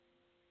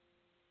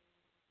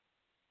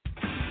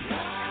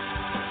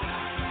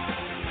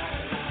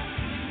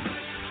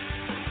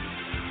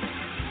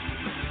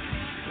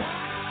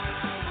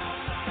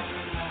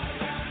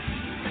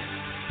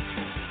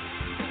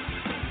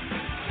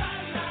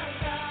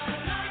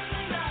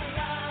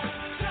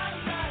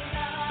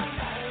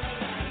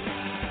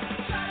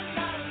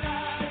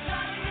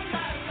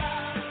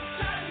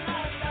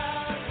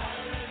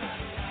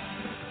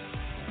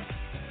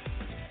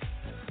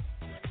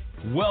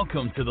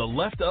Welcome to the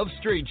Left of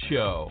Straight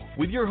Show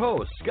with your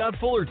host, Scott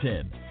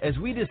Fullerton, as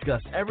we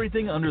discuss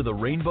everything under the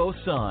rainbow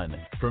sun,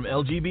 from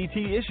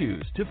LGBT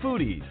issues to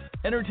foodies,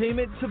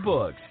 entertainment to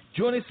books.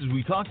 Join us as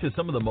we talk to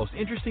some of the most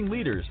interesting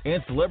leaders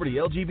and celebrity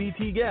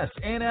LGBT guests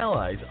and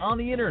allies on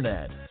the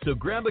internet. So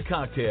grab a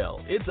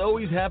cocktail, it's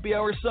always happy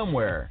hour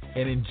somewhere,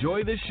 and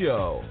enjoy the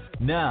show.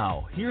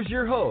 Now, here's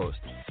your host,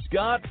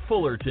 Scott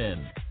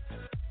Fullerton.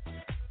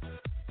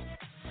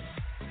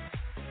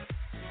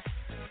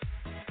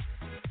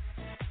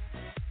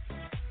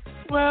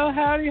 Well,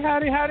 howdy,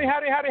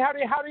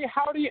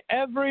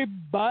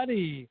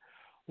 everybody.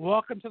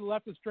 Welcome to the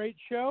Left of Straight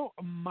Show.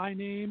 My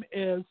name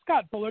is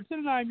Scott Fullerton,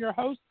 and I'm your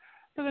host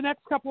for the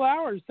next couple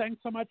hours.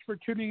 Thanks so much for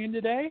tuning in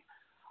today.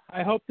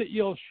 I hope that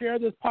you'll share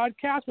this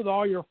podcast with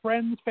all your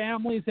friends,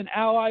 families, and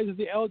allies of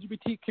the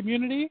LGBT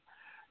community.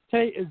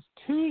 Today is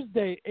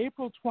Tuesday,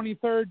 April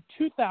 23rd,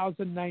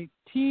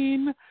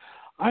 2019.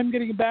 I'm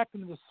getting back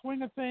into the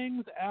swing of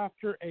things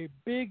after a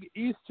big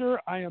Easter.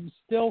 I am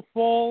still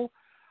full.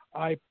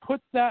 I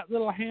put that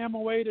little ham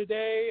away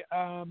today.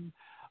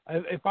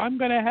 If I'm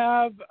going to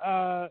have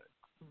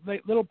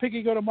little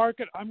piggy go to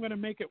market, I'm going to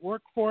make it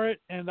work for it.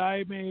 And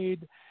I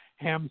made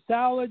ham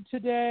salad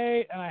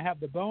today, and I have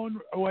the bone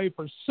away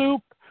for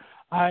soup.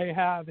 I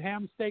have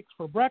ham steaks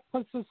for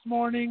breakfast this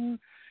morning,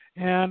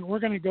 and we're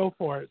going to go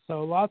for it.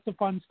 So lots of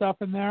fun stuff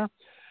in there.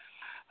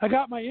 I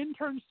got my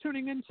interns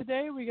tuning in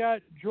today. We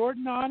got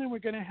Jordan on, and we're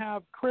going to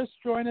have Chris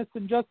join us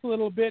in just a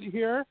little bit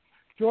here.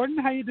 Jordan,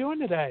 how you doing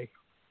today?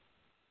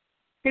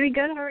 Pretty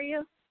good. How are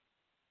you?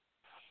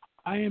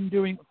 I am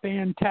doing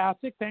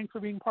fantastic. Thanks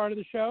for being part of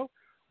the show.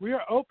 We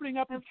are opening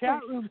up the chat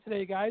room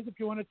today, guys, if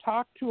you want to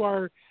talk to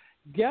our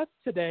guests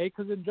today,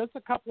 because in just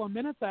a couple of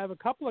minutes I have a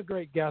couple of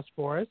great guests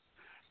for us.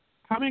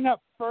 Coming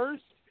up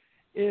first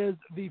is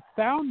the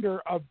founder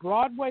of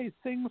Broadway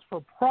Sings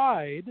for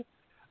Pride,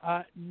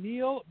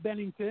 Neil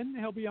Bennington.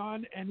 He'll be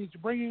on, and he's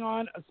bringing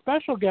on a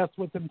special guest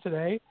with him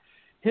today,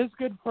 his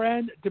good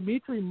friend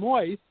Dimitri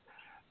Moise.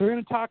 We're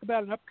going to talk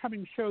about an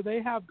upcoming show they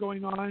have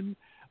going on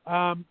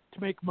to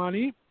make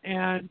money.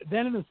 And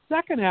then in the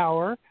second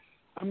hour,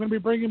 I'm going to be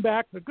bringing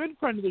back the good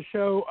friend of the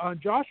show,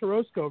 Josh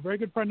Orozco, a very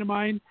good friend of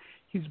mine.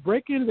 He's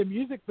breaking into the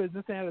music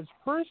business and had his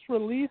first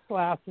release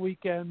last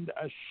weekend,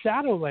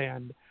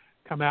 Shadowland,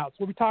 come out. So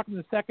we'll be talking in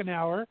the second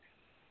hour.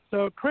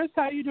 So, Chris,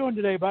 how you doing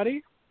today,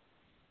 buddy?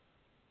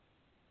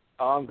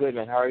 Oh, I'm good,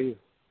 man. How are you?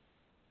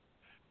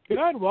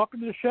 Good.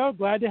 Welcome to the show.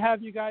 Glad to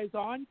have you guys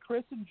on.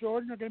 Chris and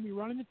Jordan are going to be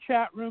running the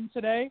chat room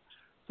today.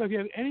 So if you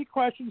have any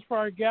questions for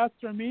our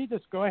guests or me,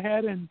 just go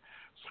ahead and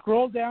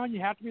scroll down.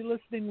 You have to be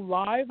listening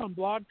live on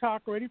Blog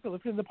Talk Radio. If you're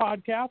listening to the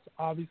podcast,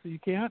 obviously you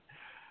can't.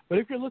 But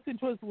if you're listening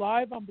to us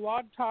live on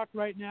Blog Talk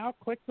right now,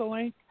 click the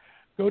link,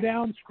 go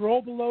down,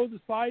 scroll below the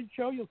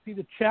slideshow. You'll see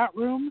the chat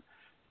room.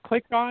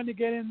 Click on to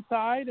get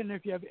inside. And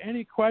if you have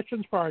any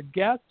questions for our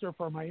guests or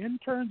for my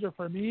interns or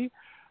for me,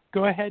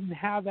 go ahead and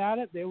have at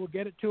it. They will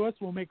get it to us.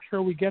 We'll make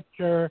sure we get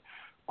your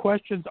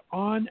questions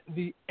on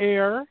the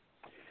air.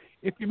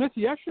 If you missed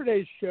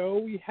yesterday's show,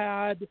 we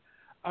had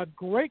a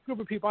great group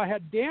of people. I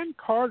had Dan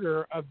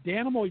Carter of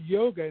Danimal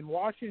Yoga in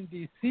Washington,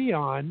 D.C.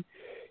 on.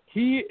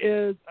 He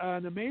is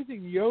an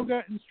amazing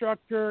yoga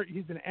instructor.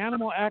 He's an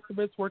animal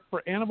activist, worked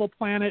for Animal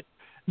Planet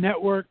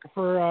Network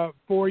for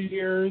 4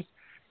 years.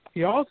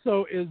 He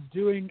also is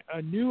doing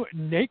a new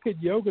naked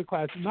yoga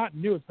class. Not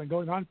new, it's been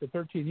going on for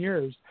 13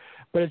 years,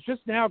 but it's just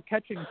now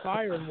catching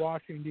fire in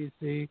Washington,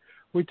 D.C.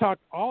 We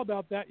talked all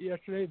about that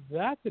yesterday.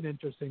 That's an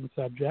interesting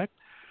subject.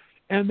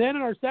 And then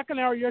in our second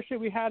hour yesterday,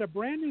 we had a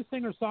brand new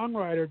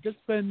singer-songwriter, just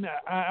been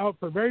out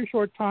for a very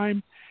short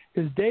time.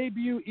 His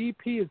debut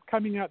EP is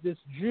coming out this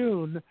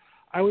June.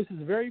 I was his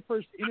very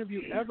first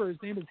interview ever.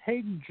 His name is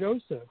Hayden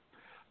Joseph.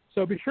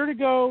 So be sure to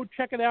go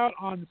check it out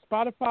on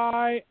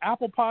Spotify,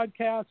 Apple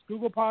Podcasts,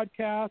 Google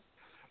Podcasts,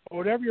 or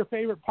whatever your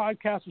favorite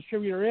podcast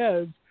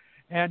distributor is,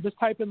 and just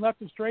type in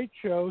Left of Straight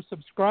Show,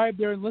 subscribe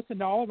there, and listen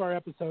to all of our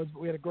episodes.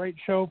 We had a great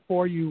show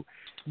for you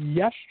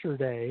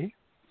yesterday.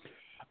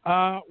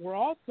 We're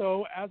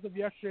also, as of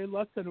yesterday,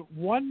 less than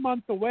 1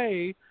 month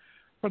away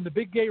from the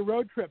Big Gay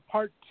Road Trip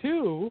Part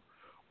 2,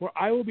 where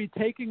I will be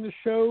taking the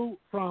show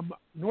from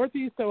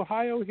Northeast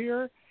Ohio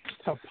here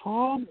to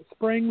Palm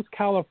Springs,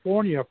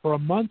 California for a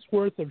month's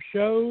worth of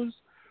shows.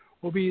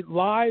 We'll be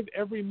live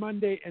every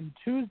Monday and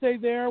Tuesday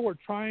there. We're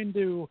trying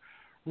to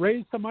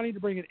raise some money to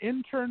bring an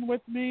intern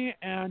with me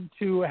and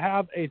to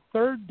have a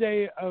third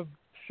day of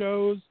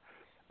shows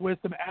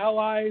with some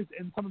allies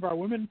and some of our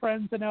women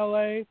friends in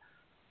LA.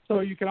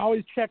 So you can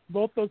always check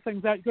both those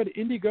things out. You go to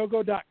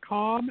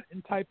Indiegogo.com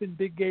and type in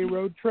Big Gay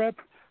Road Trip.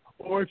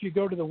 Or if you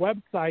go to the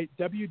website,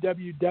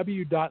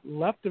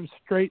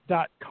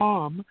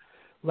 www.leftofstraight.com,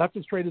 Left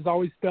of Straight is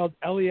always spelled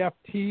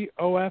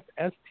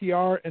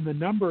LEFTOFSTR and the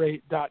number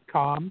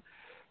 8.com.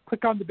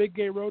 Click on the Big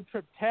Gay Road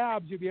Trip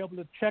tabs. You'll be able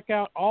to check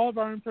out all of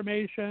our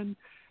information,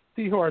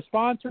 see who our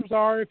sponsors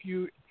are. If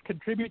you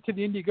contribute to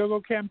the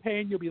Indiegogo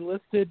campaign, you'll be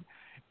listed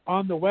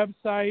on the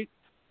website.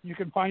 You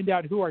can find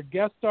out who our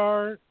guests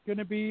are going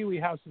to be. We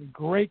have some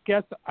great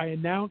guests I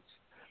announced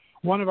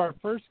one of our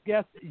first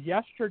guests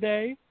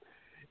yesterday.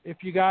 If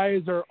you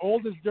guys are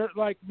old as dirt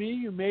like me,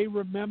 you may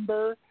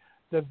remember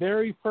the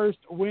very first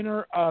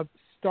winner of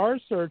Star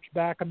Search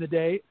back in the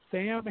day,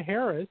 Sam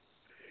Harris.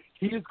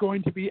 He is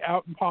going to be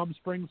out in Palm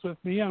Springs with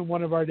me on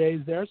one of our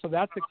days there, so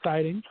that's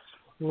exciting.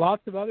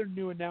 Lots of other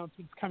new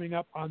announcements coming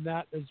up on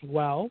that as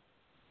well.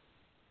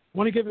 I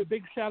want to give a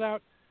big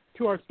shout-out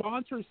to our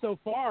sponsors so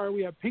far.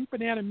 We have Pink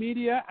Banana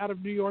Media out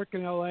of New York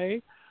and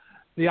L.A.,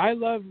 the I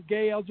Love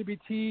Gay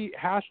LGBT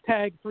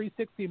hashtag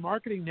 360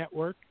 Marketing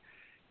Network,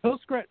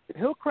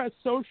 Hillcrest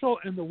Social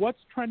and the What's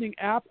Trending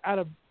app out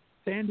of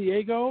San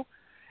Diego,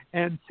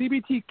 and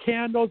CBT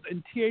Candles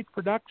and TH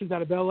Productions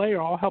out of LA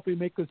are all helping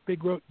make this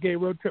big gay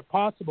road trip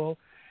possible.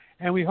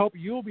 And we hope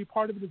you'll be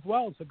part of it as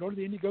well. So go to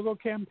the Indiegogo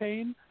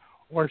campaign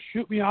or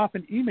shoot me off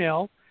an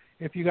email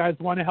if you guys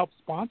want to help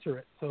sponsor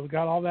it. So we've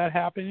got all that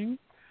happening.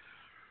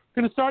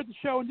 Going to start the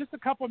show in just a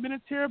couple of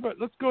minutes here, but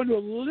let's go into a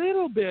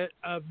little bit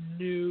of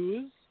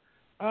news.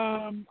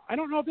 I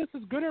don't know if this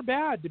is good or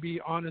bad, to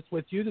be honest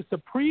with you. The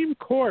Supreme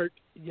Court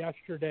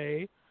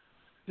yesterday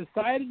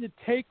decided to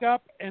take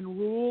up and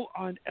rule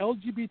on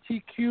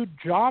LGBTQ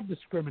job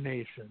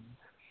discrimination.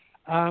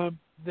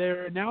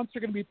 They're announced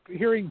they're going to be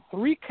hearing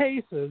 3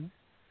 cases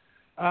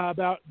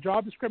about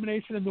job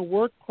discrimination in the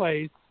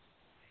workplace,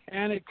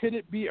 and it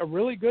could be a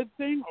really good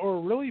thing or a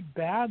really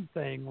bad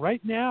thing.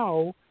 Right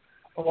now,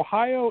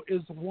 Ohio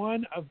is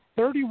one of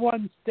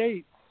 31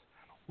 states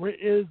where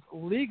it is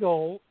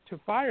legal to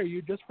fire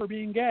you just for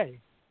being gay.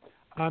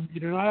 You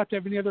do not have to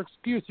have any other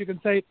excuse. You can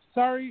say,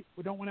 sorry,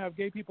 we don't want to have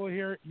gay people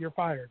here, you're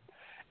fired.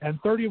 And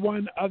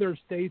 31 other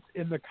states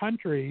in the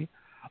country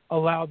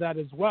allow that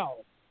as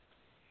well.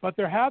 But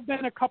there have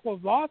been a couple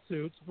of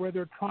lawsuits where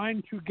they're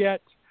trying to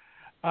get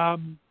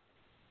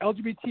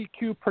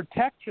LGBTQ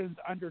protections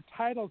under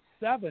Title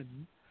VII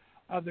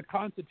of the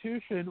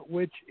Constitution,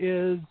 which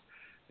is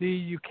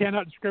you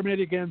cannot discriminate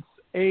against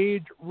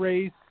age,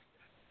 race,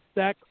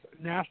 sex,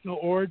 national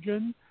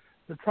origin.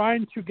 They're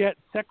trying to get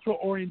sexual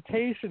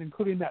orientation,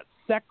 including that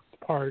sex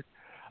part.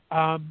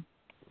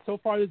 So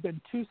far, there's been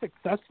 2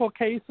 successful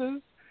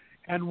cases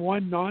and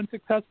 1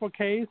 non-successful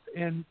case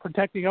in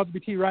protecting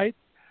LGBT rights.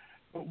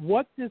 But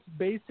what this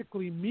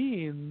basically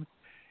means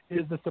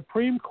is the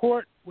Supreme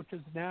Court, which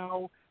is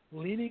now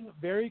leaning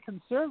very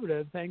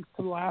conservative thanks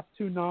to the last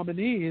 2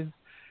 nominees,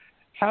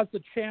 has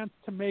the chance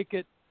to make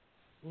it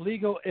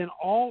legal in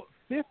all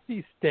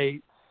 50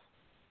 states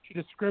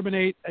to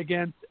discriminate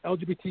against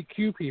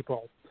LGBTQ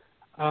people.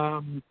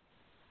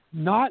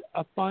 Not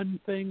a fun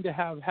thing to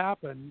have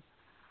happen.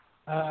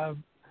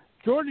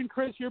 Jordan and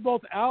Chris, you're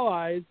both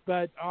allies,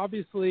 but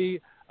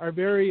obviously are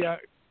very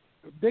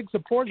big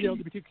supporters of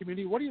the LGBT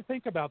community. What do you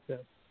think about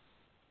this?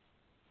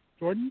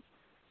 Jordan?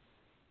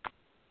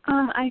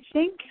 I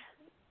think,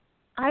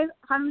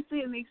 honestly,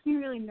 it makes me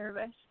really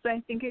nervous. But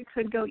I think it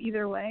could go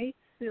either way.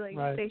 So,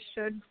 Right. They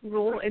should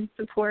rule in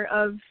support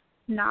of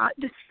not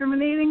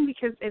discriminating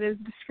because it is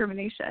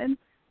discrimination,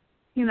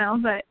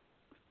 but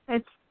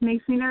it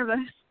makes me nervous.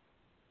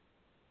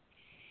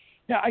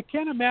 Yeah, I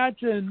can't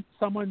imagine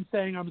someone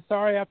saying, I'm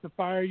sorry I have to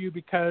fire you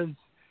because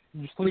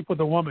you sleep with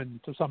a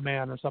woman to some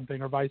man or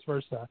something, or vice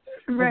versa.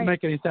 It Right. doesn't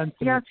make any sense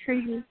to me. Yeah, it's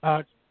crazy.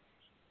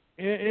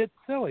 It's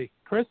silly.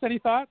 Chris, any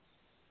thoughts?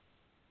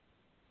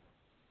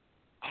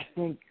 I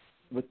think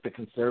with the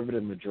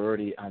conservative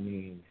majority, I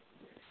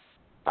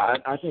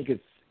think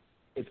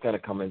it's going to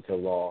come into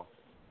law.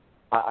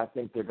 I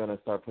think they're going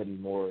to start putting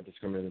more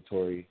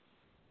discriminatory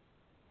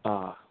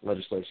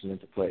legislation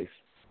into place,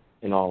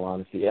 in all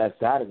honesty. As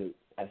sad as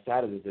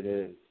it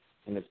is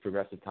in this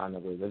progressive time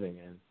that we're living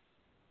in,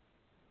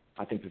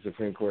 I think the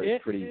Supreme Court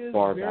is pretty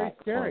far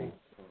back from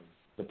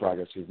the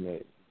progress we've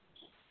made.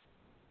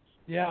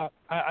 Yeah,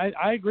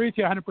 I agree with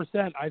you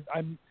 100%.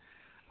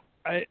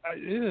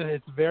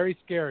 It's very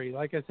scary.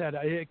 Like I said,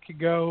 it could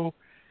go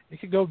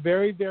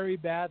very, very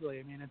badly.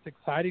 I mean, it's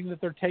exciting that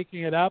they're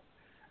taking it up,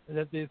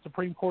 that the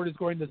Supreme Court is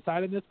going to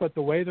decide on this, but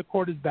the way the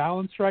court is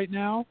balanced right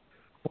now,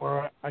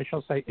 or I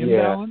shall say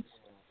imbalanced,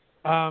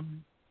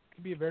 can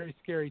be a very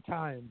scary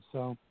time.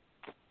 So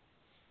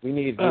we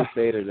need Ruth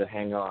Bader to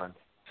hang on.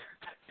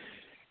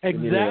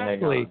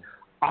 Exactly.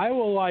 I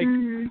will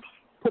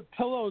put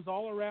pillows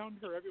all around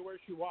her everywhere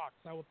she walks.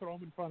 I will throw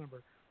them in front of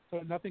her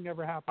so nothing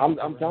ever happens.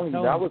 I'm telling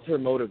you, that was her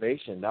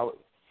motivation.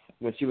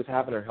 When she was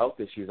having her health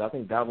issues, I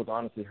think that was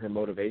honestly her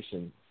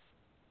motivation.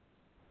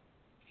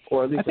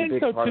 Or at least I think a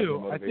big so part too.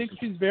 of her motivation. I think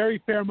she's a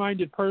very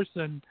fair-minded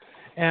person,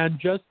 and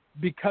just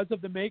because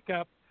of the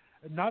makeup,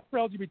 not for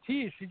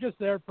LGBT, she's just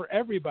there for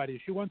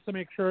everybody. She wants to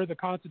make sure the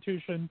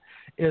Constitution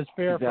is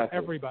fair for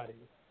everybody,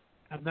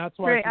 and that's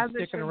why she's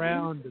sticking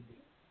around.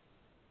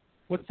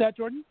 What's that,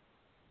 Jordan?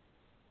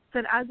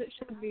 Said as it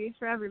should be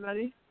for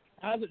everybody.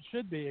 As it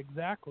should be,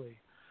 exactly.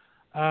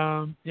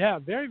 Yeah,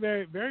 very,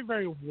 very, very,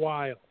 very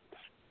wild.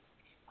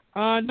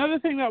 Another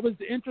thing that was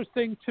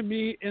interesting to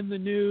me in the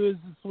news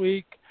this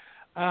week,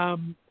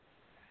 Aaron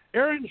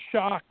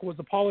Schock was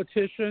a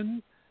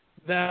politician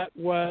that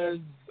was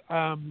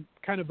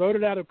kind of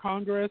voted out of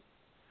Congress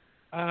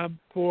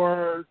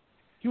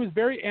he was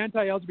very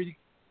anti-LGBT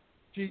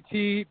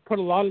LGBT put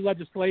a lot of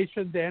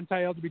legislations,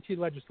 anti-LGBT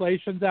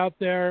legislations out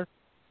there,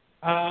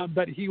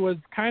 but he was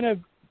kind of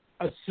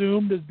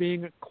assumed as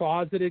being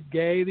closeted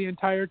gay the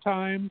entire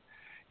time.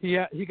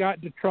 He got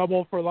into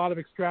trouble for a lot of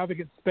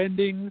extravagant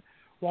spending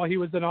while he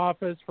was in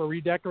office, for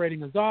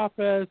redecorating his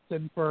office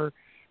and for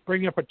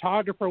bringing a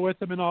photographer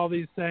with him and all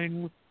these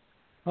things.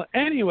 Well,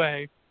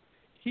 anyway,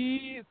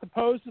 he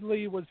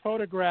supposedly was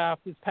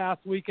photographed this past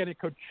weekend at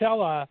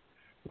Coachella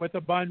with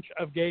a bunch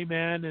of gay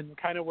men, and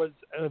kind of was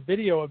a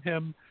video of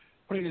him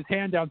putting his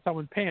hand down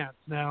someone's pants.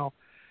 Now,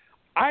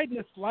 I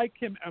dislike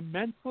him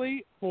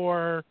immensely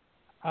for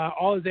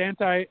all his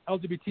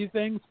anti-LGBT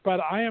things,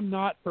 but I am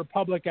not for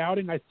public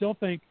outing. I still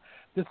think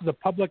this is a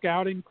public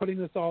outing, putting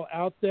this all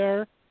out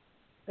there.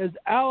 As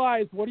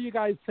allies, what do you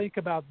guys think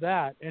about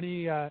that?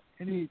 Any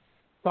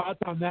thoughts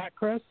on that,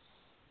 Chris?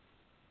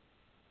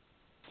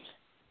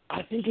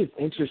 I think it's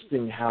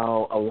interesting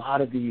how a lot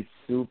of these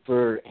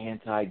super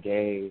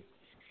anti-gay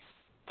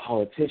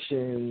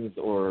politicians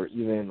or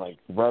even like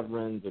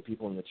reverends or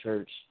people in the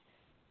church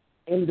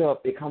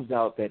it comes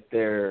out that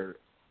they're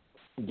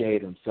gay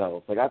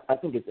themselves. Like, I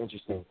think it's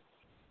interesting.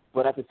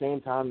 But at the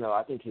same time, though,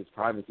 I think his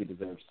privacy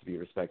deserves to be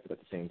respected at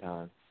the same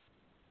time.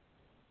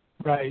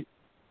 Right.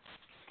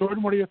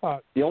 Jordan, what are your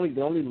thoughts? The only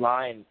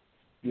line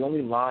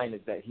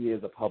is that he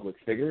is a public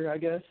figure, I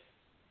guess.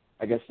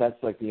 I guess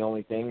that's like the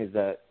only thing, is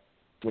that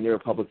when you're a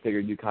public figure,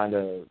 you kind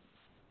of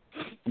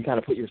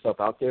put yourself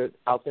out there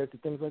to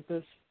things like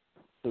this.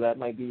 So that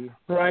might be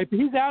right. But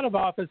he's out of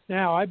office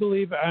now, I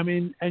believe. I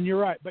mean, and you're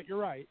right. But you're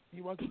right.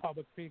 He was a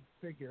public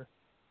figure.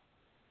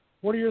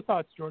 What are your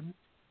thoughts, Jordan?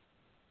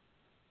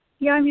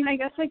 Yeah, I mean, I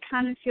guess I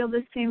kind of feel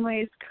the same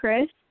way as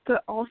Chris.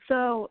 But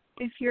also,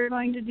 if you're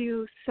going to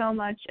do so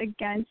much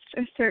against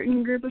a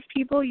certain group of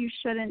people, you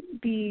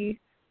shouldn't be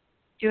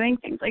doing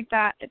things like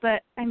that.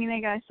 But, I mean, I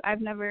guess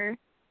I've never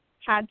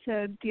had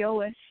to deal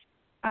with,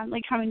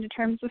 like, coming to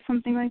terms with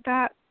something like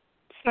that.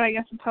 So I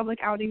guess a public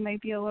outing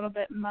might be a little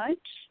bit much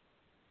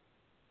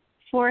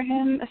for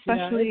him,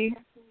 especially,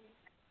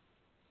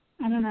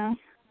 I don't know.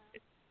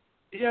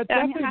 Yeah, it's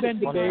definitely been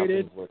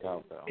debated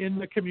in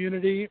the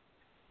community.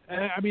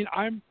 I mean,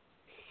 I'm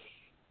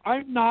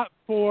not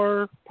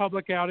for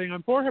public outing.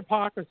 I'm for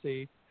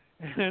hypocrisy.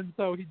 And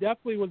so he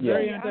definitely was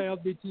very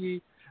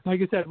anti-LGBT. Like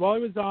I said, while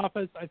he was in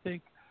office, I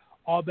think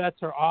all bets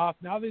are off.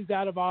 Now that he's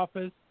out of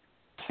office,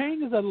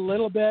 changes it a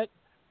little bit.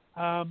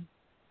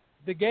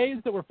 The gays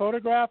that were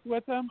photographed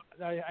with him,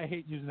 I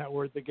hate using that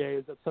word, the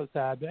gays. That's so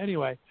sad. But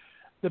anyway,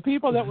 the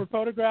people that were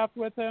photographed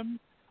with him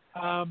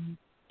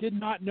did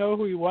not know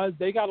who he was.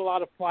 They got a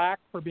lot of flack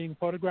for being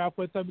photographed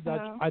with him. That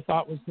I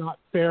thought was not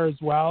fair as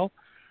well,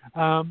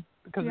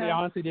 because they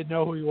honestly didn't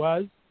know who he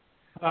was,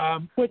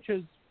 which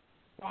is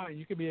fine.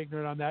 You can be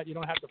ignorant on that. You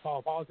don't have to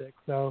follow politics.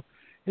 So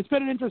it's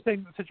been an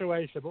interesting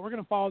situation, but we're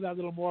going to follow that a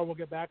little more. We'll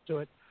get back to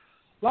it.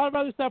 A lot of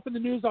other stuff in the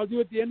news I'll do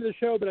at the end of the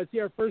show, but I see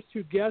our first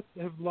two guests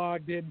have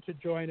logged in to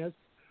join us.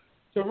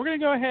 So we're going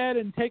to go ahead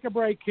and take a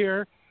break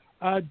here.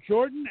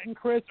 Jordan and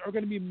Chris are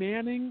going to be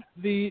manning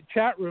the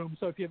chat room.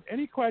 So if you have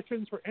any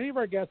questions for any of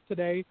our guests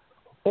today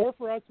or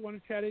for us who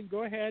want to chat in,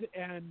 go ahead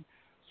and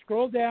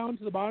scroll down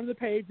to the bottom of the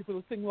page if you're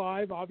listening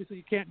live. Obviously,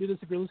 you can't do this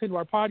if you're listening to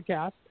our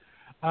podcast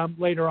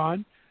later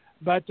on.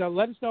 But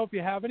let us know if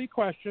you have any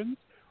questions.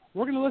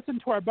 We're going to listen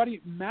to our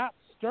buddy Matt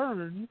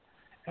Stern.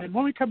 And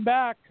when we come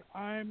back,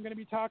 I'm going to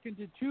be talking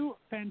to two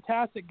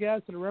fantastic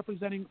guests that are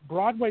representing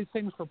Broadway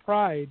Sings for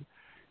Pride.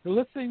 You're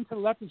listening to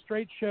the Left of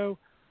Straight Show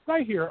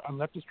right here on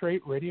Left of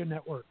Straight Radio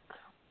Network.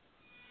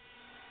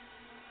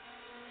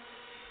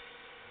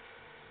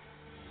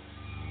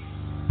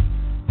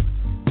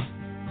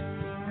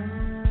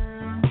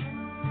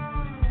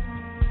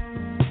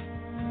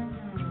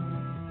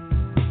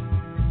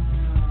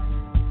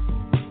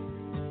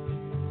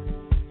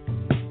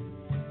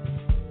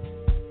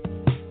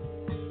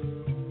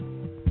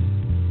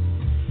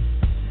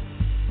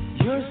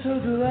 You're so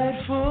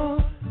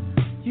delightful,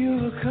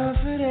 you've a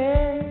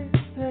confidence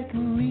that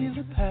can leave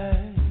the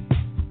past.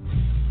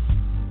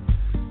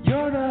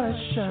 You're not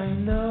shy,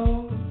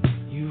 no,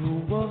 you've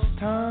a wolf's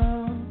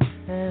tongue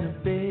and a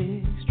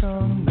big,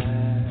 strong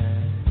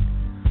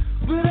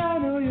back. But I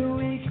know your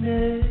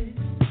weakness,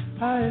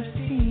 I have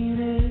seen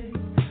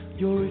it.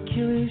 Your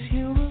Achilles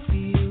heel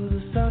reveal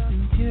the soft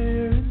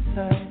interior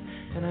inside,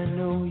 and I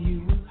know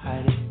you will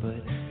hide it,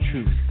 but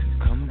truth could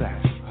come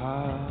back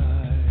hard.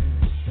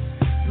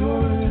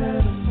 You're an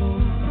animal,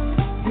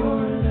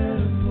 you're an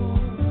animal,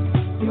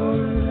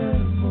 you're an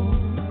animal.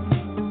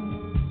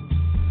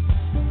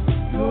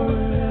 You're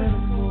an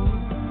animal,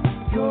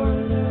 you're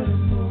an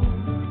animal,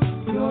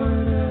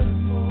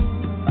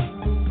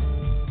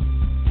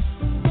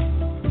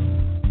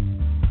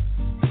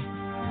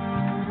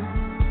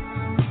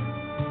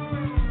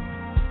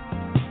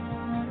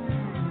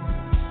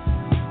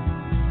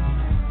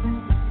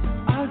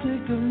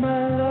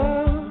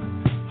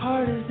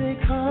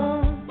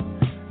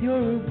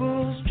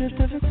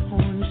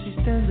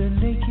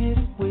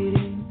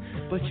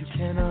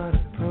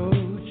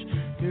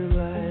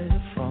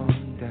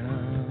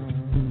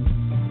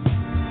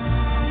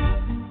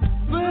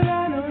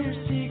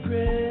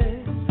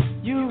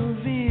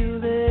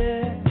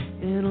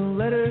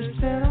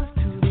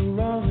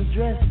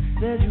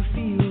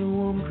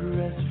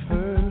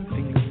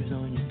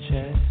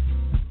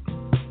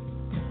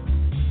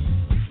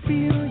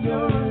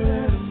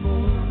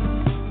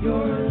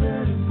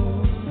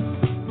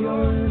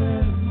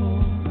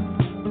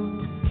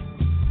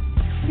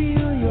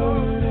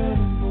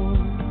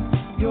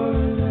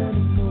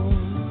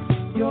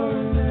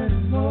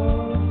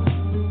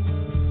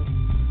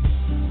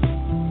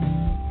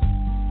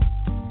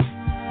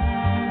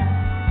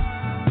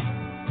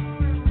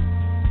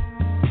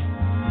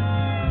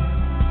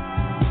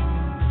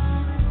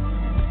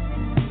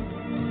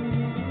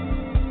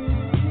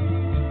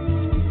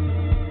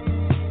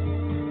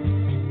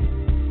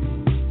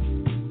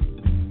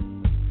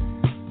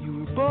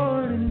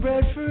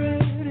 bred for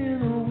it in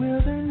the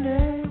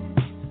wilderness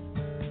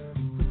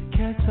with a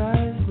cat's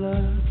eyes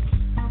love.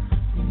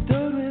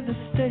 Endowed with a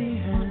steady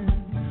hand,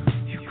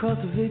 you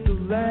cultivate the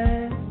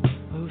land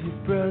of your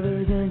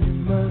brothers and your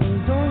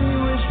mother's only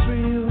wish for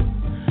you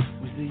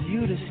was that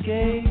you'd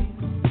escape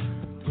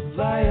the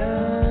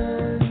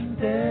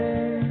lion's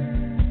den.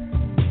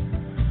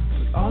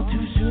 But all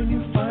too soon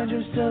you find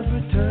yourself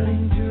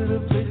returning to the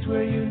place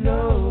where you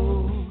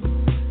know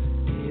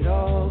it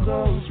all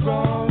goes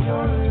wrong.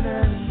 You're an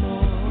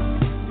animal,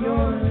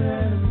 you're an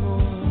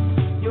animal,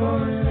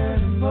 you're an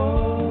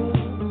animal.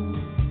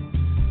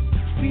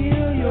 You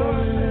feel you're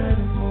an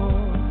animal,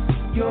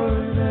 you're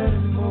an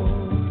animal,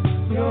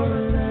 you're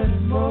an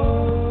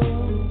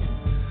animal.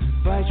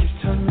 Bite your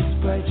tongue,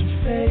 spite your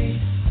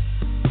face.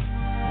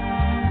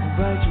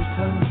 Bite your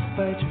tongue,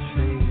 spite your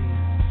face.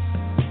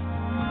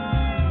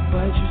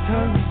 Bite your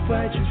tongue,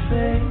 spite your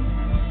face.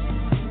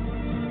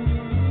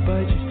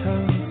 Bite your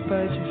tongue,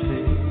 spite your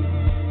face.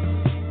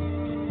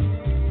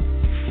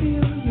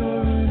 Feel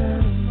you're an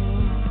animal,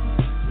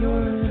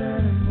 you're an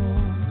animal,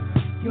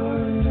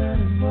 you're an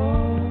animal.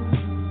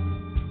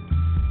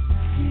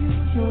 Feel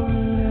you're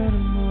an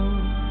animal,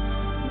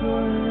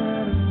 you're an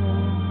animal,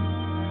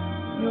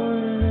 you're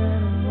an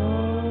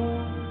animal.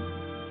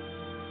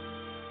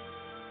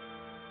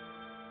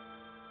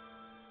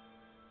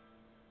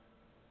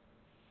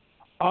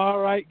 All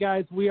right,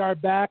 guys, we are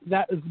back.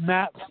 That is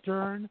Matt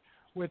Stern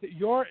with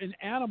You're an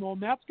Animal.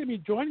 Matt's going to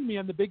be joining me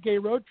on the Big Gay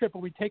Road Trip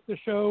when we take the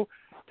show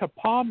to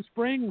Palm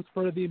Springs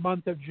for the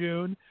month of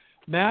June.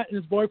 Matt and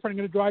his boyfriend are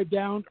going to drive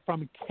down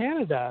from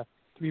Canada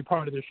to be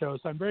part of the show,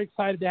 so I'm very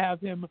excited to have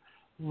him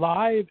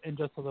live in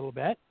just a little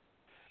bit.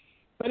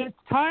 But it's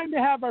time to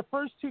have our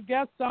first two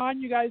guests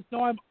on. You guys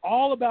know I'm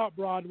all about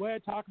Broadway. I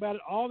talk about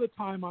it all the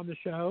time on the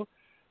show,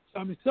 so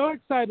I'm so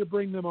excited to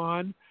bring them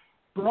on.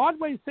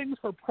 Broadway Sings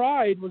for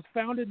Pride was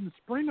founded in the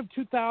spring of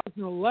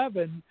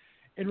 2011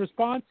 in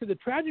response to the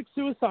tragic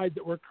suicides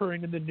that were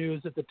occurring in the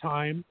news at the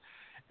time,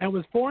 and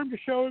was formed to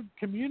show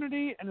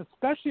community and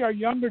especially our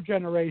younger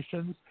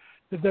generations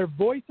that there are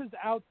voices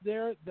out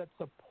there that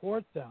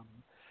support them.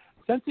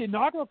 Since the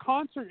inaugural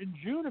concert in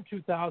June of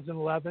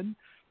 2011,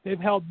 they've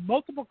held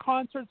multiple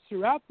concerts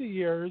throughout the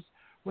years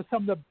with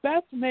some of the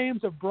best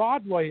names of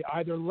Broadway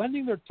either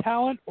lending their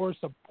talent or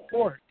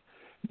support.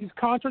 These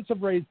concerts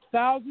have raised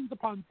thousands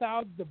upon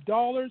thousands of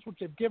dollars, which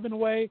they've given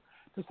away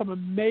to some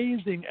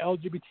amazing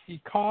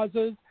LGBT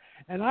causes.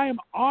 And I am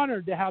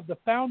honored to have the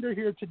founder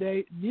here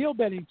today, Neil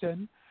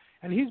Bennington,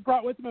 and he's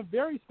brought with him a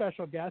very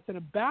special guest, an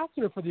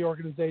ambassador for the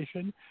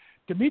organization,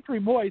 Dimitri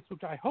Moise,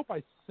 which I hope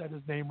I said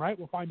his name right.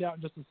 We'll find out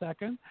in just a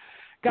second.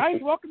 Guys,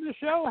 welcome to the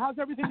show. How's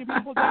everything in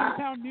beautiful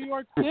downtown New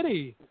York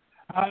City?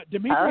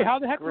 Dimitri, how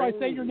the heck do I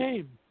say your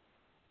name?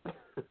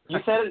 You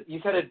said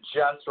it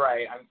just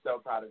right. I'm so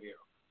proud of you.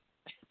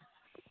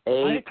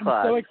 I'm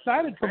so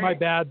excited for my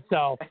bad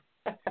self.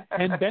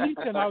 And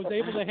Bennington, I was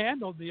able to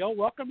handle. Neil,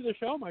 welcome to the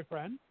show, my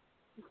friend.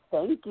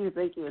 Thank you.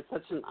 It's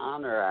such an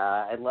honor.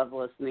 I love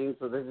listening,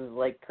 so this is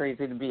like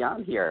crazy to be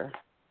on here.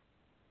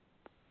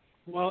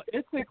 Well,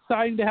 it's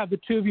exciting to have the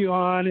two of you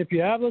on. If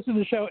you have listened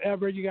to the show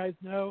ever, you guys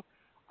know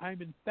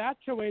I'm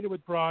infatuated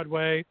with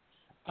Broadway.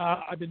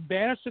 I've been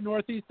banished to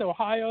Northeast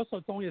Ohio, so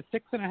it's only a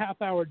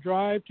 6.5-hour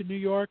drive to New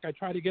York. I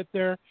try to get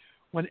there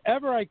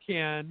whenever I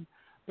can.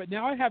 But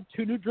now I have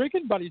two new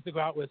drinking buddies to go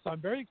out with, so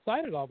I'm very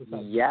excited all of a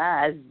sudden.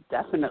 Yes,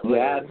 definitely.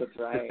 Yes, that's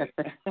right.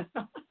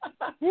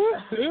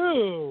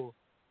 Woohoo!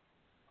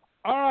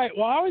 All right.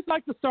 Well, I always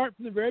like to start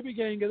from the very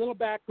beginning, get a little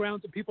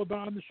background so people have been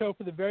on the show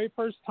for the very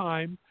first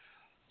time.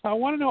 So I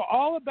want to know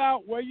all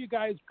about where you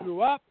guys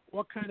grew up,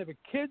 what kind of a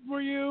kid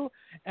were you,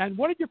 and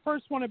what did you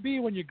first want to be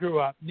when you grew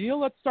up? Neil,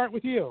 let's start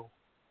with you.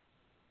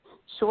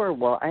 Sure.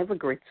 Well, I have a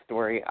great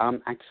story.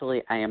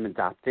 Actually, I am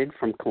adopted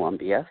from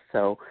Columbia,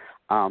 so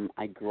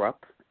I grew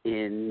up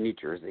in New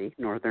Jersey,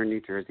 northern New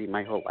Jersey,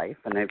 my whole life,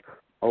 and I've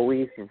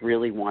always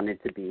really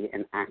wanted to be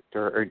an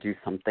actor or do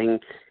something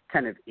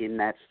kind of in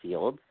that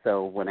field.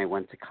 So when I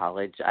went to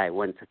college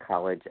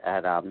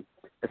at a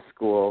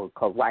school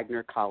called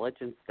Wagner College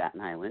in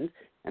Staten Island,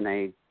 and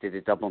I did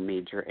a double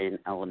major in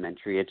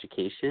elementary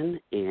education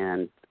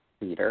and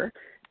theater,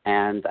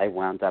 and I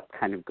wound up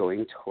kind of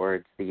going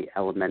towards the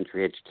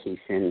elementary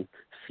education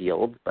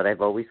field, but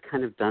I've always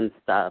kind of done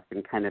stuff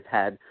and kind of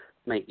had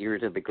my ear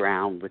to the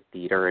ground with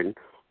theater, and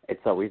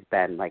it's always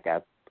been like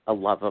a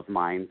love of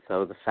mine.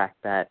 So the fact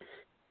that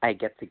I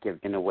get to give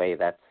in a way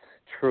that's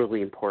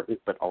truly important,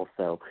 but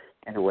also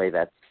in a way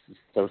that's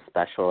so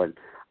special. And,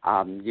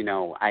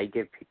 I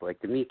give people like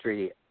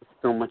Dimitri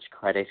so much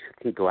credit who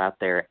can go out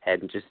there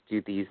and just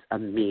do these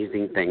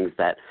amazing things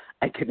that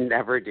I could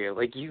never do.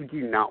 Like, you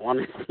do not want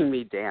to see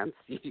me dance.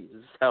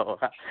 So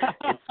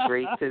it's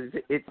really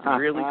great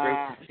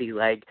to see,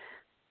 like,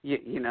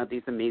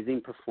 these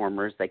amazing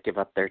performers that give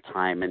up their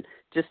time, and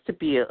just to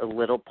be a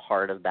little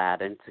part of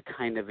that, and to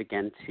kind of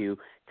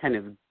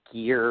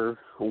gear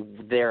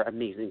their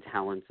amazing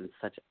talents in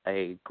such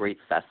a great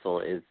vessel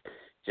is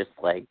just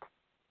like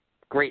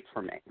great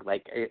for me.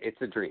 Like,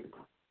 it's a dream.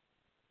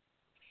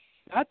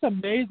 That's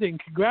amazing.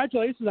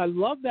 Congratulations. I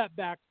love that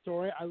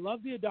backstory. I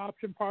love the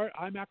adoption part.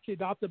 I'm actually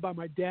adopted by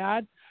my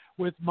dad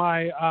with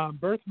my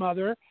birth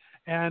mother,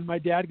 and my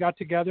dad got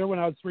together when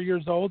I was 3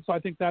 years old, so I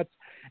think that's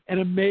an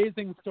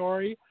amazing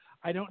story.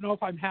 I don't know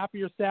if I'm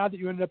happy or sad that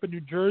you ended up in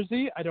New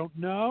Jersey. I don't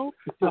know.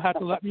 You'll have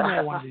to let me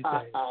know one of these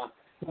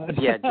days.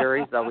 Yeah,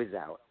 jury's always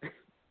out.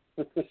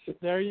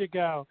 There you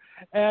go.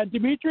 And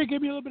Dimitri,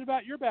 give me a little bit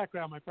about your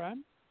background, my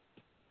friend.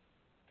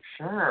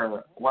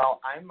 Sure. Well,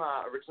 I'm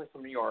originally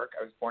from New York.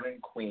 I was born in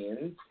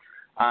Queens.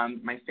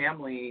 My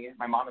family,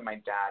 my mom and my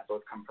dad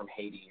both come from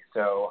Haiti,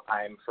 so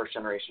I'm first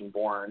generation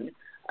born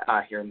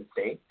here in the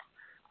States.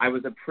 I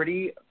was a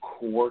pretty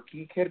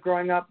quirky kid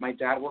growing up. My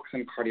dad works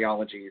in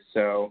cardiology,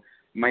 so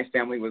my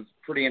family was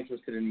pretty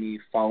interested in me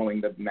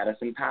following the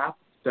medicine path.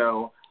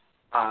 So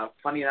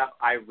funny enough,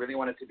 I really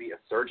wanted to be a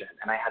surgeon,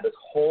 and I had this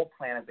whole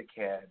plan as a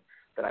kid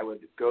that I would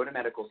go to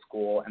medical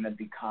school and then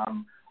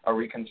become a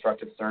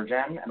reconstructive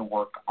surgeon and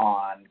work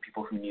on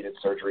people who needed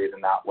surgeries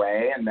in that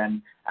way. And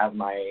then as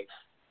my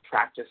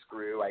practice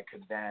grew, I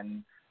could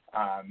then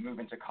move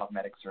into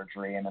cosmetic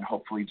surgery and then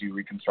hopefully do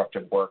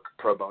reconstructive work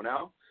pro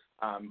bono.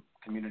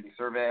 Community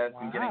service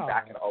and giving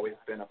back had always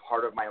been a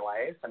part of my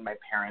life, and my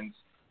parents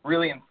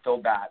really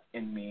instilled that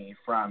in me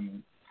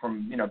from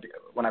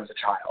when I was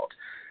a child.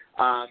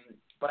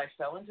 But I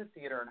fell into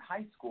theater in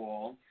high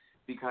school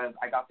because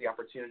I got the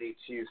opportunity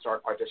to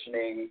start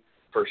auditioning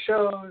for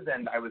shows,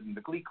 and I was in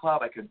the Glee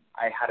Club.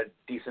 I had a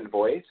decent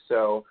voice,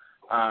 so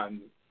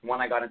when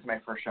I got into my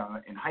first show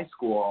in high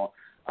school,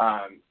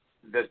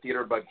 the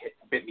theater bug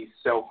bit me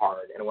so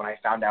hard. And when I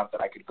found out that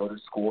I could go to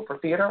school for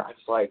theater, I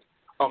was like,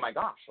 oh my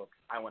gosh, look,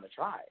 I want to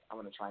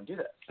try and do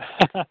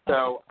this.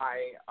 So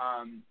I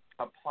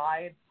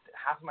applied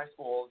half of my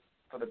schools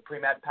for the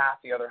pre-med path,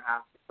 the other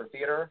half for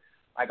theater.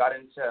 I got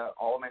into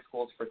all of my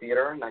schools for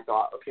theater, and I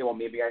thought, okay, well,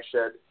 maybe I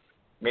should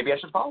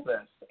follow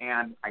this.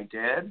 And I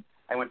did.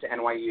 I went to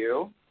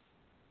NYU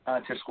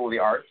to School of the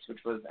Arts, which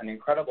was an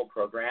incredible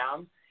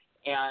program.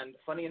 And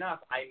funny enough,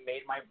 I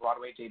made my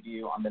Broadway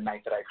debut on the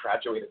night that I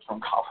graduated from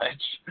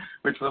college,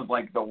 which was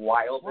like the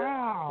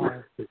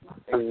wildest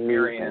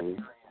experience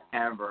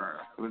ever.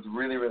 It was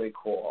really, really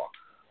cool.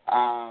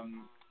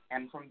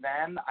 And from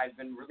then, I've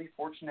been really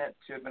fortunate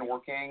to have been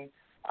working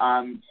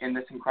in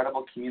this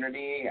incredible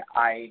community.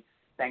 I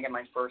sang in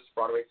my first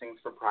Broadway Sings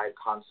for Pride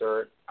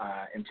concert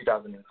in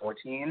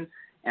 2014.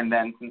 And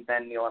then since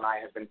then, Neil and I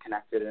have been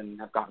connected and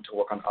have gotten to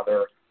work on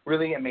other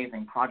really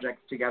amazing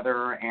projects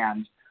together.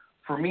 And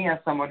for me, as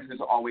someone who's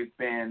always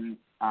been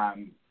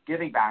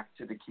giving back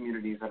to the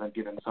communities that have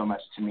given so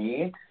much to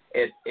me,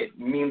 it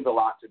means a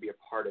lot to be a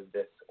part of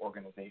this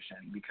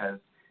organization, because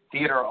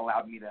theater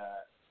allowed me to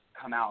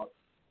come out,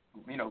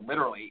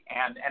 literally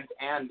and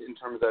in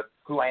terms of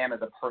who I am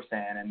as a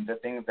person and the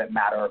things that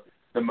matter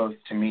the most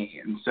to me.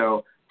 And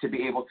so to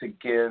be able to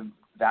give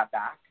that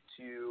back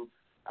to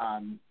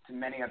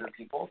many other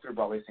people through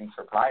Broadway Sings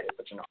for Pride is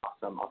such an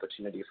awesome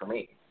opportunity for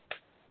me.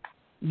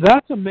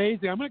 That's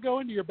amazing. I'm going to go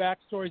into your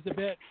backstories a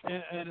bit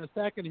in a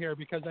second here,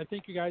 because I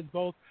think you guys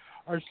both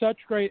are such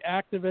great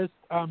activists,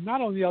 not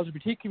only the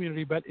LGBT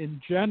community, but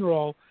in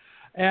general.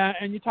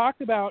 And you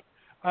talked about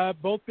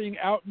both being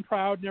out and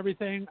proud and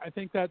everything. I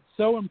think that's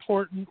so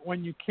important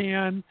when you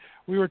can.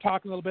 We were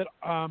talking a little bit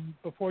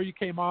before you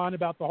came on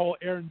about the whole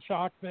Aaron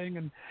Schock thing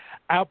and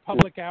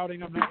public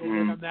outing. I'm not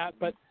really on that.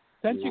 But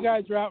since you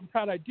guys are out and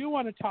proud, I do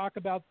want to talk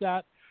about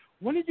that.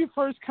 When did you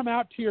first come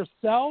out to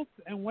yourself,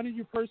 and when did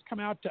you first come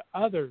out to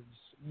others,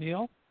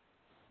 Neil?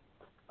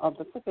 Oh,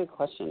 that's a good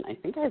question. I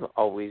think I've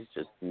always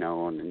just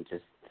known, and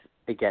just,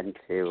 again,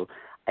 too,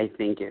 I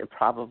think it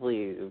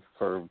probably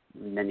for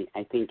many,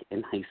 I think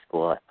in high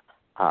school,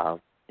 I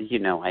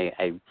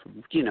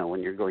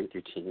when you're going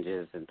through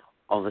changes and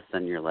all of a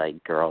sudden you're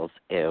like, girls,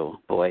 ew,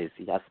 boys,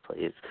 yes,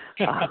 please.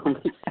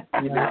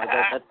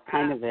 That's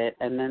kind of it.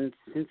 And then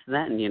since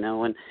then,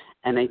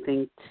 and I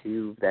think,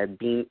 too, that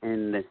being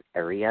in this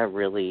area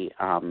really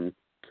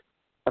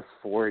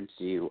affords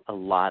you a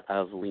lot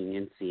of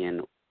leniency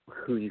in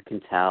who you can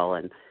tell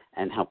and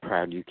how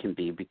proud you can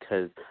be,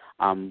 because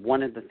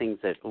one of the things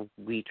that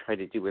we try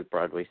to do with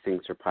Broadway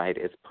Sings for Pride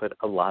is put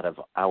a lot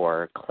of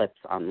our clips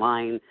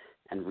online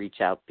and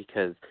reach out,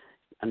 because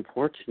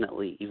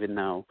unfortunately, even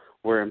though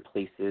we're in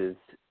places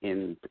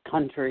in the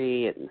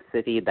country and the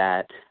city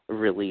that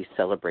really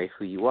celebrate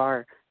who you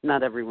are,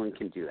 not everyone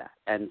can do that.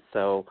 And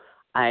so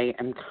I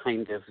am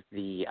kind of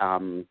the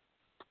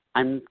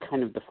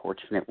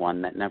fortunate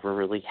one that never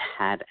really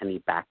had any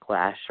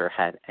backlash or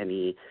had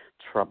any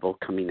trouble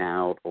coming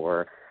out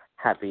or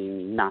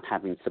not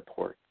having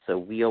support. So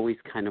we always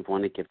kind of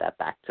want to give that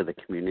back to the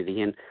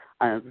community and,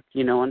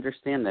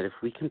 understand that if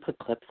we can put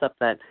clips up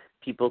that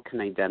people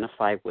can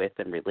identify with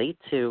and relate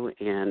to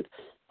and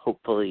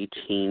hopefully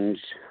change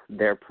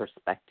their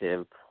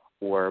perspective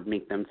or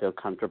make them feel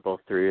comfortable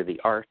through the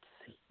arts,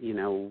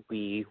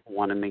 we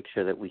want to make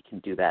sure that we can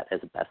do that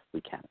as best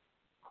we can.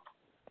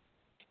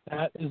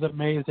 That is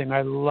amazing.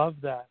 I love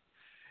that.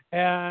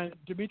 And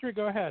Dimitri,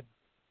 go ahead.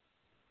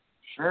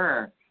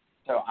 Sure.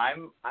 so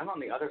I'm on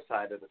the other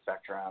side of the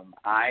spectrum.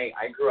 I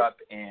grew up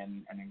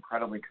in an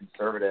incredibly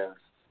conservative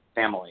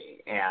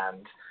family,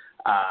 and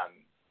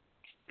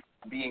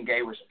being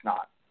gay was just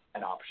not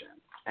an option.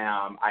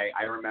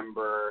 I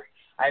remember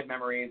I had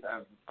memories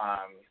of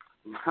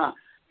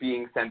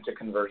being sent to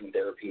conversion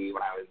therapy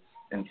when I was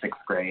in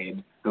 6th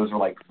grade. Those were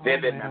like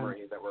vivid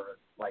memories that were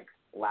like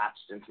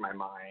latched into my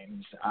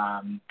mind.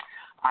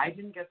 I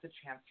didn't get the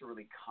chance to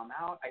really come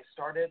out.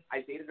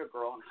 I dated a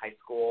girl in high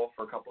school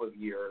for a couple of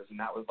years, and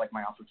that was like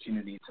my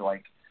opportunity to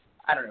like,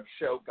 I don't know,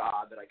 show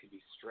God that I could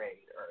be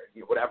straight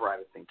or whatever I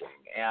was thinking.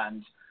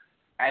 And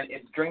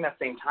during that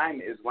same time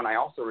is when I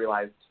also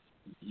realized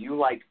you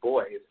like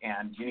boys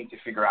and you need to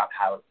figure out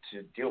how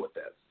to deal with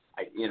this.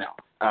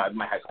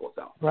 My high school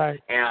self. Right.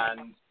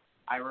 And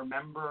I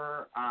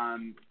remember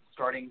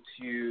starting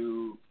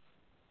to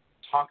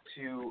talk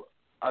to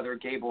other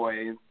gay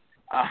boys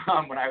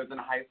when I was in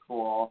high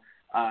school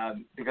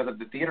because of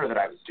the theater that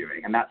I was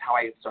doing. And that's how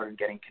I started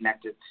getting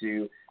connected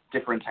to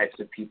different types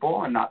of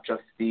people and not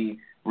just the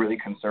really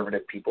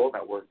conservative people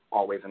that were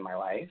always in my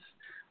life.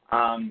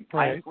 I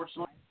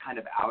unfortunately kind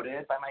of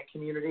outed by my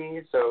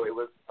community, so it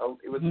was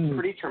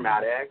pretty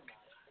traumatic.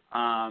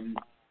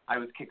 I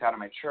was kicked out of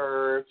my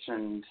church,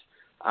 and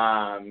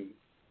a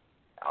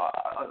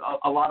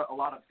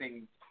lot of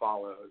things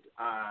followed.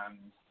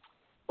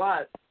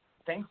 But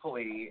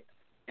thankfully,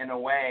 in a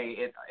way,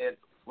 it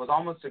was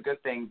almost a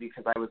good thing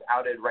because I was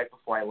outed right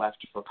before I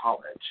left for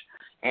college.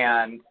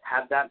 And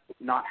had that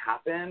not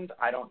happened,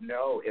 I don't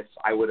know if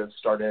I would have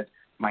started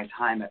my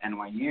time at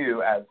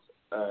NYU as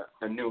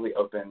a newly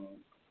open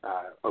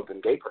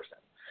gay person.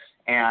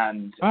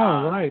 And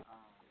right.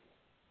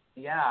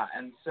 Yeah,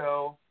 and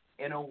so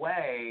in a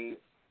way,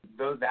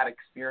 though that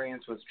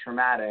experience was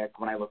traumatic,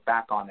 when I look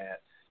back on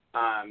it,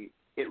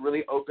 it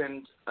really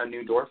opened a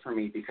new door for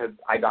me because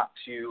I got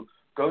to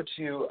go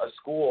to a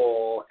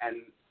school and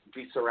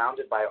be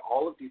surrounded by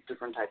all of these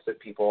different types of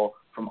people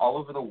from all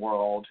over the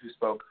world who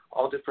spoke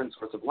all different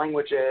sorts of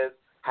languages,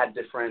 had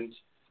different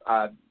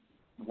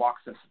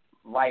walks of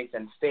life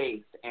and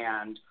faith,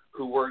 and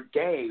who were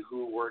gay,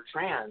 who were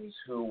trans,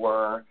 who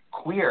were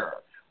queer.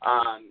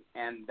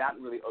 And that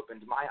really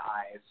opened my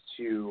eyes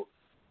to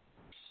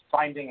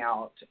finding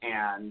out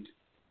and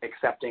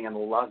accepting and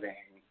loving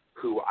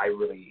who I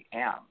really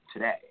am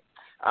today.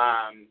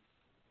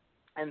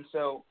 And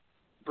so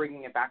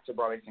bringing it back to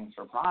Broadway Sings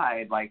for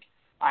Pride, like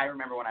I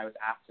remember when I was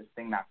asked to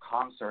sing that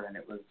concert, and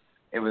it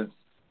was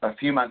a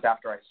few months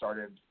after I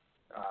started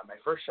my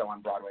first show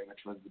on Broadway, which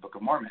was The Book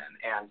of Mormon.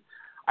 And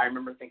I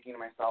remember thinking to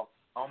myself,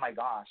 oh my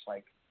gosh,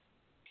 like,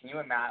 can you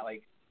imagine,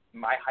 like,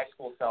 my high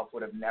school self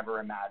would have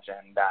never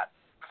imagined that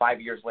 5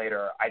 years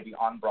later I'd be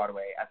on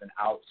Broadway as an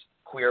out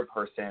queer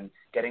person,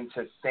 getting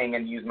to sing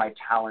and use my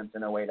talents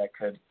in a way that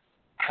could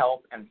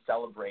help and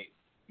celebrate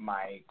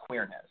my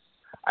queerness.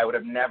 I would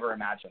have never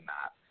imagined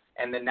that.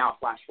 And then now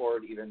flash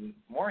forward even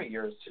more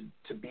years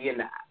to be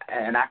an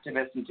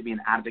activist and to be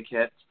an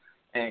advocate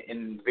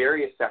in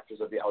various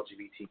sectors of the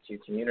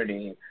LGBTQ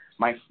community.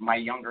 My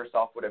younger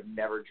self would have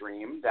never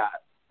dreamed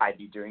that I'd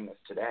be doing this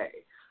today.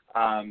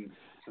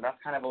 So that's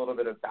kind of a little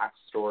bit of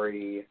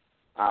backstory.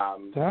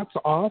 That's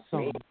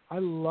awesome. I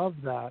love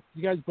that.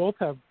 You guys both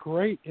have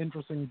great,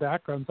 interesting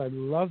backgrounds. I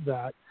love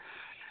that.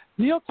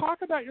 Neil,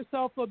 talk about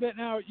yourself a little bit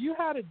now. You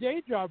had a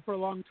day job for a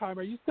long time.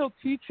 Are you still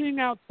teaching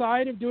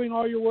outside of doing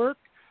all your work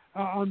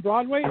on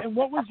Broadway? And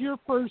what was your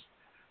first,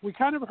 we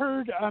kind of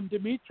heard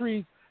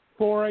Dimitri's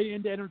foray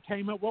into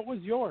entertainment. What was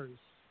yours?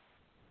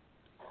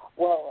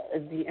 Well,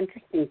 the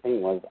interesting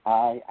thing was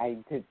I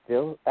do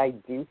still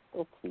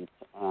teach,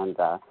 and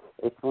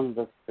it's one of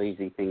those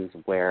crazy things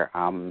where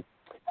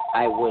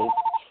I was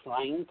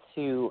trying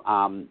to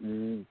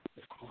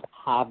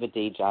have a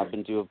day job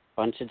and do a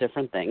bunch of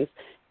different things,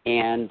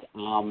 and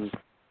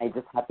I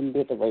just happened to be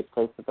at the right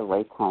place at the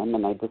right time,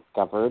 and I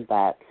discovered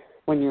that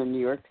when you're in New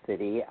York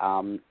City,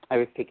 I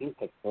was taking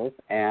pictures,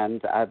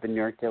 and the New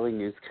York Daily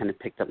News kind of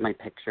picked up my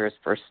pictures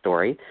for a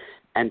story,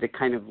 and it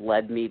kind of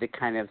led me to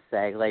kind of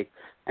say, like,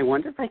 I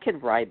wonder if I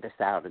could ride this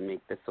out and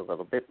make this a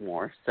little bit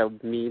more. So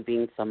me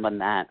being someone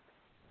that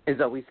is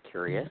always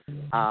curious,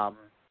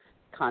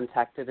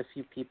 contacted a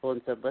few people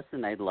and said,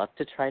 listen, I'd love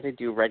to try to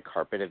do red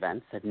carpet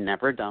events. I've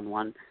never done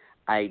one.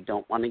 I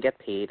don't want to get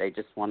paid. I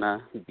just want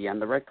to be on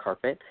the red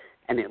carpet.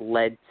 And it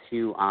led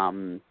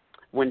to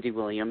Wendy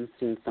Williams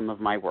seeing some of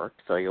my work.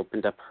 So I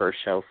opened up her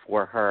show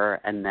for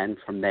her. And then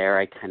from there,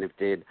 I kind of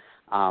did,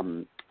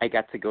 I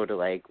got to go to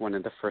like one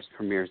of the first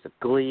premieres of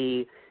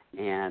Glee.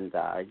 And,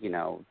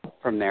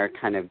 from there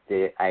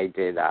I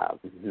did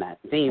Matt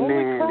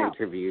Damon,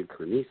 interviewed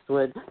Clint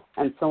Eastwood,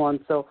 and so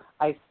on. So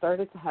I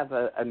started to have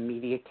a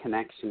media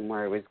connection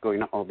where I was going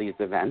to all these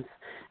events.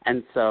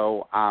 And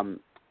so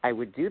I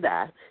would do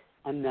that.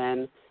 And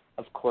then,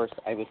 of course,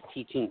 I was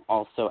teaching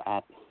also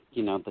at,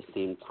 the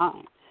same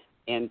time.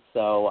 And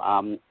so,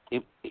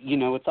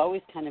 it's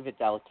always kind of a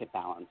delicate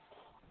balance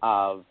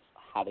of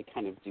how to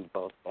kind of do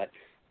both. But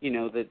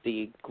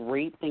the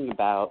great thing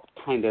about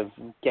kind of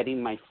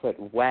getting my foot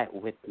wet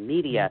with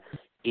media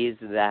is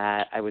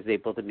that I was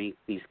able to make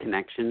these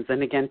connections.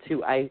 And again,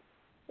 too,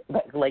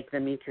 like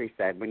Dimitri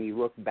said, when you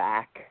look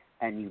back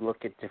and you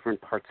look at different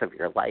parts of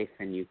your life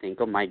and you think,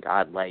 oh, my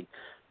God, like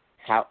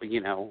how,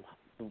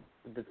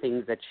 the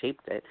things that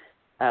shaped it.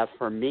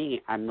 For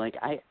me, I'm like,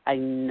 I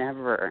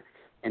never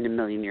in a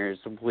million years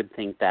would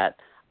think that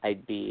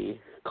I'd be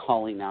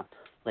calling up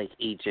like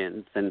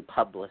agents and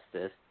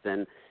publicists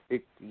and,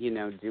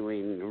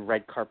 doing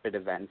red carpet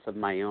events of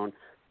my own.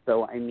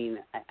 So, I mean,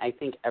 I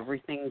think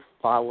everything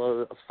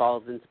falls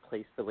into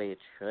place the way it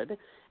should.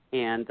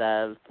 And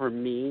for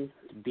me,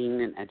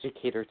 being an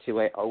educator,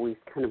 too, I always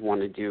kind of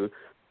want to do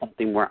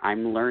something where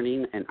I'm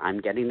learning and I'm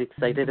getting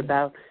excited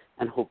about.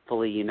 And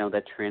hopefully,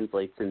 that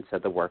translates into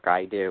the work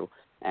I do.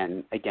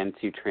 And, again,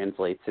 too,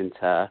 translates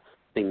into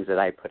things that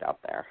I put out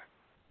there.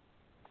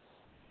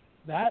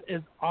 That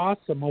is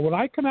awesome. Well, when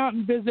I come out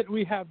and visit,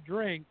 we have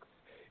drinks.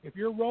 If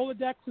your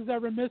Rolodex is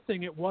ever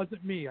missing, it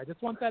wasn't me. I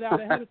just want that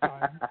out ahead of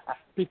time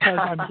because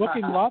I'm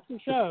booking lots of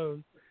shows,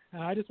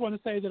 and I just want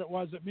to say that it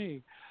wasn't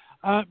me.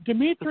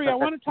 Dimitri, I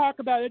want to talk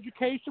about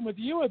education with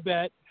you a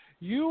bit.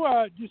 You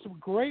do some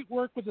great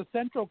work with the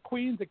Central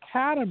Queens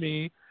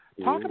Academy.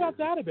 Talk about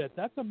that a bit.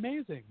 That's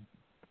amazing.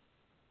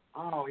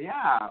 Oh,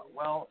 yeah.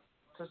 Well,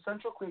 so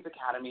Central Queens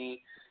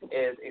Academy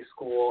is a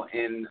school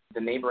in the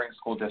neighboring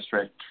school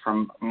district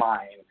from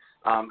mine.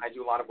 I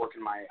do a lot of work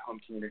in my home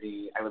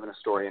community. I live in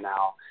Astoria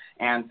now.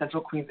 And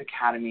Central Queens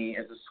Academy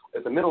is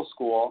a middle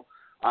school.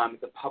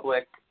 It's a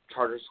public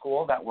charter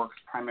school that works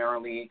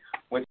primarily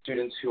with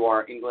students who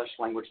are English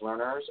language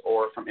learners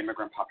or from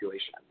immigrant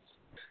populations.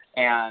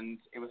 And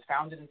it was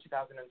founded in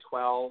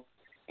 2012,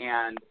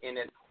 and in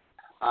its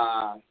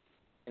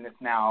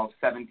now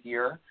 7th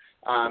year,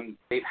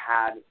 they've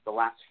had the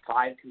last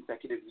 5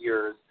 consecutive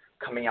years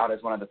coming out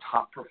as one of the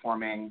top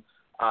performing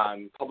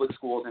public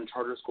schools and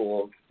charter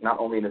schools, not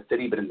only in the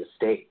city but in the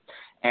state.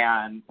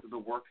 And the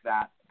work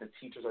that the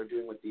teachers are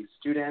doing with these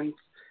students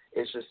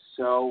is just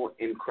so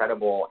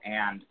incredible.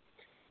 And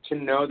to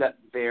know that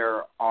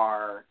there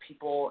are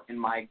people in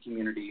my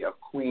community of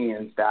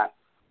Queens that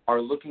are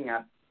looking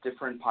at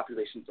different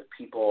populations of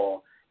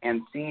people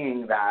and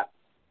seeing that,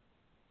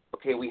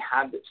 okay, we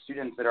have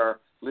students that are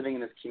living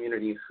in this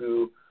community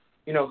who,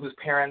 whose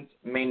parents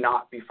may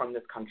not be from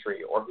this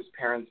country, or whose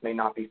parents may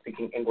not be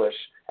speaking English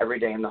every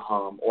day in the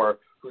home, or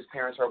whose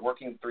parents are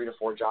working 3 to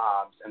 4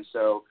 jobs, and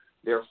so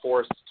they're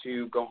forced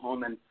to go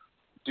home and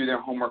do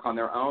their homework on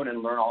their own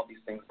and learn all these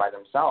things by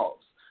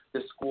themselves.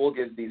 The school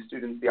gives these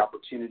students the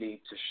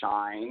opportunity to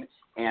shine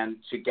and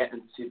to get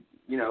into,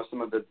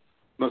 some of the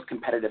most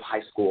competitive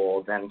high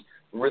schools and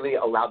really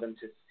allow them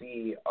to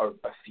see a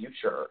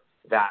future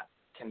that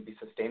can be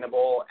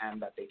sustainable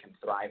and that they can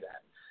thrive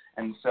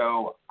in. And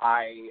so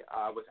I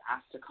was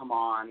asked to come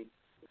on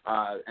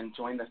and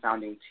join the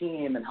founding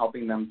team and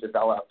helping them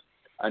develop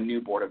a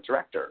new board of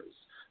directors.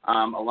 A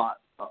lot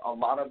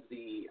of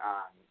the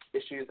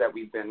issues that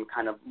we've been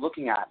kind of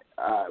looking at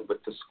with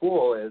the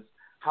school is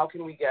how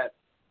can we get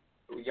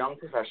young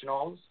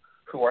professionals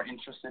who are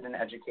interested in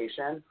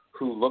education,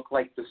 who look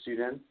like the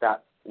students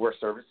that we're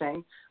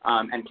servicing,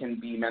 and can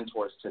be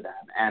mentors to them.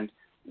 And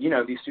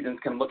these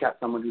students can look at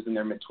someone who's in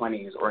their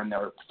mid-20s or in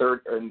their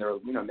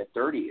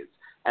mid-30s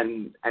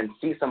and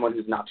see someone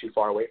who's not too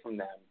far away from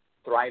them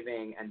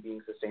thriving and being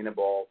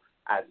sustainable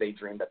as they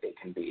dream that they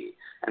can be.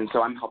 And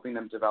so I'm helping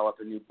them develop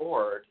a new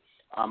board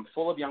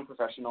full of young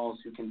professionals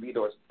who can be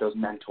those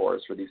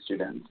mentors for these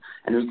students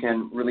and who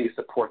can really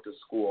support the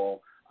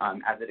school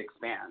as it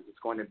expands. It's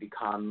going to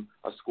become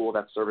a school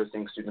that's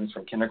servicing students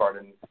from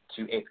kindergarten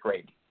to 8th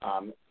grade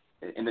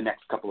in the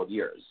next couple of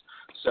years.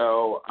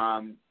 So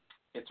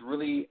it's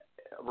really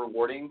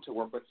rewarding to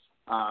work with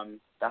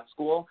that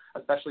school,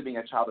 especially being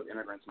a child of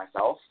immigrants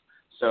myself.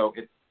 So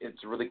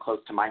it's really close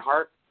to my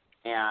heart,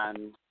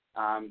 and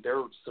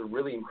they're just a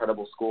really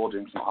incredible school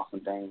doing some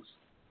awesome things.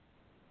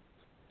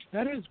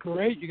 That is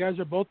great. You guys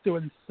are both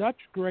doing such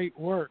great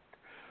work.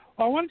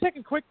 Well, I want to take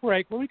a quick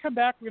break. When we come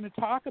back, we're going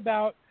to talk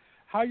about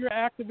how your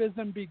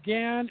activism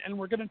began, and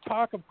we're going to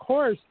talk, of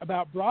course,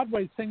 about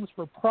Broadway Sings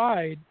for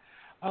Pride.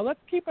 Let's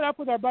keep it up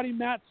with our buddy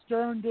Matt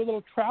Stern, do a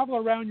little travel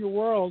around your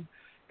world.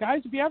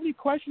 Guys, if you have any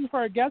questions for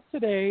our guests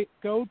today,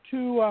 go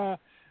to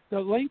the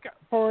link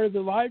for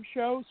the live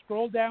show,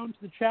 scroll down to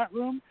the chat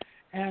room,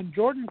 and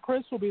Jordan and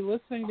Chris will be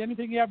listening to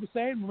anything you have to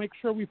say, and we'll make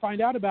sure we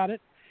find out about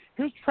it.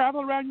 Here's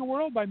Travel Around Your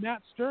World by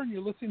Matt Stern.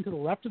 You're listening to the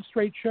Left of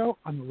Straight Show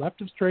on the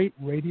Left of Straight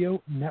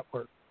Radio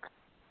Network.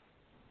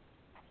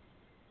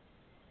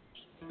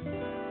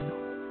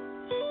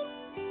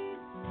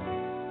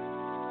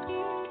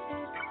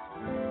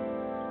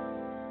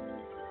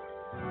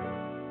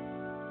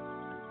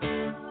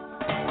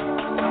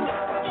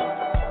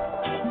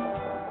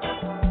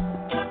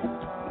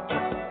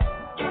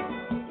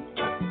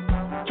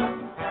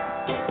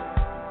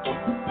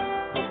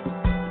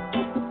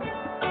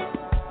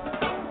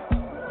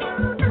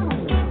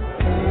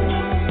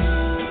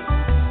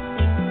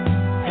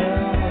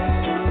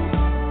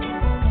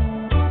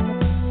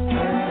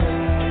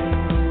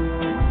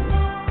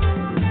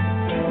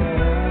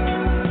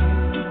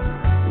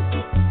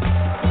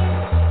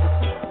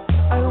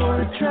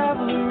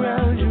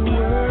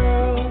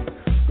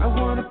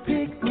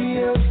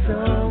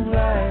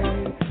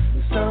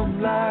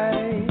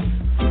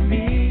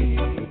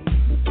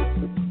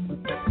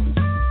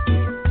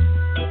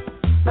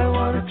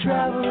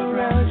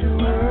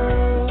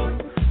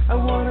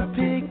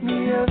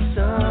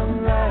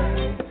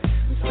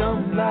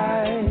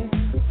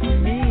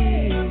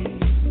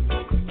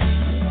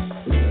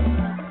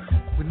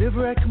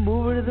 river, I come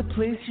over to the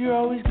place you're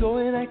always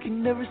going. I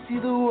can never see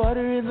the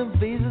water in the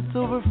vase that's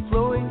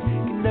overflowing.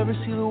 Can never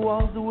see the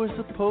walls that were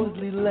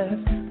supposedly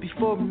left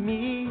before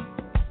me.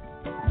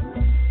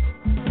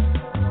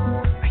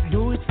 I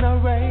know it's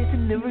not right to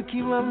never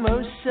keep my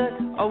mouth shut.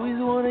 Always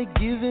wanna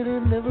give it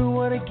and never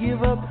wanna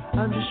give up.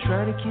 I'm just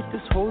trying to keep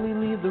this holy,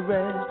 leave the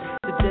rest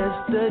to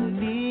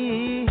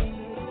destiny.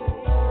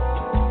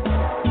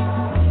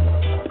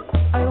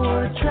 I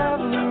wanna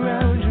travel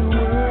around your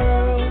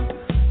world.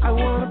 I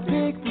wanna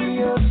pick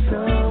me up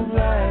some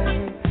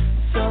light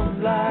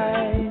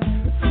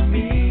for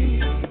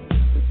me.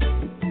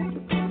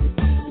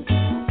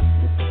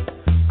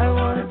 I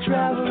wanna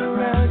travel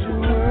around your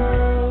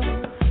world.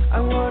 I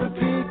wanna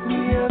pick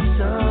me up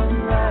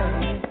some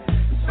light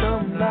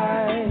for me.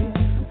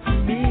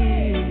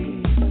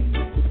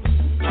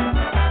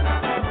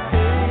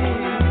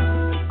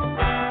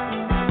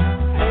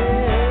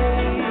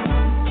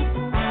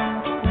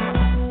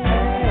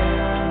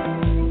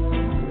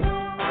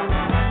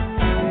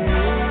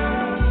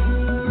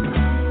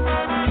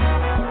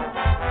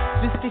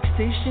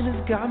 Fixation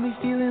has got me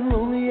feeling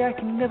lonely. I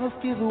can never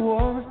feel the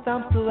warmth.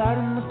 I'm still out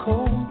in the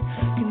cold.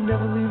 Can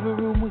never leave a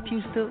room with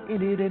you still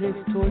in it, and it's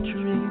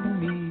torturing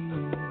me.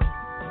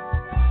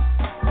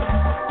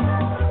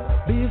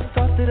 May have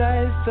thought that I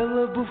had fell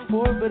love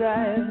before, but I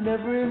have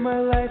never in my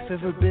life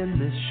ever been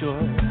this sure.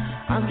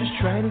 I'm just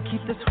trying to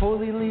keep this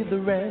holy, leave the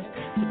rest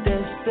to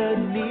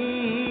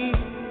destiny.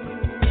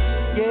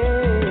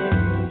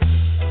 Yeah,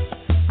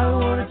 I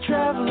wanna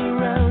travel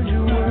around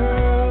your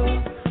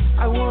world.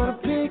 I wanna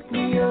pick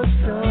me up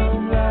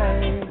some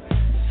light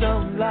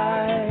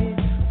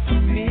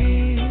for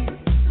me.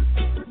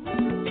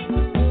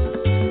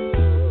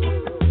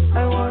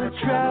 I wanna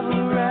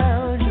travel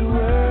around your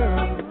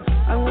world.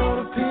 I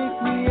wanna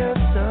pick me up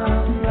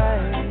some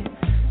light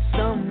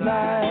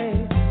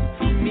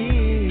for me.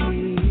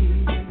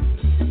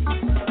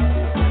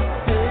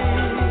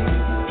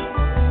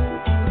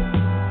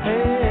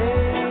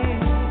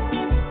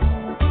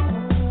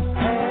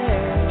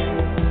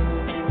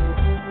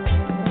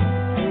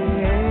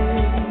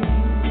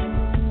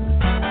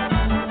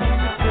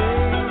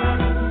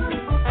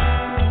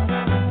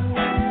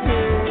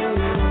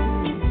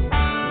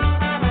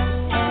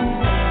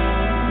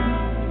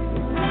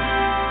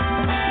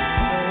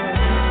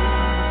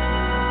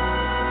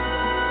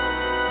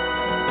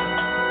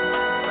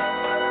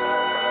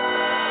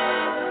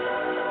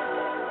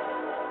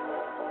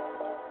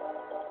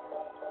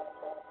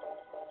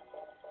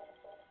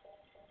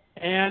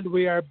 And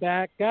we are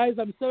back. Guys,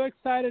 I'm so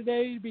excited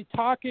today to be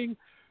talking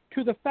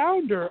to the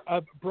founder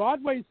of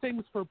Broadway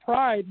Sings for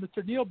Pride,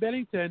 Mr. Neil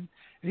Bennington.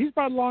 And he's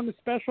brought along a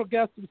special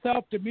guest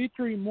himself,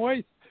 Dimitri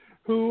Moise,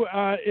 who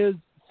is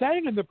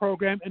sang in the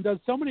program and does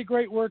so many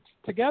great works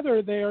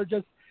together. They are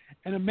just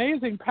an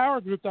amazing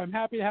power group that I'm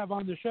happy to have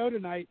on the show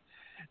tonight.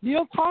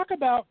 Neil, talk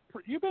about,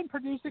 you've been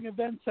producing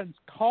events since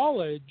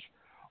college.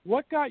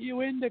 What got you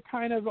into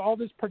kind of all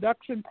this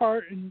production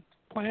part and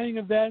planning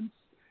events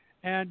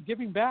and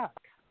giving back?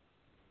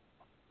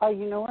 Oh,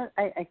 you know what?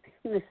 I think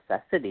the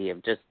necessity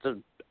of just,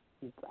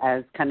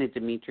 as kind of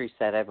Dimitri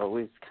said, I've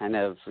always kind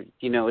of,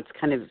 it's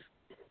kind of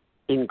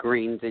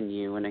ingrained in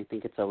you, and I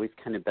think it's always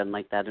kind of been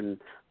like that in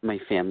my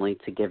family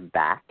to give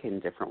back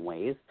in different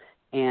ways.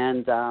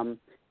 And,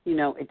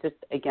 it just,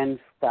 again,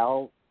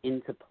 fell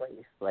into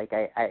place. Like,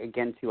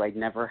 I'd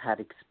never had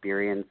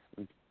experience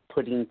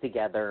putting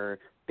together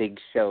big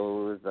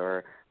shows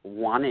or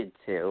wanted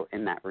to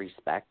in that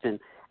respect. And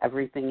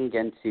everything,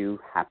 again, to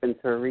happen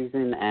for a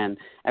reason, and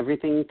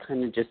everything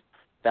kind of just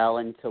fell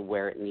into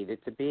where it needed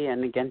to be.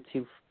 And again,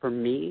 for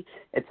me,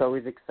 it's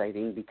always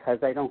exciting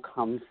because I don't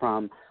come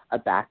from a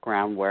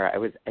background where I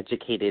was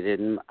educated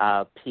in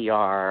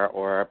PR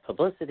or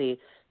publicity.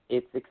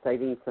 It's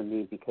exciting for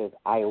me because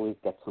I always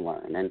get to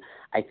learn. And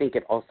I think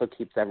it also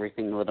keeps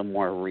everything a little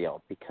more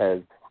real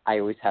because I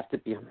always have to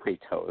be on my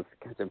toes,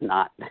 because if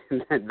not,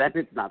 then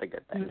it's not a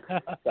good thing.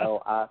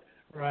 So,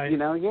 right.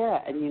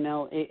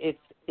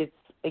 It's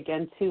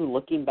again, too,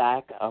 looking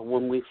back,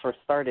 when we first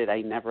started,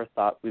 I never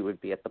thought we would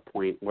be at the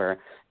point where,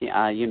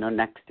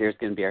 next year is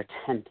going to be our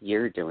 10th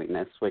year doing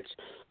this, which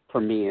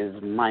for me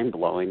is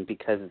mind-blowing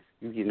because,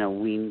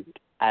 we,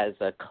 as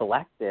a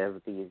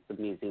collective, these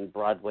amazing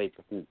Broadway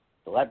different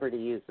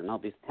celebrities and all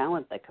these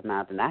talent that come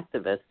out and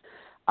activists,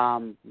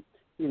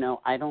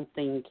 I don't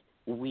think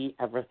we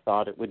ever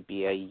thought it would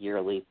be a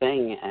yearly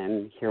thing,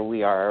 and here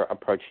we are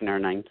approaching our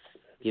 9th,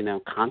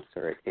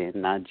 concert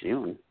in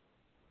June.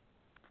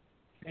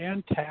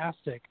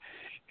 Fantastic.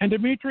 And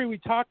Dimitri, we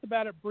talked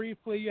about it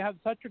briefly. You have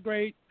such a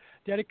great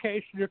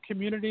dedication to your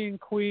community in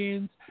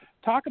Queens.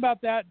 Talk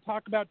about that,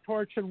 talk about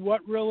Torch, and what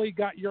really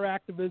got your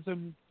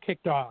activism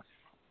kicked off.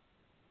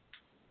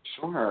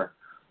 Sure.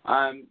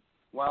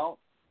 Well,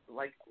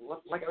 like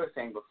I was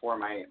saying before,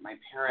 my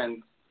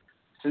parents,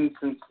 since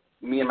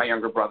me and my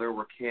younger brother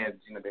were kids,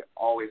 they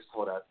always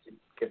told us to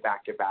get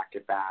back.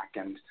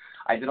 And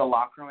I did a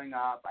lot growing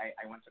up. I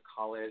went to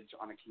college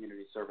on a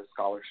community service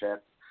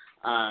scholarship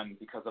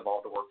because of all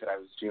the work that I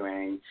was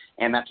doing,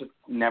 and that just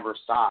never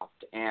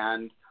stopped.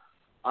 And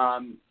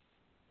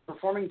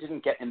performing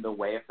didn't get in the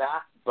way of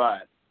that,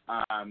 but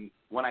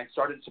when I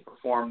started to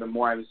perform, the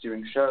more I was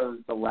doing shows,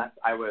 the less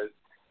I was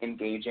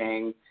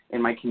engaging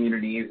in my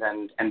communities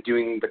and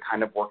doing the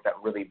kind of work that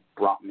really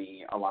brought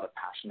me a lot of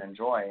passion and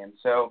joy. And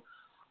so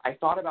I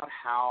thought about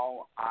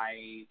how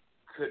I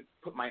could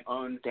put my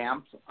own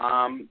stamp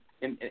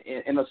in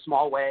a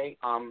small way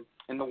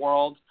in the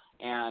world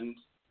and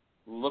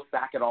look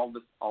back at all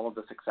of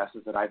the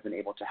successes that I've been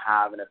able to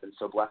have and have been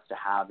so blessed to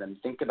have, and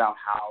think about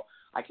how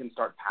I can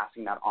start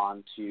passing that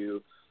on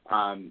to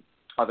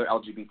other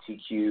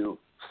LGBTQ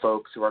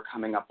folks who are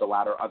coming up the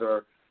ladder,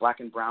 other Black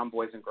and brown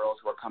boys and girls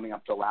who are coming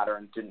up the ladder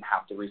and didn't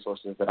have the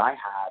resources that I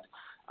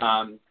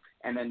had.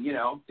 And then,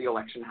 the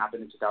election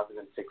happened in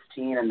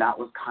 2016, and that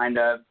was kind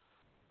of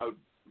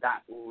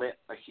that lit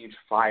a huge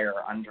fire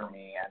under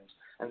me.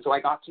 And so I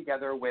got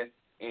together with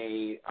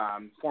a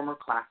former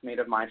classmate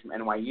of mine from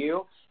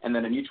NYU, and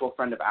then a mutual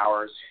friend of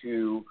ours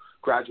who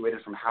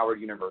graduated from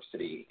Howard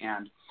University.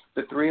 And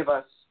the three of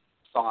us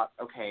thought,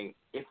 okay,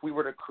 if we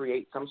were to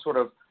create some sort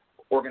of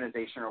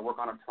organization or work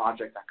on a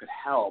project that could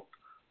help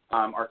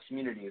our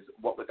communities,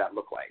 what would that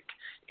look like?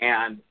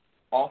 And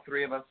all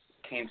three of us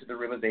came to the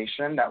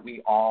realization that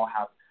we all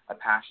have a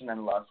passion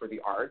and love for the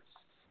arts.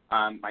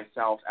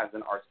 Myself as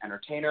an arts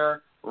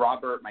entertainer,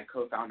 Robert, my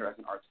co-founder, as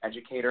an arts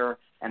educator,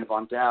 and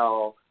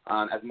Vondell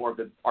as more of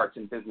the arts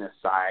and business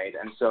side.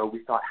 And so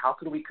we thought, how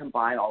could we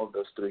combine all of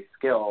those three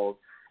skills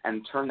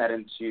and turn that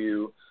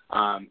into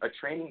a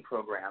training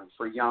program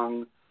for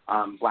young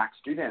Black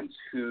students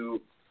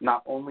who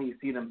not only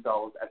see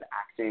themselves as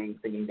acting,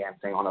 singing,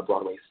 dancing on a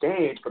Broadway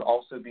stage, but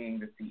also being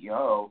the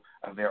CEO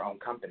of their own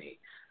company.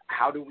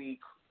 How do we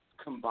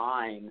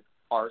combine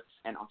arts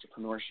and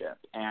entrepreneurship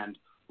and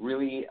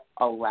really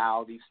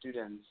allow these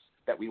students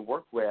that we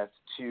work with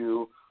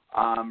to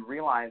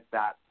realize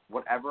that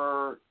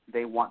whatever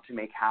they want to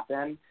make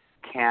happen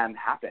can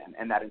happen,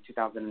 and that in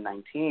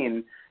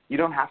 2019, you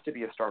don't have to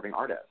be a starving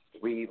artist.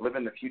 We live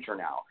in the future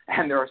now,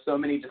 and there are so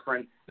many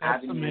different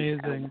avenues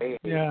and ways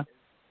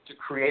to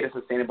create a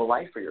sustainable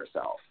life for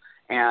yourself.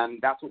 And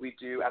that's what we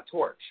do at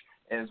Torch,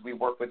 is we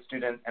work with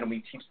students and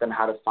we teach them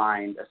how to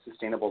find a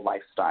sustainable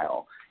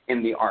lifestyle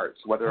in the arts,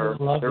 whether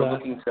they're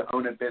looking to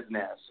own a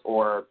business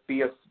or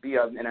be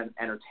an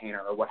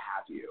entertainer or what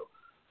have you.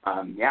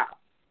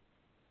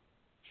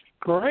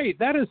 Great.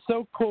 That is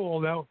so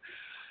cool. Now,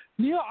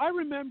 Neil, I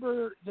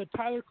remember the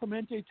Tyler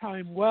Clemente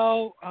time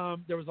well.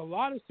 There was a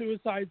lot of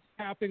suicides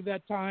happening at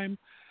that time.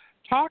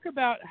 Talk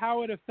about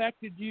how it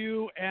affected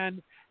you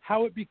and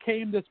how it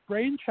became this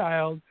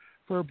brainchild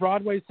for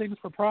Broadway Sings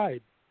for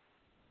Pride.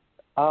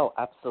 Oh,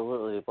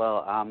 absolutely.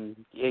 Well,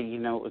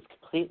 it was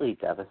completely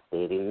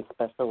devastating,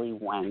 especially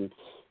when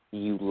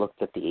you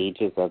looked at the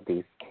ages of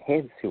these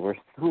kids who were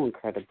so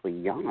incredibly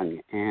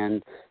young,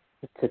 and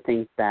to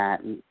think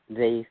that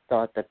they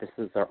thought that this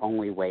is their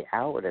only way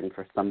out, and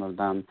for some of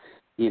them,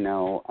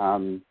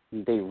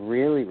 they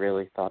really,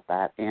 really thought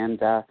that. And,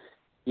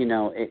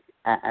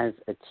 as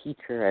a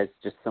teacher, as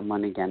just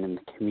someone, again, in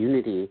the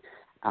community,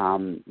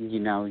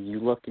 you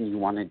look and you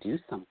want to do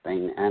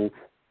something. And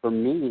for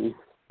me,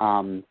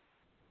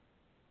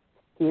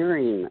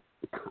 hearing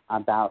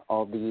about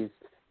all these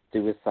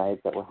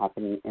suicides that were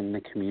happening in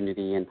the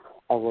community and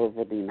all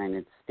over the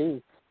United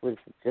States was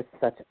just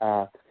such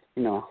a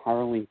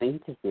harrowing thing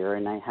to hear.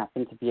 And I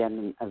happened to be at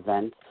an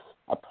event,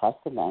 a press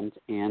event,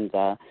 and,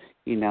 the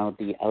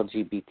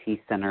LGBT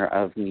Center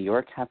of New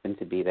York happened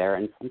to be there,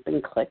 and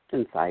something clicked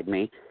inside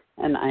me.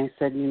 And I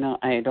said,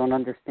 I don't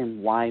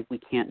understand why we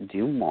can't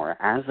do more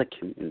as a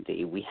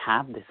community. We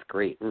have this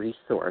great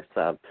resource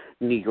of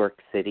New York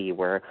City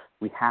where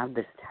we have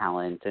this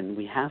talent and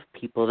we have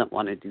people that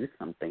want to do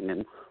something.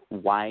 And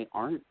why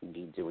aren't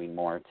we doing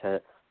more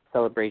to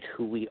celebrate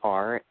who we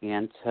are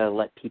and to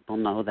let people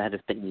know that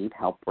if they need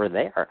help, we're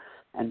there?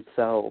 And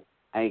so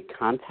I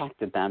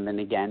contacted them, and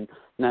again,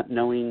 not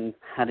knowing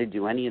how to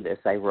do any of this,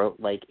 I wrote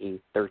like a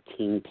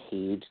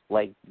 13-page,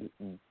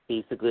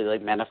 basically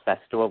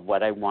manifesto of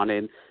what I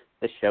wanted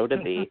the show to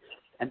be.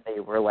 And they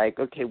were like,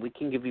 okay, we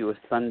can give you a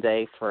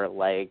Sunday for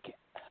like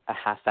a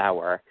half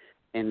hour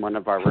in one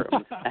of our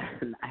rooms.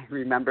 And I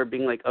remember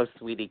being like, oh,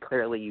 sweetie,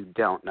 clearly you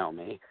don't know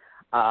me.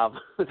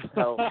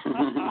 So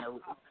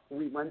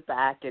we went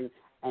back and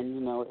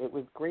it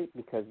was great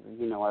because,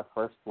 our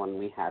first one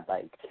we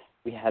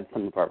had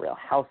some of our Real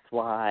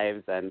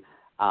Housewives, and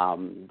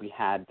we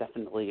had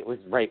definitely, it was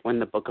right when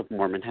the Book of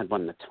Mormon had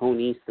won the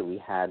Tony, so we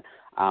had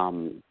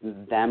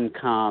them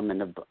come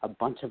and a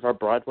bunch of our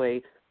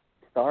Broadway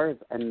stars.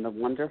 And the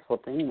wonderful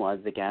thing was,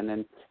 again,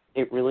 and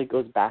it really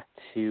goes back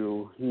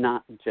to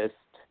not just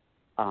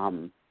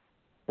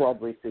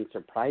Broadway Sings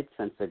for Pride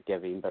sense of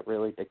giving, but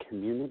really the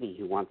community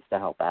who wants to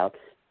help out,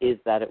 is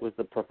that it was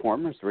the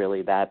performers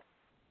really that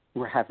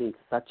were having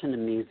such an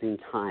amazing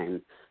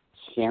time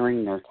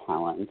sharing their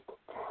talents,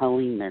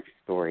 telling their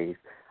stories,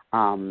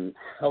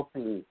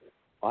 helping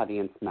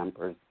audience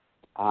members,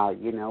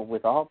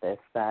 with all this,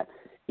 that,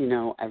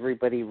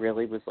 everybody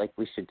really was like,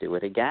 we should do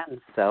it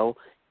again. So,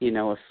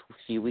 a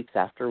few weeks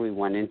after we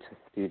went into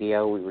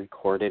studio, we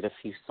recorded a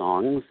few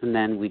songs, and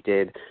then we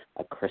did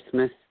a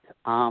Christmas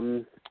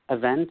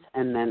event,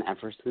 and then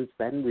ever since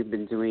then we've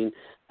been doing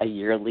a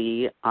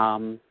yearly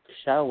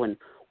show. And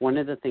one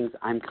of the things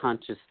I'm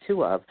conscious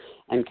too of,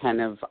 and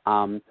kind of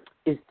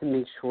is to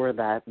make sure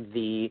that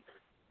the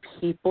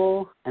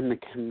people and the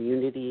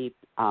community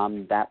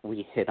that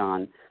we hit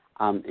on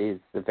is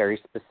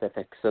very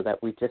specific, so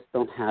that we just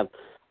don't have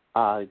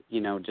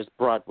just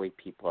Broadway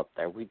people up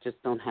there. We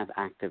just don't have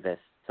activists.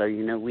 So,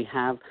 we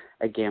have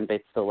a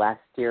gambit. So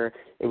last year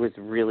it was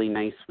really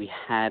nice. We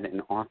had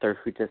an author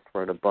who just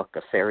wrote a book,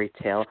 a fairy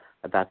tale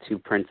about two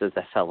princes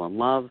that fell in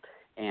love.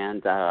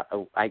 And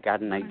I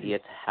got an idea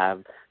to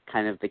have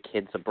kind of the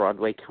kids of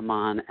Broadway come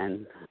on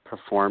and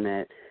perform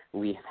it.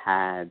 We've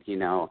had,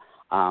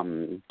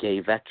 gay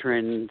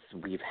veterans.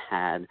 We've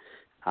had,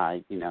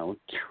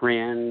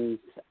 trans,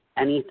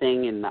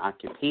 anything in the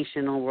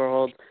occupational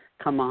world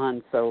come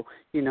on. So,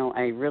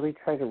 I really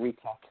try to reach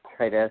out to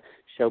try to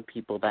show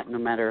people that no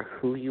matter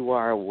who you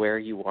are, where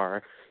you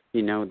are,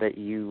 that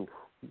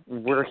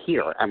we're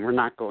here and we're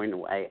not going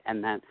away,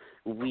 and that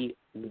we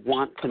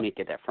want to make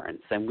a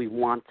difference and we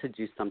want to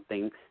do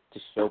something to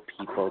show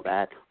people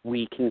that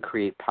we can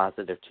create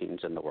positive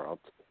change in the world.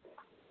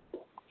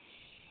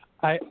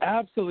 I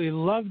absolutely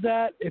love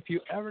that. If you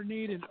ever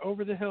need an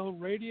over-the-hill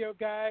radio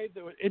guy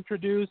that would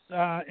introduce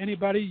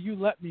anybody, you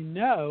let me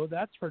know.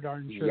 That's for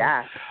darn sure.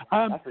 Yeah,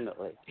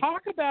 definitely.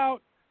 Talk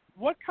about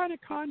what kind of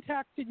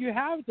contacts did you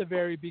have at the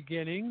very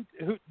beginning?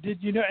 Who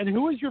did you know, and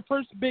who was your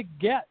first big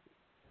get?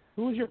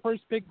 Who was your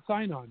first big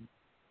sign-on?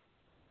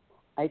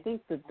 I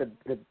think that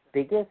the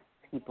biggest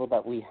people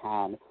that we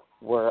had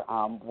were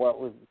what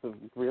was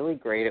really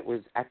great. It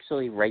was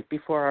actually right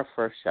before our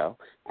first show,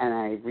 and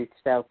I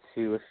reached out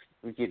to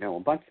a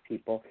bunch of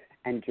people,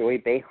 and Joy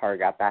Behar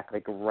got back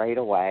right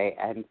away,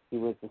 and she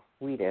was the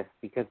sweetest,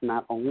 because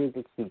not only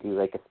did she do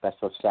a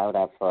special shout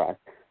out for us,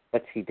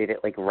 but she did it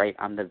right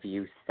on the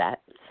View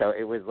set. So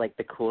it was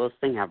the coolest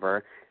thing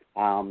ever.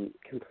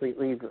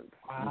 Completely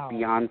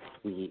beyond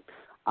sweet.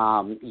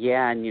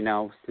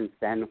 And since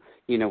then,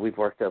 we've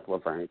worked with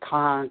Laverne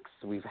Cox.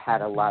 We've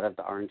had a lot of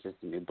the Orange is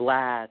the New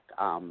Black,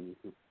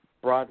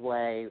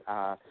 Broadway,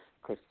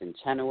 Kristen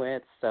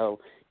Chenoweth. So,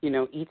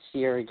 each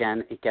year,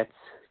 again, it gets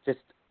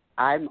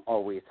I'm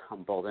always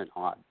humbled and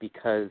awed,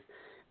 because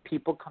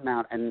people come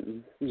out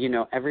and,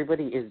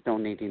 everybody is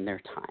donating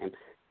their time.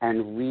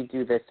 And we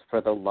do this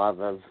for the love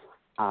of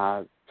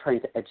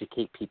trying to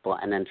educate people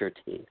and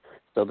entertain.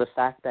 So the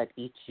fact that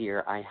each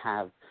year I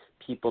have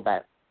people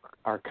that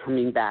are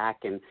coming back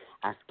and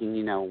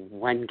asking,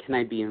 when can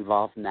I be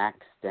involved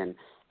next and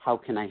how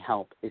can I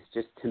help, is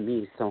just, to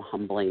me, so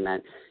humbling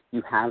that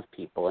you have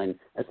people. And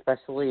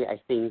especially,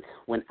 I think,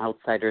 when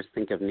outsiders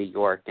think of New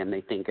York and they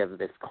think of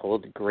this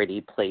cold,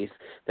 gritty place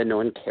that no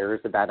one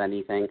cares about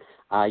anything,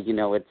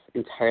 it's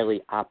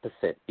entirely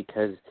opposite,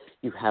 because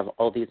you have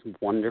all these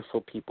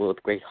wonderful people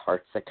with great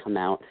hearts that come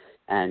out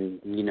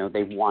and,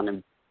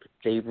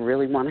 they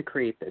really want to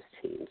create this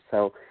change.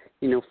 So,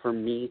 for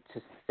me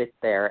to sit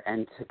there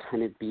and to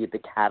kind of be the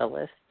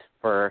catalyst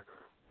for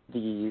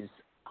these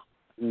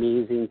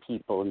amazing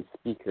people and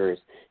speakers,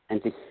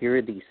 and to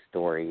hear these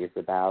stories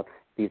about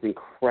these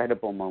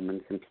incredible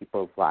moments in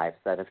people's lives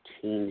that have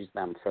changed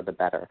them for the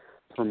better,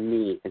 for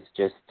me, it's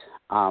just,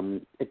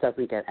 it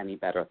doesn't get any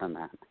better than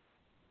that.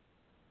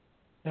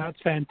 That's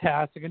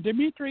fantastic. And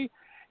Dimitri,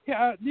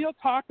 Neil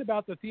talked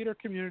about the theater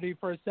community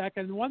for a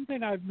second. One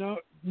thing I've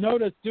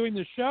noticed doing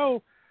the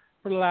show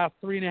for the last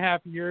 3.5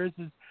 years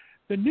is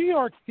the New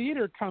York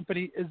Theater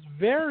Company is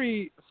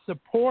very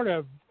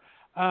supportive.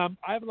 I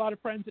have a lot of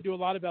friends that do a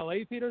lot of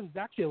LA theaters.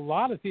 There's actually a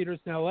lot of theaters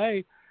in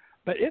LA,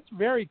 but it's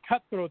very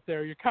cutthroat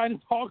there. You're kind of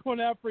all going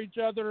out for each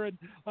other and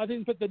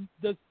things. But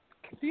the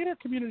theater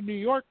community in New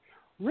York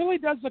really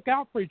does look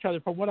out for each other,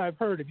 from what I've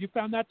heard. Have you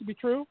found that to be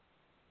true?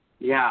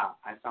 Yeah,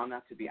 I found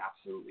that to be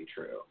absolutely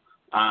true.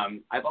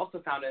 I've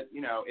also found it,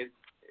 it's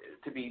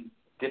to be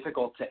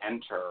difficult to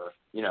enter,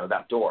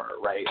 that door,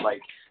 right?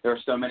 There are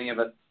so many of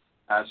us,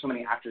 so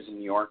many actors in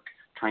New York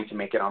trying to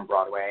make it on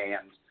Broadway,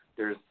 and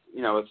there's,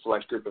 a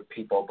select group of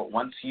people. But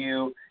once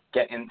you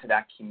get into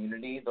that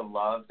community, the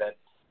love that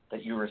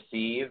you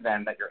receive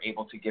and that you're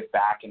able to give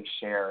back and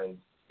share,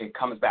 it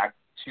comes back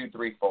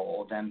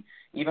 2-3-fold. And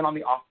even on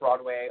the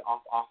off-Broadway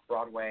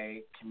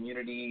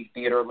community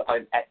theater,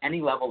 at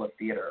any level of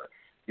theater,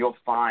 you'll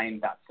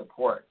find that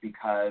support,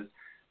 because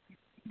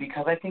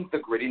I think the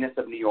grittiness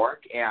of New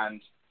York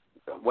and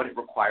what it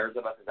requires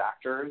of us as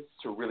actors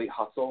to really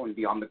hustle and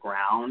be on the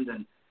ground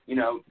and,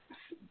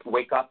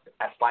 wake up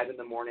at 5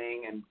 a.m.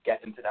 and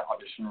get into that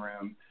audition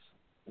room.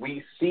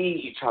 We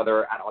see each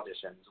other at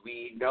auditions.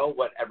 We know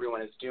what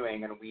everyone is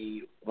doing, and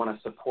we want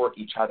to support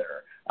each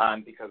other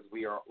because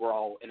we're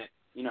all in it.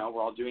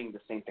 We're all doing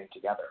the same thing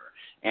together.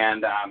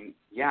 And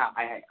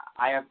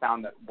I have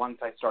found that once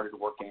I started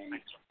working,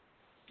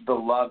 the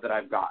love that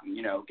I've gotten,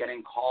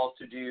 getting calls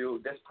to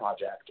do this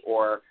project,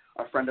 or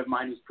a friend of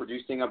mine who's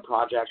producing a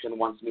project and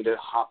wants me to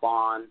hop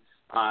on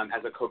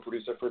as a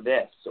co-producer for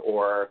this,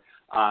 or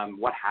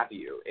what have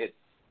you. It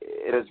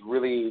has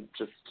really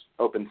just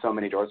opened so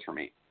many doors for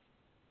me.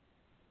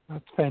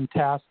 That's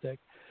fantastic.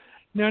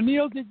 Now,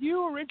 Neil, did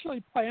you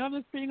originally plan on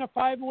this being a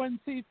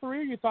 501c3, or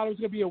you thought it was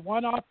going to be a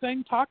one-off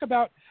thing? Talk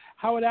about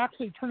how it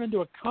actually turned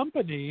into a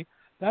company.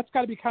 That's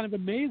got to be kind of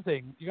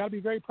amazing. You got to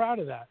be very proud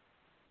of that.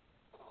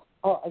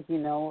 Oh,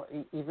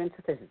 even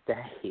to this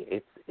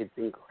day, it's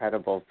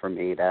incredible for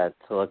me to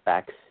look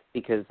back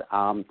because,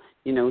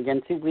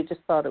 again, too, we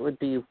just thought it would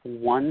be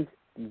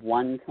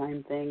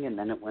one-time thing, and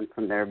then it went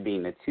from there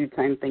being a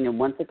two-time thing, and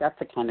once it got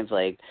to kind of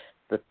like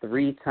the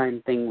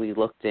three-time thing, we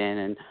looked in,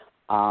 and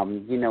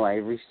I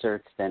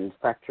researched, and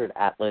Fractured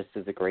Atlas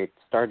is a great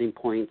starting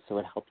point, so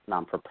it helps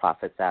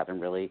non-for-profits out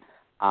and really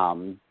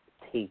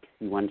takes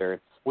you under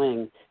its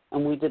swing.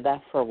 And we did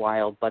that for a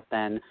while, but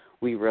then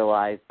we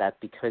realized that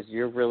because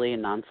you're really a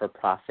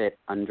non-for-profit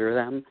under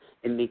them,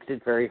 it makes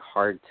it very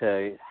hard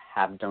to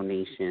have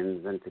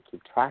donations and to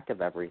keep track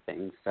of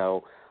everything.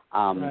 So,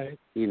 right.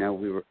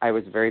 I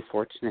was very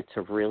fortunate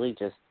to really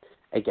just,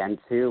 again,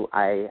 too,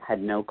 I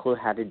had no clue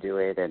how to do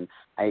it, and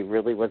I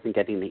really wasn't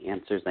getting the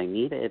answers I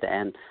needed.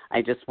 And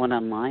I just went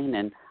online,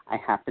 and I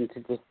happened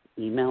to just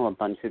email a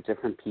bunch of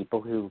different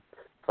people who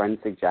friends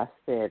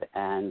suggested.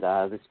 And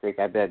this great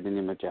guy by the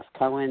name of Jeff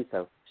Cohen,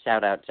 so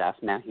shout out Jeff.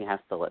 Now he has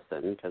to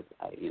listen because,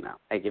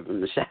 I give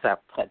him the shout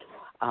out. But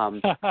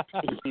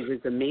he was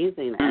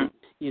amazing. And,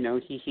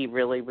 he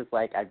really was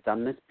like, I've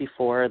done this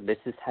before. This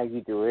is how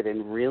you do it,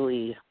 and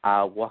really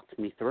walked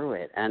me through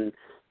it. And,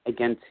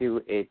 again,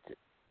 too, it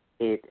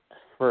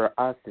for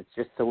us, it's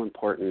just so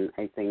important,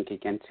 I think,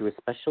 again, too,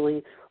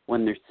 especially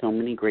when there's so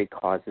many great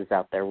causes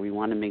out there. We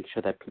want to make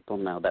sure that people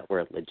know that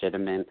we're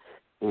legitimate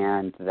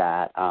and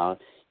that, that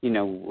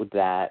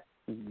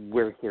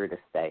we're here to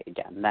stay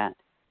again, that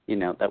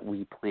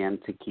we plan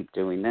to keep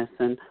doing this.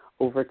 And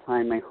over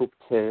time, I hope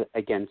to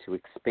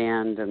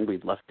expand, and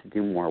we'd love to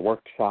do more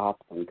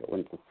workshops and go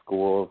into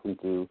schools and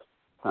do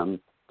some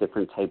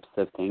different types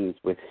of things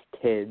with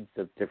kids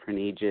of different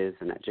ages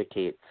and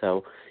educate.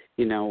 So,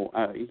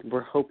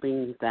 we're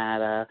hoping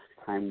that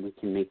time we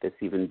can make this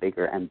even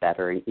bigger and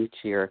better. And each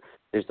year,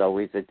 there's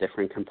always a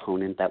different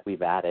component that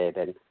we've added.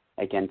 And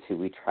again, too,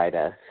 we try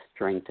to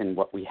strengthen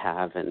what we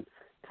have and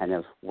kind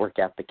of work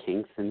out the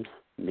kinks and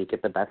make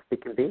it the best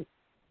it can be.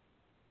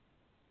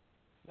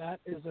 That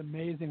is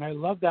amazing. I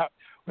love that.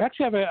 We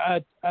actually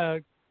have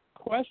a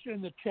question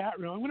in the chat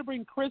room. I'm going to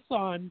bring Chris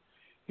on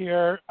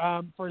here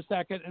for a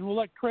second, and we'll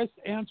let Chris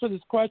answer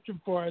this question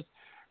for us.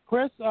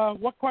 Chris,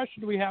 what question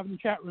do we have in the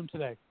chat room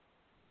today?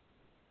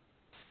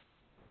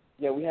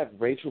 Yeah, we have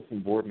Rachel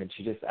from Boardman.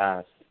 She just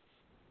asked,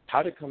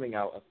 how did coming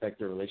out affect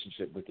your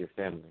relationship with your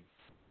family?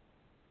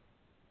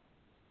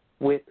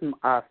 With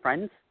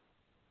friends?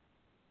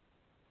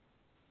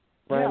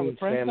 With friends,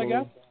 family. I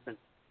guess.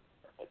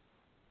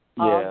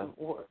 Yeah.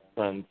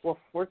 Well,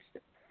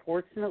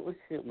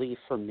 fortunately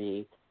for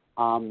me,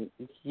 I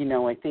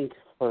think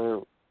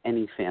for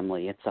any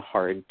family, it's a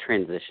hard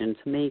transition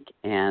to make.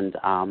 And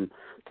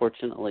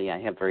fortunately,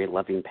 I have very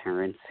loving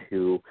parents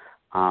who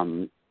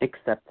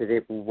accepted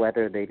it,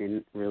 whether they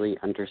didn't really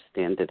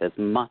understand it as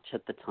much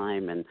at the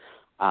time. And,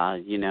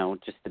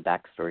 just the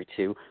backstory,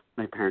 too.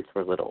 My parents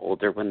were a little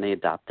older when they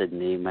adopted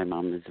me. My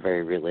mom is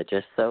very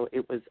religious. So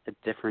it was a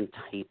different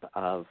type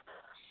of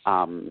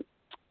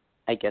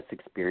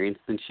experience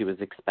than she was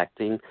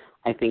expecting.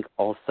 I think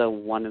also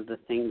one of the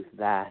things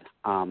that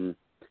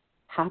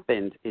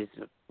happened is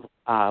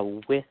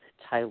with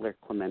Tyler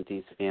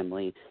Clementi's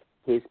family,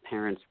 his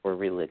parents were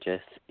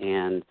religious,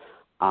 and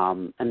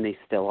they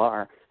still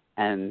are.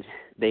 And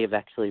they've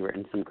actually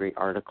written some great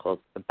articles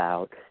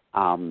about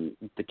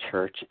the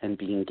church and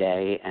being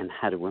gay and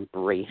how to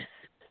embrace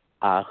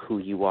who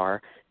you are.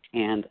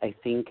 And I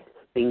think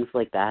things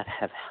like that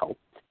have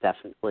helped,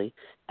 definitely.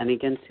 And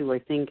again, too, I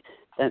think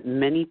that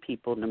many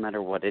people, no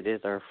matter what it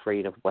is, are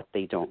afraid of what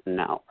they don't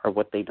know or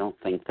what they don't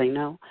think they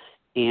know.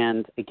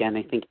 And again,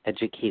 I think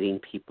educating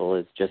people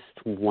is just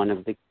one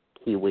of the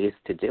key ways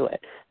to do it.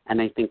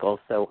 And I think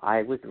also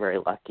I was very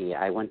lucky.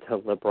 I went to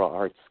a liberal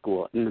arts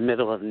school in the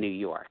middle of New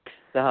York.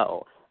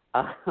 So,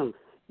 I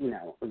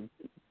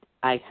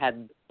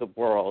had the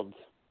world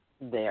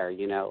there,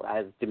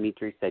 as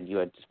Dimitri said, you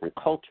had different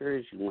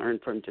cultures, you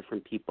learned from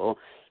different people,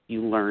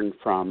 you learned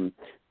from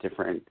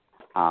different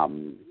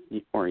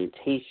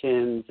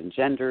orientations and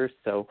genders.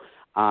 So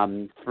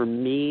for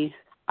me,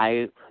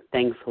 I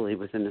thankfully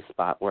was in a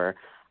spot where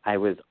I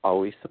was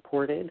always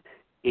supported.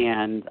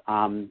 And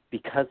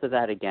because of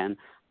that, again,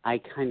 I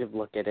kind of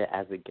look at it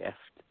as a gift.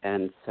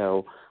 And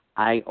so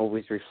I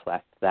always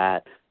reflect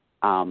that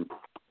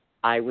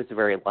I was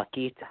very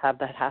lucky to have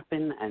that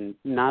happen, and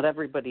not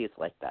everybody is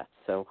like that.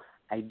 So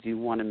I do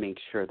want to make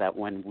sure that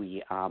when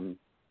we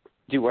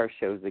do our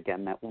shows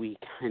again, that we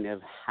kind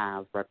of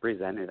have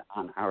represented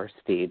on our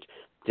stage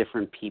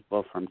different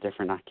people from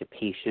different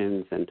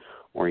occupations and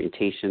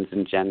orientations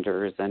and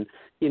genders. And,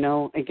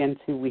 again,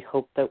 too, we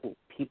hope that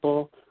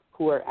people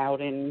who are out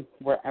in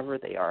wherever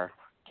they are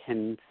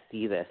can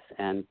see this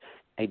and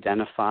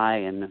identify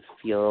and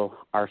feel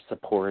our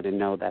support and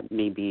know that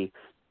maybe,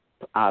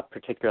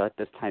 particularly at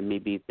this time,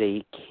 maybe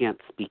they can't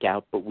speak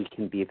out, but we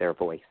can be their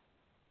voice.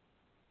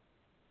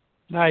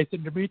 Nice.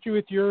 And Dimitri,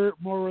 with your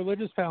more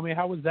religious family,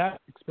 how was that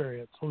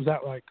experience? What was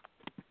that like?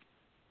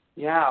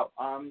 Yeah,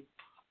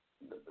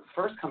 the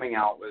first coming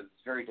out was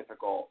very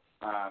difficult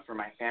for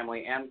my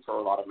family and for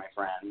a lot of my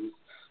friends.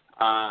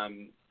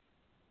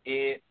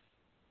 It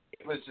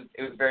was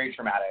very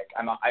traumatic.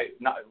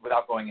 Not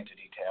without going into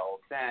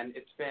details. And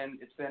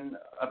it's been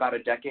about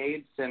a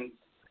decade since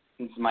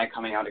my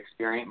coming out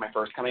experience, my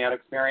first coming out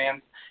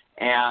experience,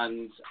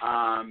 and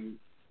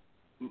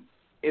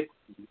it's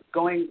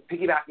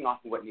piggybacking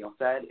off of what Neil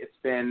said. It's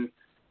been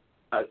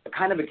a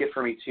kind of a gift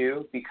for me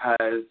too,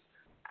 because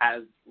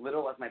as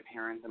little as my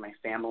parents and my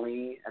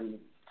family and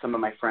some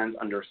of my friends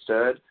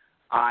understood,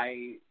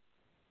 I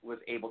was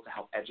able to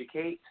help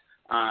educate.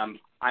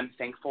 I'm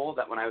thankful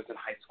that when I was in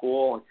high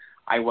school,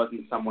 I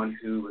wasn't someone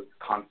who was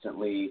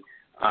constantly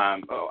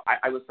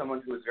I was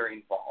someone who was very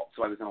involved.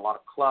 So I was in a lot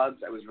of clubs.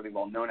 I was really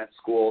well known at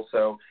school.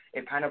 So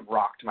it kind of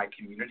rocked my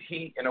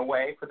community in a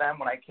way for them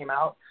when I came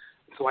out.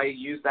 So I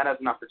used that as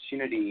an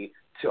opportunity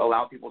to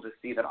allow people to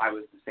see that I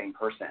was the same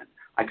person.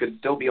 I could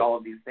still be all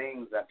of these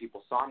things that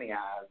people saw me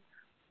as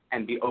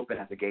and be open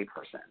as a gay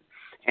person.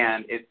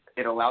 And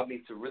it allowed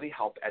me to really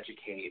help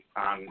educate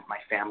my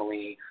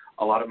family,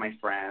 a lot of my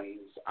friends.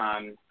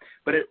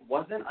 But it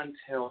wasn't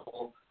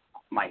until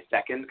my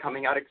second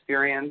coming out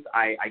experience,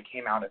 I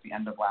came out at the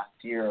end of last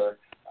year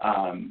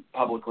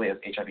publicly as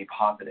HIV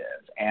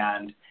positive.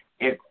 And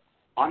it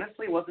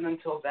honestly wasn't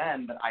until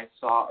then that I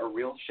saw a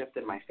real shift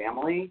in my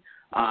family.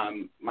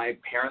 My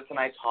parents and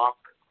I talk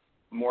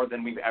more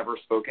than we've ever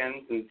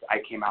spoken since I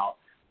came out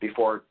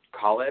before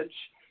college.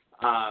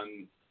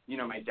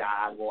 My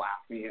dad will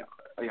ask me,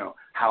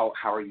 how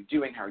are you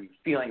doing? How are you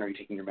feeling? Are you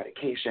taking your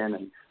medication?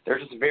 And they're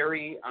just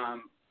very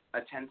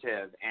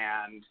attentive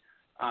and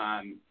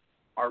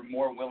are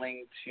more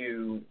willing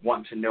to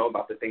want to know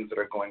about the things that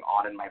are going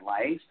on in my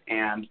life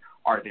and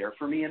are there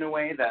for me in a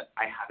way that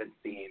I haven't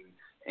seen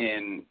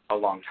in a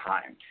long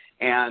time.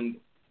 And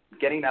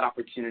getting that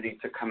opportunity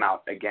to come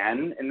out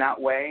again in that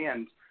way,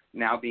 and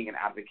now being an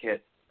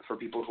advocate for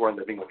people who are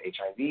living with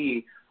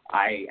HIV,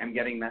 I am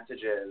getting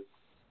messages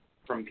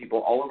from people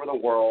all over the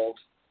world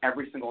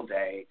every single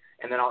day.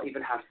 And then I'll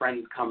even have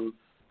friends come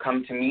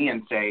to me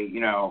and say,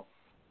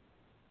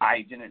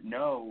 I didn't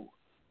know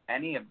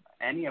any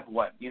of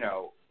what,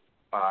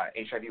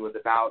 HIV was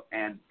about.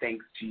 And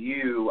thanks to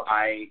you,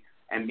 I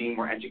am being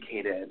more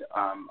educated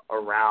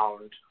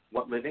around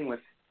what living with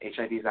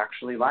HIV is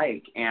actually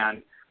like,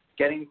 and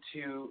getting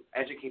to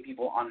educate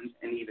people on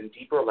an even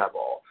deeper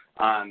level.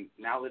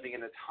 Now living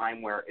in a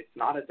time where it's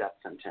not a death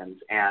sentence,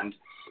 and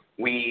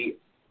we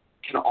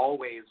can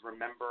always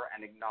remember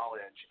and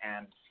acknowledge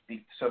and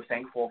be so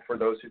thankful for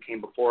those who came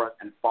before us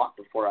and fought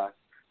before us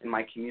in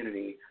my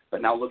community,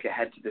 but now look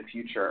ahead to the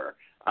future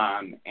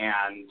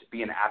and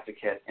be an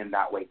advocate in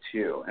that way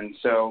too. And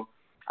so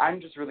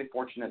I'm just really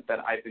fortunate that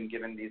I've been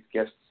given these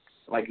gifts,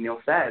 like Neil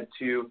said,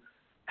 to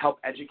help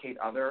educate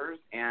others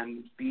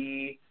and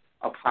be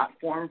a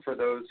platform for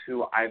those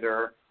who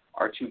either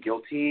are too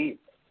guilty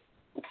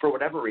for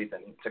whatever reason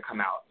to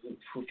come out,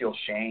 who feel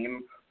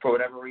shame for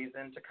whatever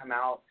reason to come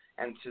out,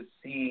 and to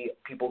see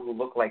people who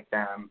look like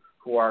them,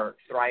 who are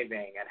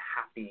thriving and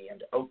happy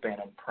and open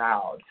and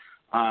proud.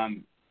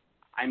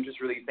 I'm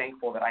just really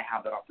thankful that I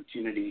have that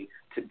opportunity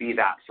to be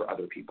that for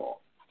other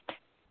people.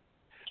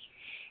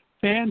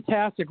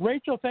 Fantastic.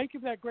 Rachel, thank you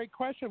for that great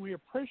question. We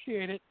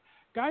appreciate it.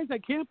 Guys, I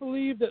can't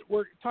believe that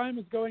time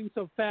is going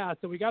so fast,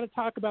 so we got to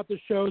talk about the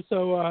show.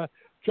 So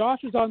Josh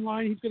is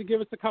online. He's going to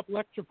give us a couple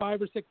extra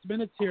 5 or 6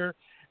 minutes here.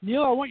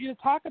 Neil, I want you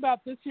to talk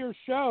about this year's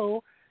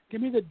show. Give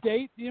me the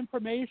date, the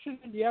information,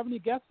 and do you have any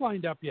guests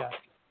lined up yet?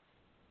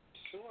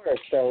 Sure.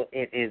 So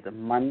it is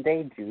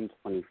Monday, June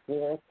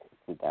 24th,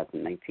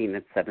 2019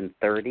 at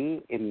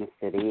 7:30 in the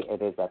city.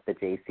 It is at the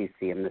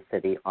JCC in the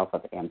city off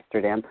of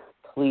Amsterdam.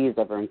 Please,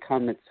 everyone,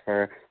 come. It's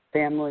for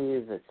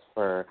families. It's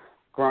for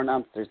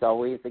grown-ups. There's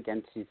always,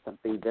 again, to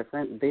something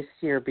different. This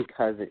year,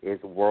 because it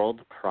is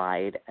World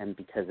Pride and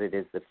because it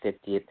is the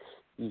 50th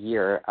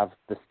year of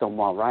the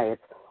Stonewall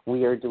riots,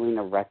 we are doing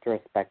a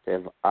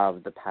retrospective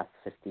of the past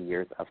 50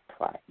 years of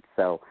Pride.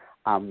 So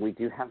we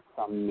do have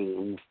some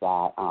names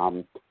that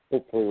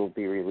hopefully will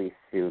be released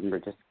soon. We're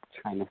just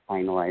trying to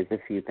finalize a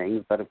few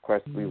things. But, of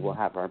course, we will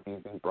have our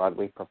amazing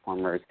Broadway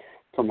performers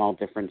from all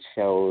different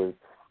shows.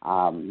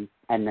 And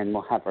then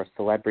we'll have our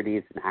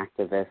celebrities and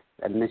activists.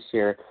 And this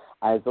year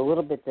is a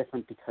little bit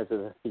different because of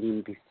the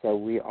theme. So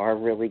we are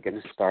really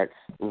going to start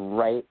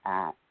right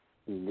at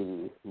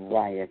the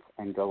riots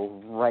and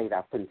go right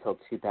up until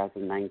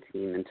 2019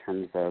 in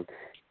terms of,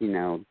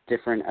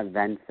 different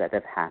events that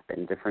have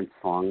happened, different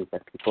songs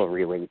that people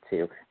relate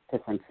to,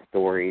 different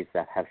stories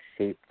that have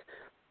shaped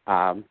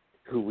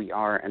who we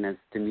are. And as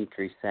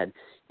Dimitri said,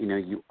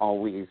 you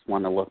always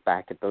want to look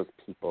back at those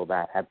people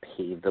that have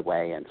paved the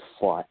way and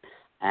fought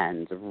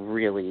and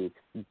really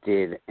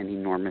did an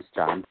enormous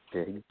job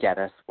to get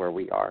us where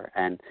we are.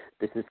 And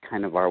this is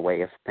kind of our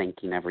way of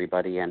thanking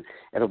everybody. And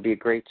it'll be a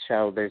great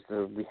show.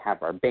 We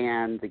have our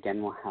band.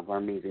 Again, we'll have our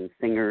amazing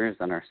singers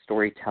and our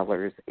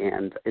storytellers.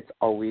 And it's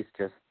always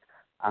just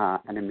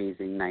an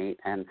amazing night.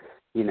 And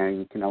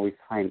you can always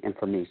find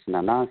information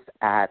on us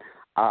at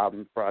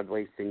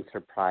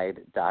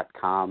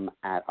BroadwaySingsHerPride.com,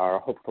 at our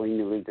hopefully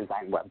newly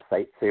designed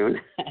website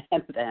soon.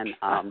 And then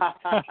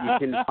you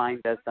can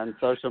find us on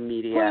social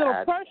media Put a little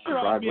at pressure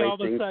on me all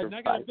of a sudden.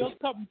 I got to Pride. build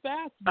something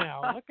fast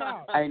now. Look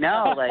out. I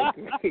know,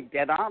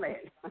 get on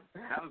it.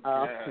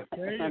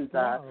 There you and,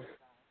 go.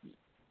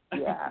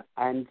 yeah,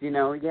 and,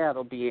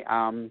 it'll be,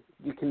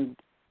 you can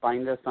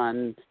find us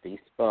on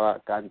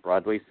Facebook, on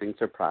Broadway Sings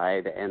Her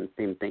Pride, and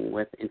same thing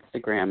with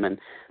Instagram. And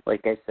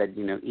like I said,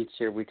 each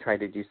year we try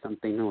to do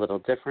something a little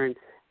different.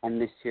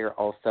 And this year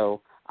also,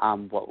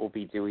 what we'll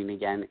be doing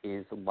again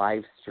is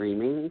live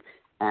streaming.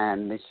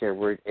 And this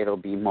year it'll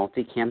be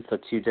multicam, so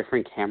 2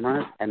 different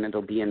cameras, and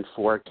it'll be in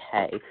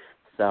 4K.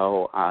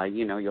 So,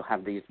 you'll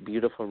have these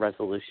beautiful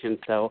resolutions.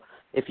 So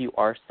if you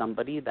are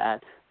somebody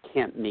that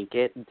can't make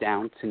it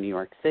down to New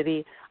York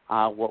City,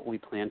 what we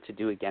plan to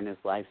do again is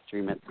live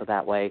stream it, so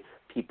that way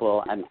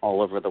people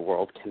all over the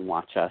world can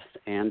watch us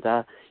and,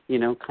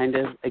 kind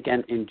of,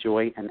 again,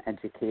 enjoy and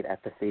educate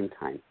at the same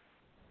time.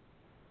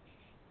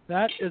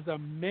 That is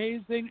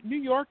amazing. New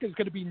York is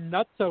going to be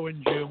nutso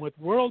in June with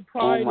World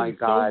Pride and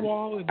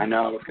Stonewall and I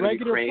know, it's going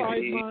to be regular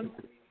crazy. Pride Month.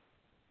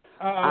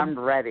 I'm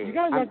ready. You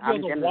guys have to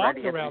be able to walk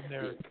around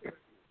there.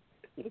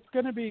 It's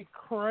going to be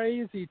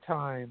crazy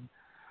time.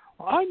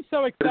 I'm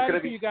so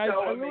excited for you guys.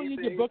 So I really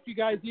need to book you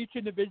guys each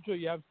individually.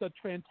 You have such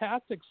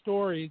fantastic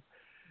stories.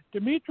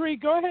 Dimitri,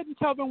 go ahead and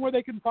tell them where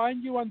they can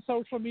find you on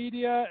social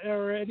media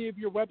or any of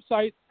your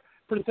websites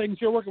for the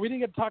things you're working. We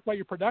didn't get to talk about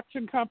your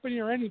production company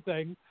or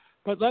anything,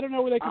 but let them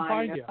know where they can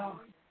find you.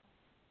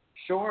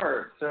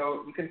 Sure.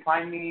 So you can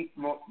find me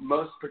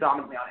most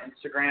predominantly on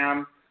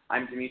Instagram.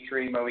 I'm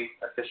Dimitri Moise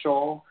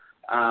Official.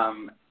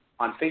 On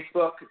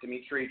Facebook,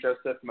 Dimitri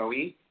Joseph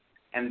Moise.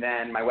 And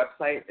then my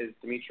website is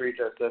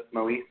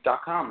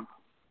DimitriJosephMoise.com.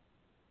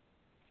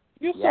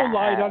 You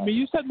lied on me.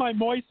 You said my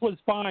Moise was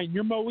fine.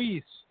 You're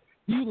Moise.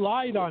 You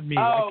lied on me.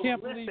 I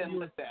can't believe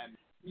you.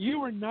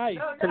 You were nice.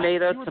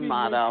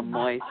 Tomato,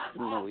 Moise,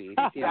 Moise.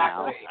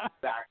 Exactly.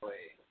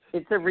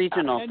 It's a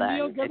regional and thing.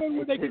 Neil, give them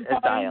where they can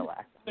a find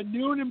dialect. the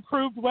new and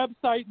improved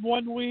website in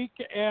 1 week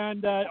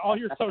and all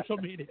your social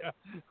media.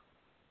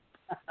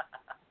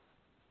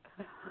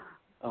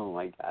 Oh,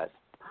 my gosh.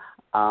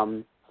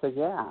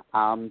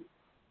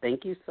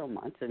 Thank you so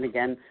much. And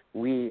again,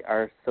 we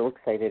are so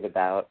excited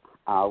about,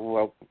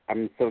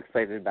 I'm so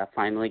excited about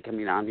finally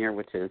coming on here,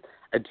 which is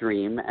a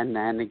dream. And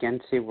then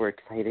again, too, we're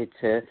excited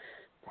to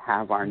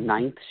have our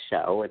 9th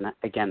show. And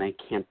again, I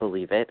can't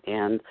believe it.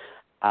 And,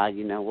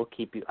 we'll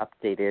keep you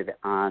updated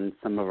on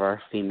some of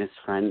our famous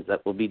friends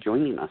that will be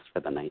joining us for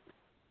the night.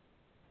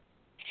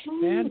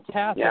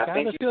 Fantastic. Yeah, I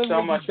have a feeling so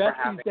we'll much be for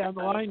besties having down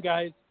the us. line,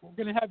 guys. We're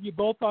going to have you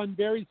both on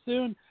very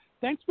soon.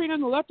 Thanks for being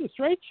on the Left of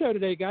Straight show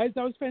today, guys.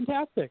 That was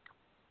fantastic.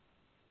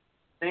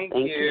 Thank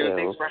you.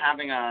 Thanks for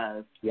having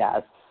us.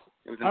 Yes.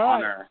 It was an All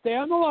honor. right, stay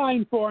on the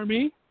line for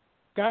me.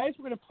 Guys,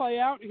 we're going to play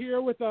out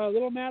here with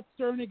little Matt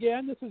Stern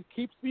again. This is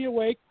Keeps Me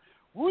Awake.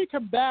 When we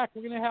come back,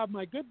 we're going to have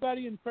my good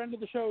buddy and friend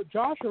of the show,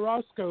 Josh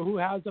Orozco, who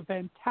has a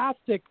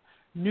fantastic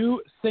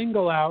new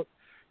single out.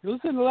 You're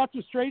listening to the Left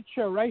of Straight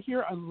show right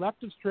here on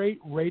Left of Straight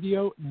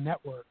Radio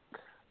Network.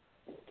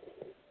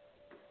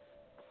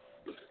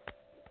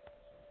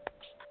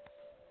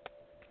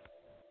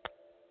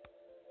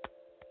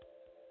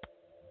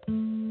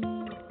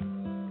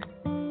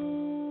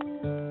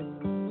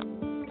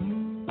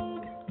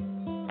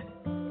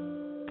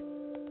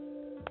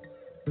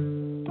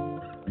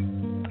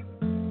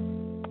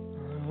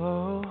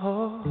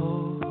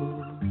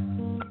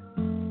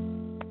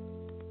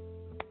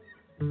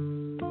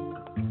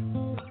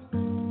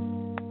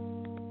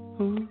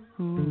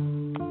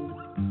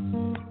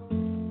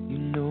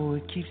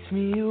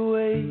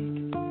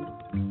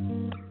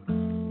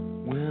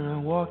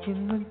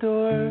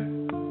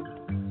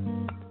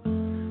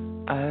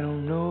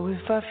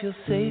 Feel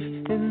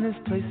safe in this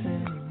place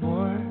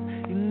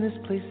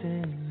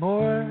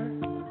anymore,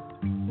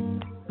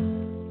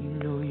 You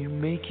know you're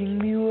making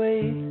me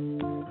wait.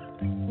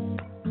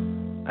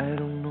 I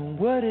don't know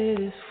what it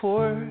is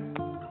for.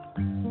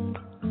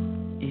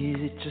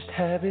 Is it just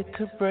habit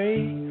to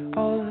break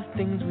all the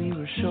things we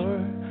were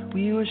sure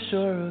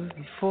of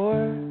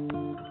before?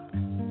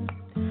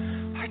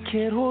 I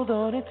can't hold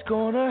on, it's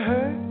gonna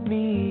hurt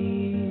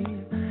me,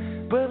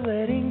 but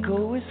letting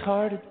go is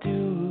hard to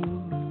do.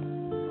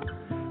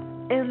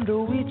 And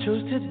though we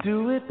chose to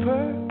do it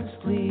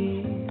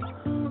purposely,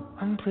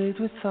 I'm plagued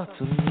with thoughts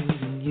of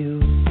losing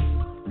you.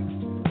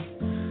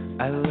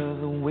 I love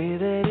the way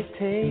that it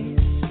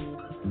tastes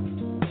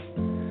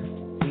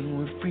when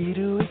we're free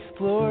to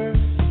explore.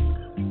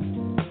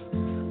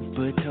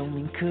 But tell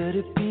me, could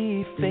it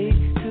be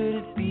fake? Could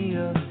it be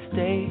a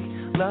mistake?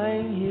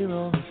 Lying here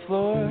on the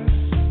floor.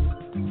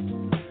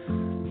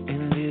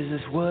 And is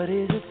this what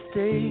is at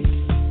stake?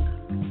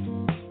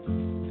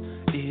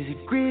 Is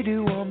it greed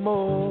to want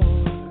more?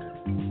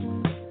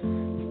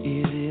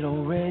 Is it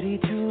already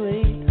too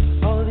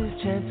late? All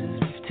these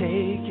chances we've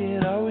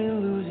taken, are we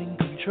losing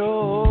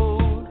control?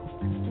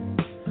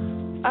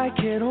 I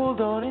can't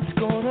hold on, it's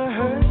gonna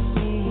hurt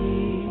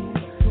me,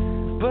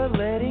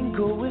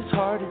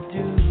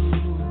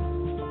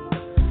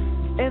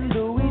 And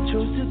though we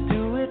chose to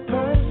do it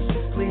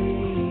perfectly,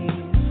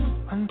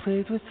 I'm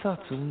plagued with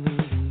thoughts of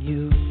losing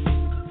you.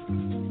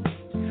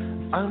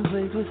 I'm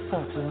plagued with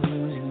thoughts of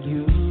losing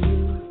you.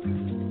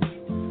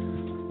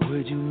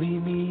 Would you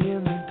leave me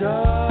in the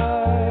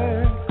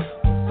dark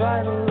or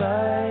by the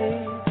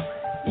light?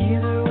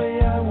 Either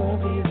way I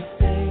won't be the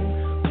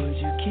same. Would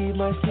you keep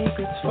my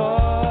secrets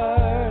far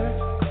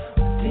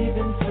or deep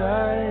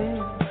inside?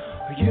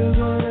 Are you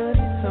gonna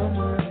need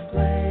someone to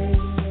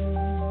blame?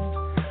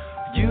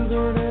 Are you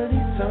gonna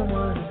need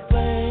someone to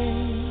blame?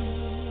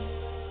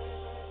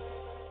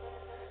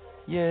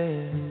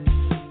 Yeah.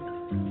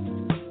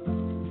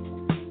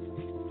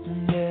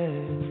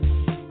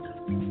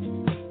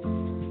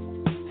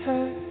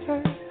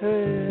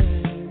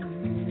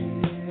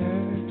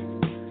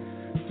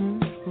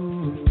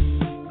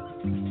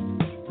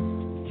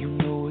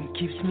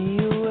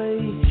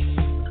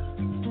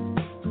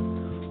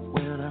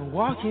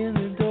 In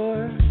the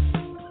door,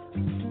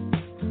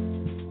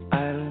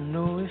 I don't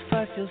know if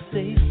I feel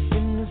safe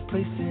in this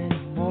place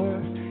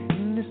anymore.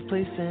 In this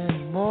place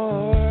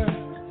anymore.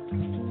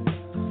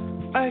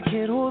 I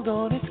can't hold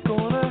on, it's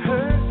gonna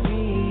hurt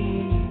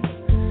me,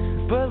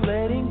 but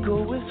letting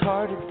go is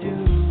hard to do.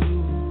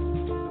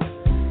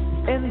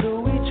 And though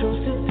we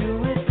chose to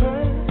do it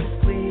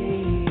perfectly,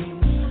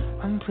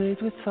 I'm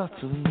plagued with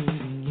thoughts of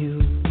losing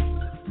you.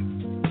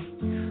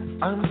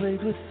 I'm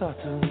plagued with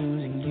thoughts of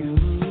losing you.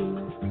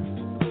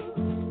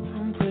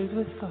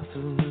 With thoughts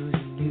of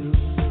losing you.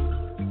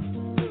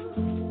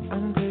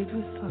 I'm plagued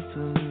with thoughts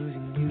of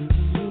losing you.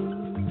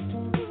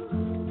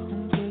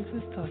 I'm plagued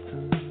with thoughts of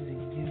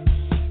losing you.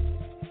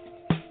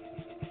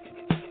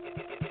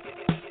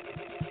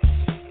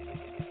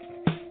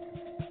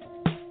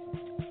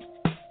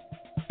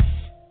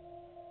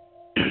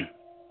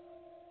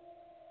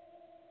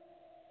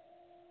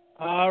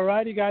 All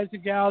righty, guys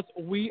and gals,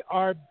 we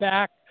are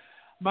back.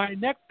 My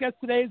next guest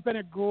today has been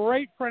a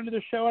great friend of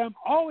the show. I'm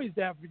always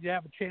happy to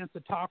have a chance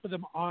to talk with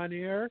him on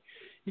air.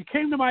 He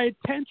came to my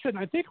attention,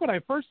 I think, when I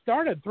first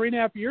started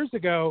 3.5 years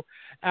ago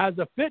as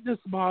a fitness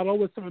model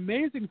with some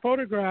amazing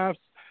photographs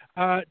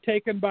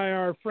taken by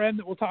our friend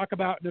that we'll talk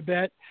about in a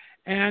bit.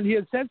 And he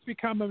has since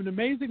become an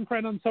amazing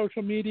friend on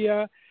social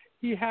media.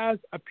 He has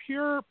a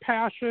pure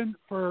passion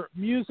for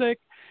music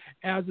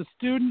as a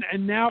student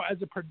and now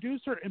as a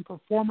producer and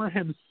performer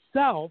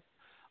himself.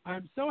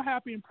 I'm so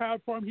happy and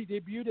proud for him. He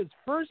debuted his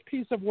first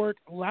piece of work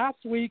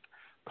last week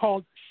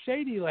called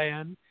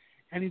Shadyland,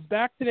 and he's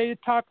back today to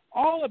talk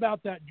all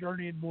about that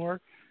journey and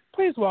more.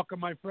 Please welcome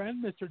my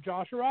friend, Mr.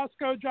 Josh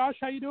Orozco. Josh,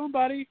 how you doing,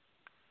 buddy?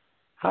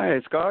 Hi,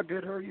 Scott.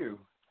 Good. How are you?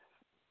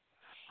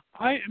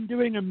 I am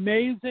doing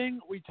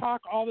amazing. We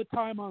talk all the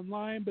time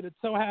online, but it's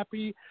so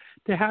happy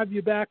to have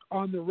you back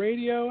on the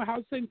radio.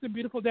 How's things in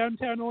beautiful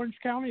downtown Orange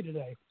County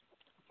today?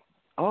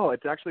 Oh,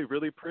 it's actually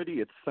really pretty.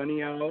 It's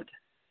sunny out.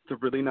 It's a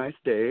really nice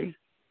day.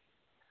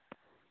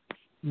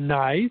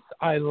 Nice.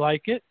 I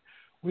like it.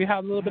 We had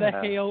a little bit of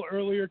hail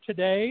earlier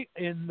today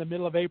in the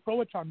middle of April,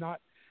 which I'm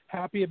not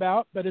happy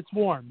about, but it's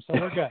warm, so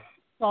we're good.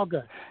 It's all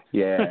good.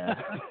 Yeah.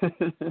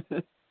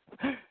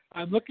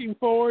 I'm looking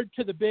forward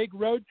to the big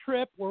road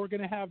trip where we're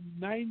going to have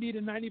 90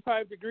 to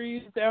 95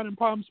 degrees down in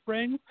Palm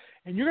Springs,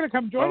 and you're going to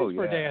come join us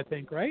for a day, I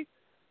think, right?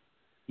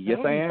 Yes,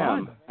 I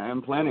am. I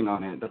am planning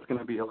on it. That's going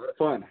to be a lot of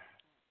fun.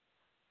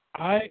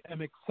 I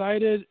am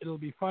excited. It'll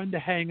be fun to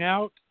hang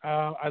out.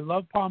 I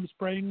love Palm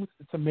Springs.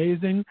 It's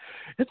amazing.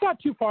 It's not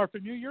too far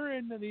from you. You're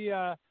in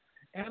the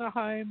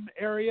Anaheim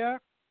area,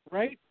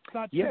 right? It's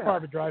not too far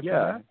of a drive from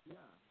that.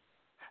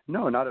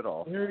 No, not at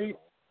all. Very,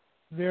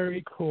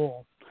 very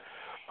cool.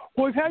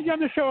 Well, we've had you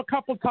on the show a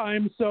couple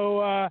times,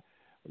 so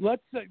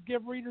let's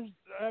give readers,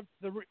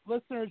 the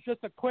listeners, just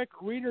a quick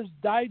Reader's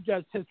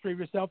Digest history of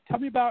yourself. Tell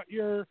me about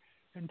your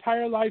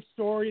entire life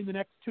story in the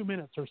next 2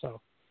 minutes or so.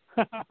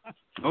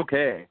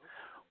 Okay.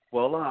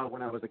 Well,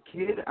 when I was a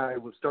kid, I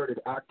started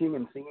acting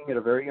and singing at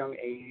a very young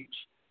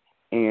age,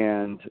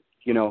 and,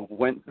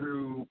 went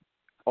through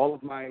all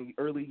of my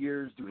early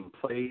years doing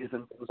plays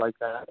and things like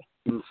that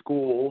in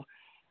school.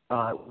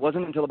 It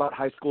wasn't until about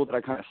high school that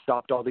I kind of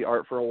stopped all the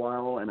art for a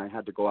while, and I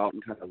had to go out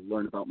and kind of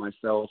learn about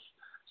myself.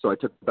 So I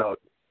took about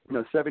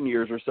 7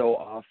 years or so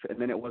off, and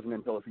then it wasn't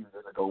until a few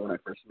years ago when I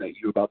first met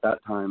you about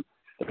that time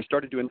that I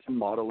started doing some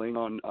modeling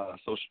on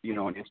social,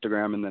 on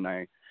Instagram, and then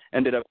I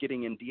ended up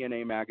getting in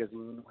DNA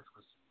magazine, which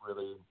was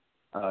really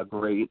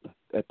great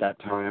at that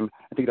time.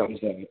 I think that was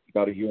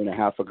about a year and a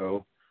half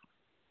ago.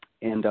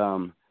 And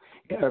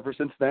ever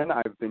since then,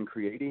 I've been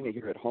creating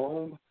here at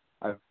home.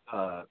 I've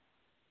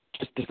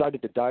just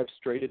decided to dive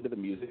straight into the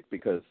music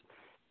because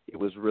it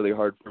was really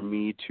hard for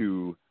me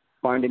to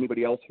find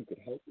anybody else who could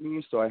help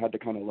me, so I had to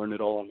kind of learn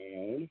it all on my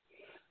own.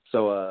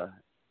 So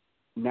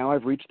now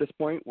I've reached this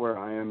point where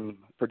I am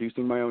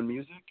producing my own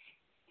music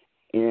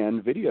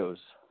and videos.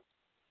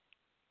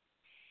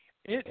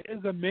 It is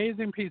an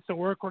amazing piece of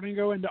work. We're going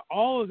to go into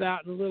all of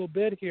that in a little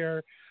bit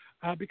here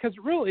because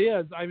it really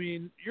is. I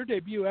mean, your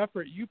debut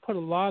effort, you put a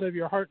lot of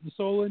your heart and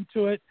soul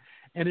into it,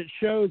 and it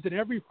shows in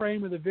every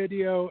frame of the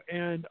video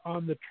and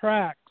on the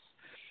tracks.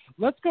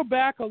 Let's go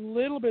back a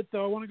little bit,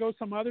 though. I want to go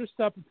some other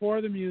stuff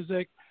before the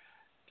music.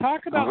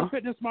 Talk about the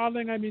fitness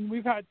modeling. I mean,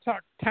 we've had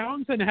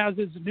Townsend has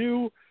his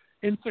new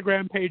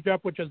Instagram page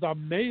up, which is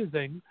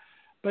amazing.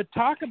 But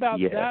talk about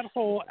that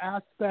whole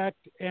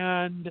aspect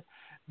and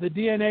the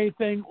DNA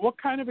thing.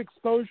 What kind of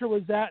exposure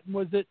was that? And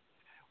was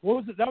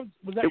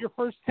that your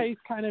first taste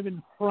kind of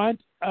in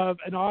front of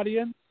an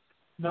audience,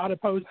 not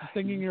opposed to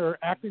singing or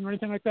acting or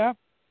anything like that?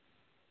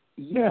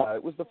 Yeah,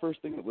 it was the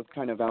first thing that was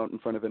kind of out in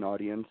front of an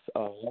audience.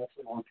 I also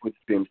worked with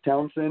James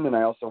Townsend, and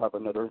I also have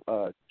another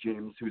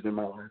James who's in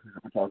my life, who's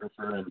a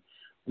photographer, and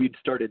we'd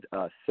started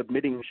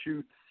submitting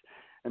shoots,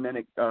 and then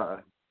it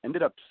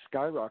ended up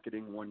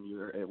skyrocketing one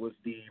year. It was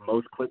the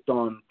most clicked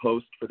on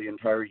post for the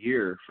entire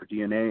year for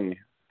DNA.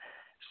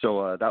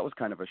 So that was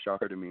kind of a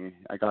shocker to me.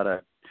 I got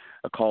a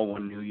call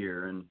one New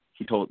Year, and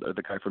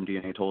the guy from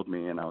DNA told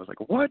me, and I was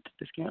like, what?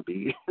 This can't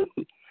be.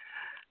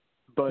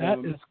 But that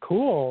is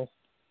cool.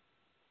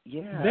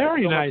 Yeah,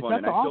 very nice. Fun. That's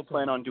and I awesome. still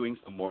plan on doing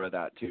some more of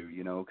that too,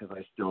 because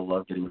I still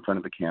love getting in front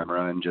of the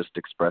camera and just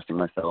expressing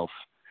myself.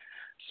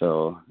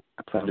 So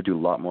I plan to do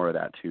a lot more of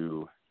that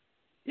too.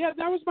 Yeah,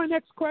 that was my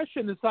next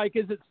question. It's like,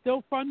 is it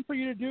still fun for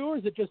you to do, or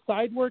is it just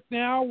side work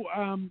now?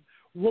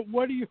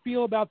 What do you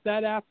feel about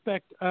that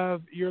aspect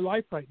of your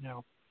life right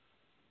now?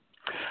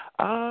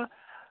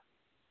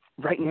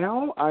 Right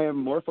now, I am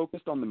more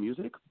focused on the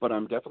music, but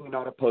I'm definitely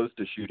not opposed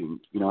to shooting.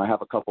 I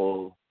have a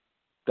couple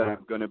that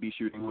I'm going to be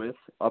shooting with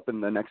up in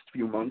the next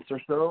few months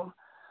or so.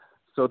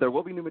 So there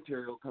will be new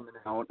material coming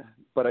out,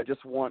 but I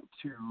just want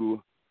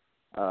to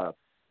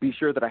be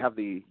sure that I have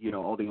the,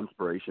 all the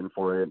inspiration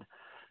for it.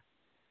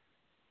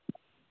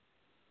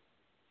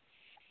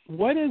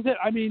 What is it?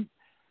 I mean,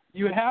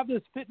 you have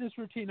this fitness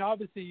routine.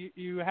 Obviously,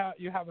 you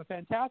have a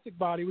fantastic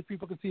body, which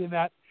people can see in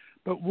that.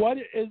 But what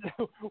is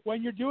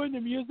when you're doing the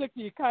music?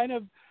 Do you kind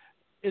of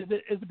is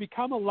it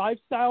become a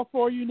lifestyle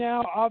for you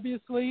now?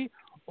 Obviously,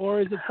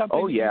 or is it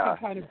something you can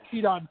kind of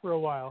cheat on for a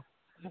while?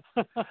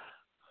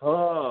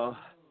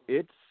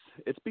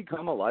 It's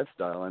become a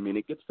lifestyle. I mean,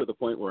 it gets to the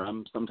point where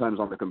I'm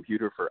sometimes on the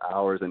computer for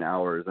hours and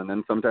hours, and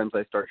then sometimes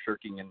I start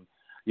shirking in,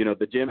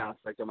 the gym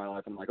aspect of my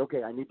life. I'm like,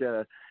 okay, I need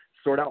to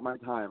sort out my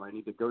time. I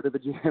need to go to the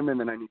gym, and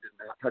then I need to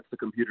not touch the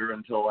computer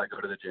until I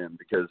go to the gym,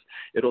 because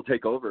it'll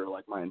take over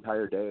like my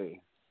entire day.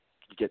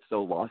 You get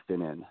so lost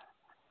in it.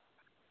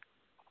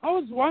 I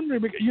was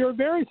wondering, because you're a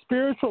very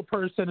spiritual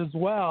person as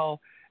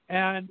well,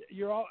 and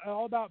you're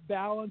all about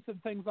balance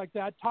and things like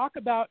that. Talk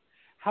about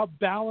how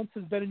balance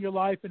has been in your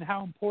life and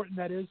how important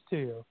that is to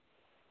you.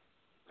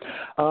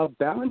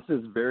 Balance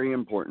is very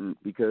important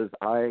because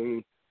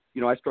I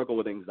struggle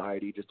with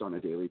anxiety just on a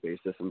daily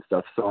basis and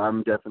stuff. So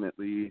I'm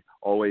definitely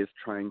always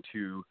trying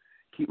to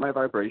keep my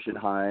vibration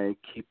high,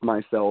 keep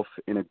myself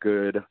in a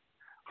good,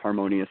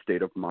 harmonious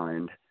state of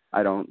mind.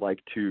 I don't like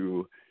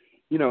to,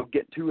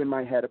 get too in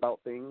my head about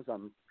things.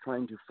 I'm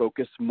trying to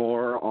focus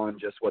more on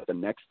just what the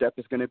next step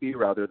is going to be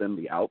rather than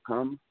the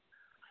outcome.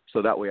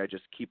 So that way I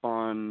just keep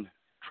on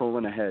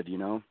trolling ahead,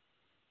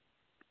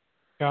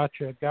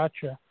 Gotcha.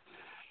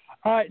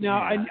 All right. Now,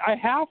 I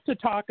have to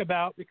talk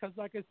about, because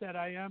like I said,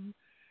 I am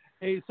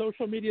a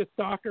social media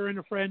stalker and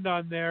a friend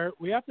on there.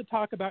 We have to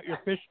talk about your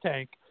fish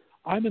tank.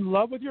 I'm in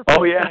love with your fish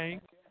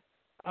tank.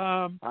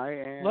 I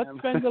am. Let's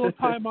spend a little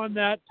time on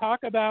that.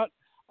 Talk about,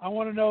 I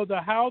want to know the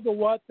how, the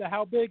what, the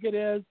how big it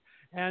is,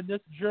 and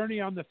this journey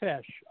on the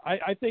fish.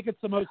 I think it's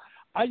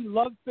I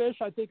love fish.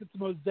 I think it's the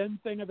most zen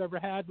thing I've ever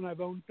had when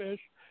I've owned fish.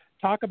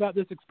 Talk about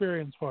this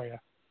experience for you.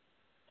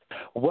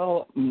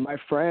 Well, my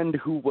friend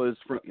who was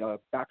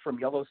back from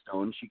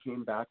Yellowstone, she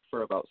came back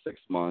for about 6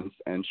 months,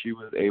 and she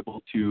was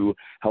able to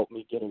help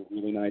me get a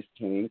really nice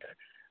tank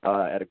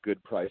at a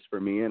good price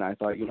for me. And I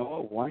thought,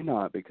 what, why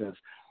not? Because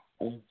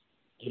I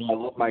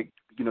love my,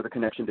 the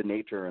connection to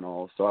nature and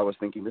all. So I was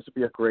thinking this would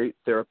be a great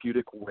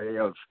therapeutic way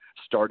of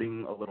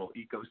starting a little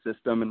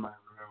ecosystem in my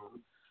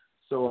room.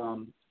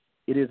 So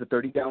it is a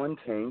 30-gallon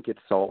tank. It's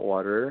salt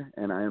water,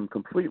 and I am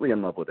completely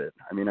in love with it.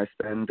 I mean, I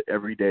spend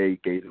every day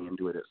gazing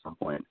into it at some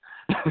point.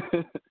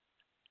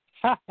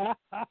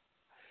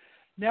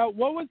 Now,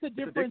 what was the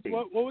difference?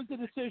 What was the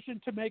decision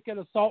to make it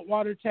a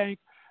saltwater tank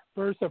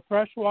versus a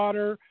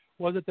freshwater?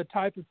 Was it the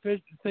type of fish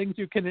things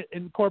you can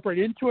incorporate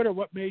into it, or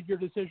what made your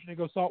decision to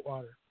go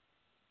saltwater?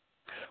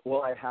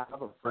 Well, I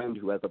have a friend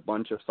who has a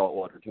bunch of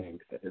saltwater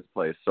tanks at his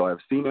place, so I've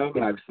seen them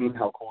and I've seen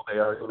how cool they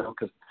are.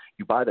 Because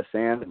you buy the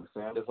sand and the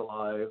sand is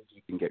alive.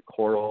 You can get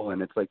coral,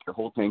 and it's like your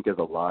whole tank is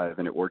alive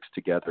and it works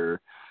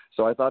together.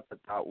 So I thought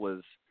that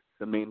was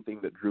the main thing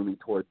that drew me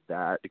towards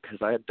that, because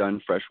I had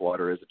done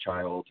freshwater as a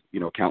child,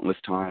 countless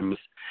times,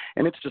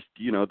 and it's just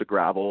the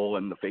gravel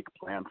and the fake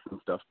plants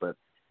and stuff, but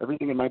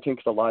everything in my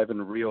tank's alive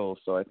and real.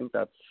 So I think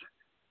that's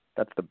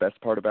the best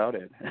part about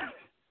it.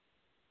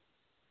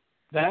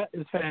 That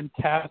is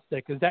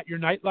fantastic. Is that your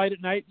night light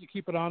at night? Do you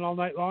keep it on all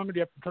night long, or do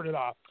you have to turn it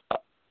off?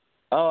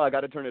 I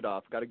got to turn it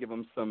off. Got to give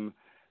them some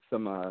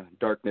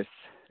darkness,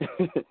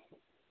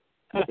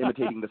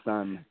 imitating the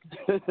sun.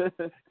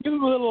 Give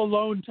them a little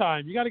alone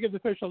time. You got to give the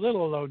fish a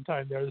little alone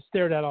time there. They're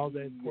stared at all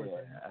day. Yeah.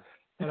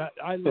 But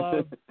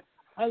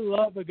I I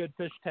love a good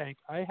fish tank.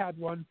 I had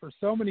one for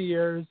so many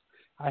years.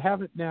 I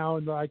haven't now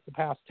in like the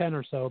past 10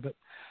 or so, but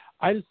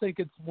I just think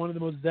it's one of the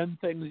most zen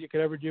things you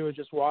could ever do is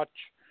just watch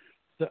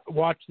the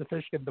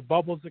fish get the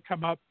bubbles that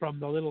come up from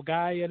the little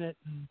guy in it,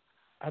 and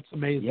that's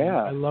amazing.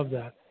 Yeah. I love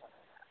that.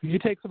 You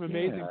take some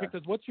amazing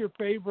pictures. What's your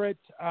favorite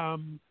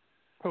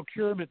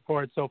procurement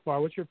for it so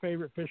far? What's your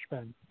favorite fish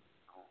pen?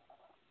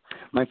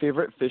 My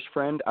favorite fish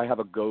friend, I have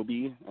a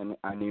goby, and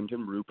I named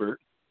him Rupert.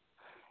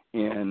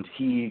 And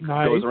he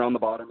goes around the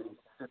bottom and he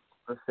sits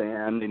the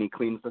sand, and he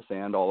cleans the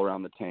sand all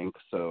around the tank.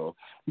 So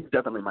he's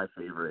definitely my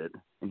favorite.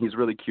 And he's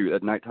really cute.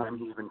 At nighttime,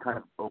 he even kind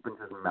of opens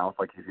his mouth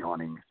like he's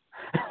yawning.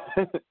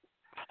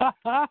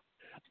 I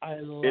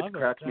love it. It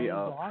cracks me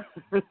up.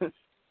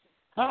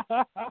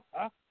 Awesome.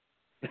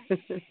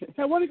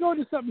 I want to go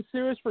into something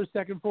serious for a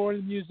second for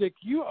the music.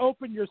 You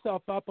opened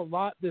yourself up a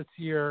lot this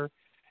year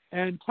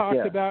and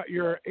talked about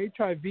your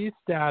HIV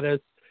status.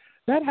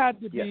 That had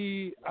to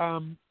be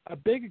a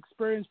big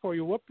experience for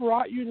you. What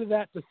brought you to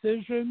that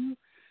decision,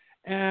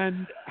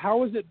 and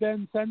how has it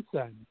been since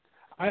then?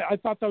 I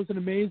thought that was an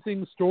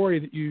amazing story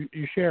that you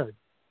shared.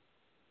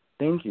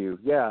 Thank you.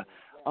 Yeah.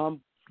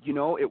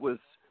 It was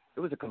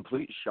a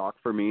complete shock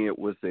for me. It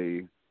was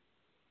a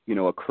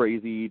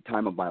crazy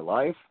time of my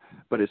life.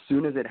 But as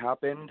soon as it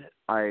happened,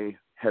 I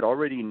had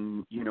already,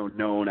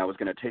 known I was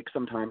going to take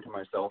some time to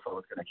myself. I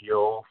was going to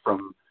heal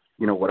from,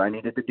 what I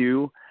needed to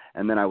do.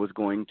 And then I was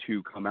going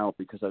to come out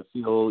because I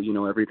feel,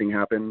 everything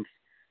happens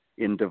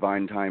in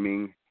divine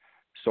timing.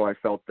 So I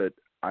felt that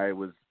I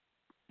was,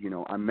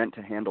 I'm meant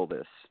to handle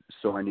this.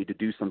 So I need to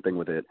do something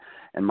with it.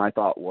 And my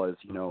thought was,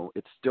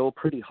 it's still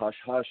pretty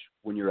hush-hush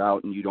when you're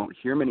out and you don't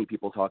hear many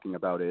people talking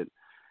about it.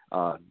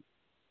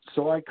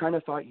 So I kind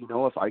of thought,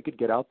 if I could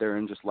get out there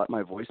and just let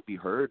my voice be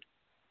heard,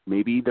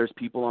 maybe there's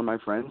people on my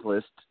friends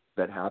list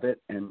that have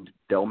it and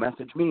they'll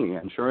message me.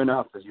 And sure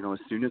enough, as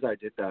soon as I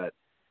did that,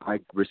 I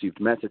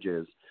received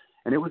messages,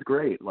 and it was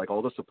great. Like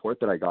all the support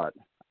that I got,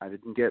 I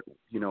didn't get,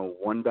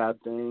 one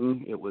bad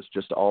thing. It was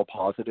just all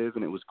positive,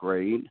 and it was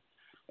great.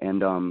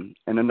 And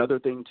another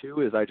thing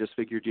too is I just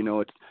figured,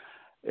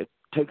 it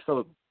takes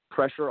the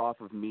pressure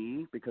off of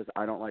me because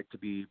I don't like to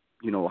be,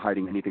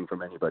 hiding anything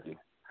from anybody.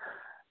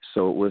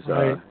 So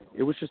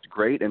it was just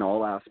great in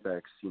all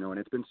aspects, and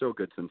it's been so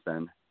good since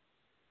then.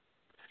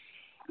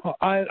 Well,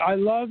 I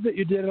love that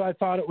you did it. I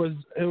thought it was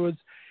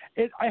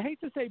I hate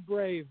to say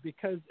brave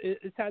because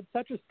it's had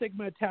such a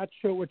stigma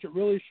attached to it, which it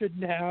really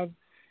shouldn't have.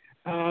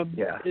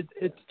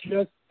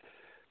 It's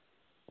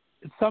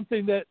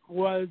something that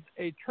was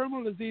a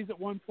terminal disease at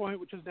one point,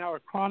 which is now a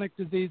chronic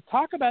disease.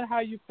 Talk about how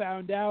you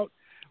found out.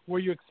 Were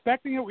you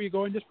expecting it? Were you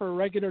going just for a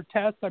regular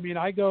test? I mean,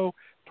 I go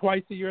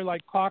twice a year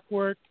like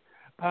clockwork.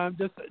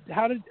 Just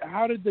how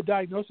did the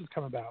diagnosis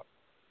come about?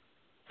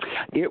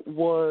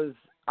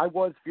 I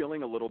was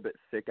feeling a little bit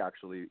sick,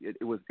 actually.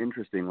 It was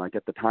interesting. Like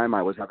at the time,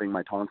 I was having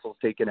my tonsils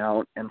taken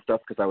out and stuff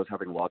because I was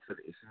having lots of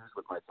issues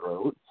with my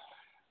throat.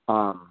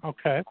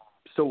 Okay.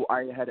 So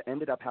I had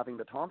ended up having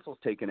the tonsils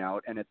taken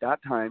out, and at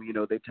that time,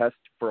 they test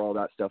for all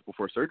that stuff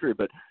before surgery,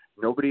 but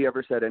nobody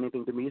ever said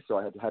anything to me, so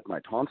I had my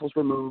tonsils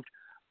removed.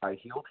 I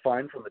healed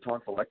fine from the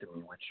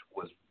tonsillectomy, which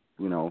was,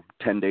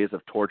 10 days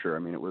of torture. I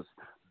mean, it was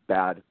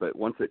bad, but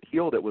once it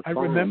healed, it was fine.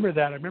 I remember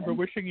that. I remember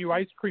wishing you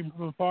ice cream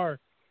from afar.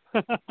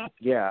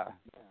 Yeah.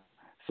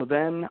 So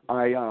then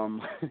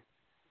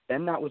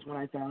then that was when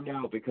I found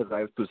out, because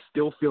I was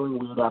still feeling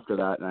weird after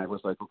that, and I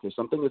was like, okay,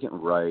 something isn't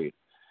right.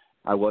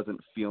 I wasn't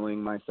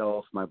feeling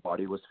myself. My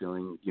body was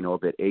feeling, a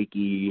bit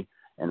achy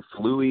and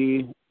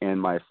fluey,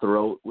 and my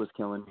throat was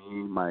killing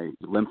me, my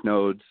lymph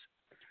nodes.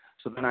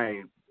 So then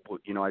I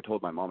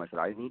told my mom, I said,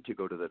 I need to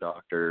go to the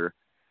doctor.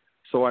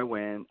 So I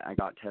went, I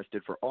got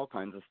tested for all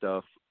kinds of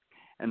stuff.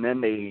 And then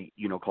they,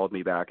 called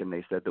me back and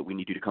they said that we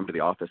need you to come to the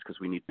office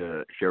because we need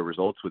to share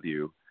results with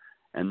you.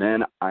 And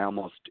then I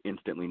almost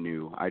instantly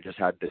knew. I just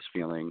had this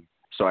feeling.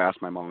 So I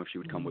asked my mom if she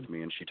would come with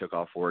me, and she took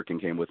off work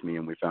and came with me,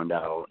 and we found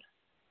out.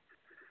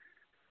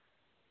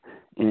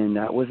 And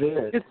that was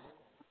it.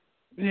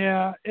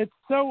 I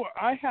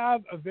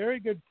have a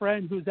very good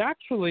friend who's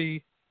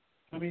actually,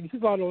 he's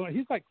a lot older.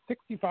 He's like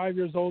 65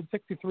 years old,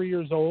 63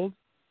 years old.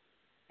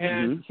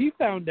 And he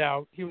found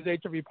out he was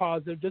HIV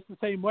positive just the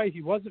same way.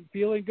 He wasn't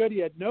feeling good. He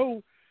had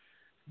no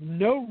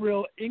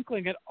real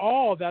inkling at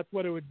all that's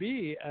what it would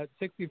be at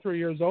 63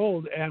 years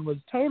old, and was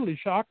totally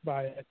shocked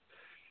by it.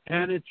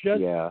 And it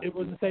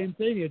was the same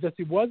thing.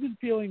 He wasn't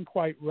feeling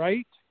quite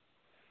right.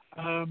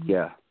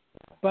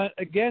 But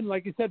again,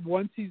 like you said,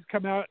 once he's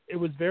come out, it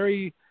was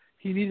he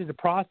needed to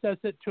process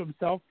it to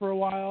himself for a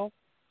while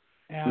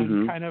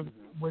and kind of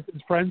with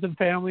his friends and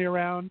family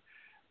around.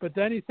 But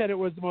then he said it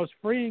was the most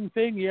freeing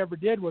thing he ever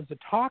did was to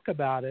talk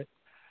about it.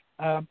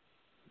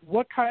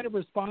 What kind of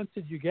response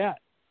did you get?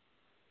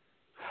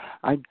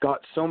 I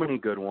got so many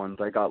good ones.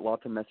 I got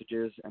lots of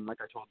messages, and like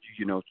I told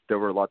you, there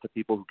were lots of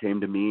people who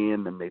came to me,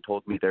 and then they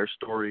told me their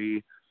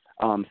story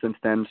since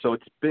then. So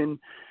it's been,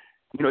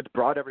 it's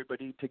brought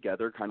everybody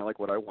together, kind of like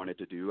what I wanted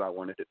to do. I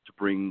wanted it to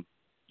bring,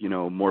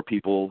 more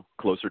people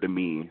closer to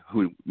me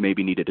who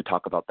maybe needed to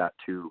talk about that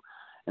too.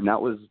 And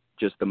that was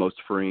just the most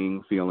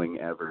freeing feeling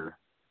ever,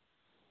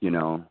 you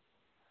know.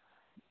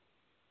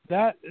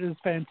 That is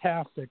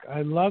fantastic.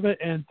 I love it,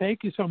 and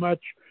thank you so much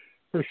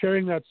for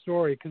sharing that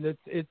story, because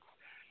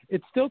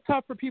it's still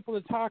tough for people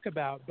to talk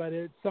about, but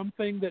it's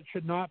something that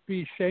should not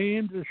be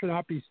shamed. There should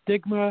not be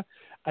stigma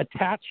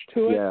attached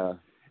to it. Yeah,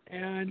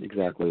 and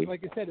exactly.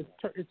 Like I said,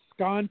 it's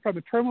gone from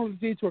a terminal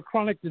disease to a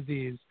chronic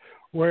disease,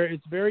 where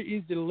it's very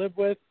easy to live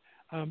with.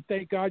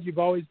 Thank God you've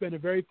always been a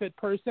very fit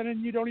person,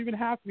 and you don't even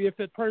have to be a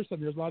fit person.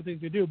 There's a lot of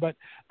things you do, but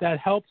that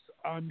helps,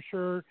 I'm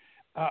sure,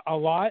 a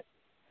lot.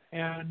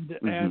 And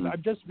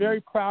I'm just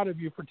very proud of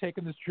you for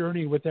taking this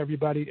journey with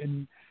everybody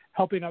and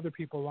helping other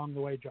people along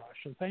the way, Josh.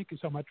 So thank you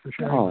so much for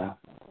sharing that.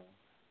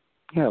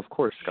 Yeah, of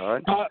course,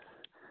 Scott.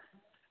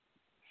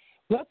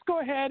 Let's go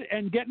ahead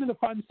and get into the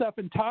fun stuff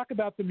and talk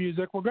about the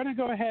music. We're going to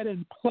go ahead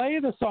and play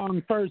the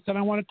song first, and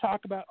I want to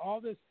talk about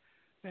all this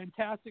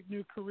fantastic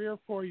new career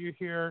for you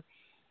here.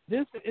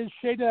 This is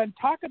Shadyland.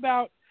 Talk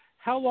about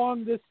how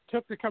long this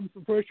took to come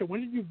to fruition.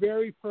 When did you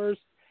very first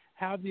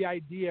have the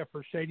idea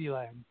for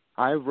Shadyland?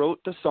 I wrote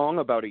the song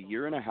about 1.5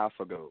 years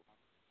ago,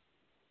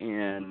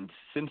 and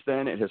since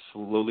then it has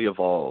slowly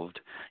evolved.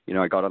 You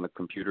know, I got on the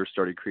computer,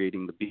 started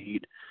creating the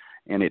beat,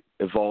 and it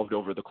evolved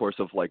over the course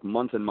of like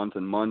months and months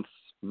and months,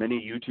 many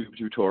YouTube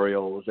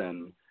tutorials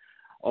and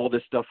all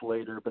this stuff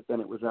later, but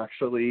then I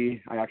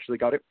actually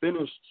got it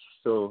finished,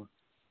 so.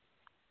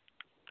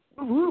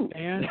 Woo-hoo.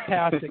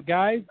 Fantastic.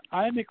 Guys,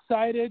 I'm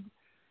excited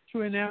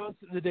to announce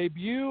the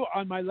debut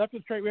on my Left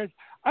of Straight Radio.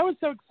 I was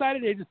so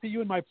excited to see you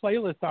in my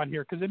playlist on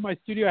here, because in my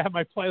studio I have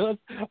my playlist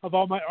of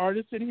all my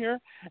artists in here,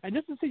 and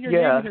just to see your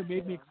name in here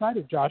made me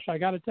excited, Josh. I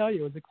got to tell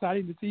you, it was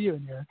exciting to see you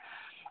in here.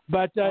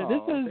 But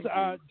this is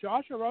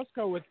Josh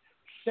Orozco with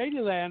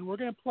Shadyland. We're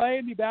going to play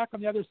and be back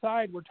on the other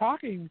side. We're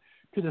talking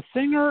to the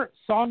singer,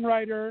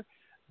 songwriter,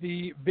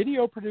 the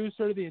video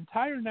producer, the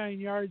entire 9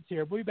 yards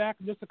here. We'll be back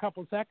in just a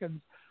couple of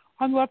seconds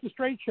on the Left of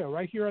Straight Show,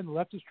 right here on the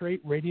Left of Straight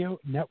Radio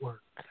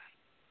Network.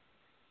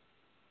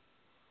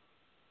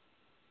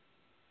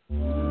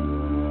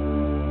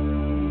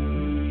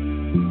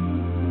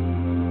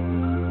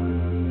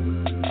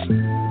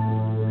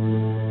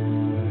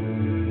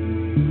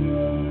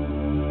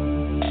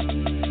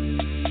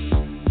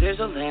 There's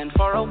a land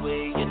far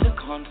away, it's a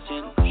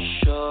constant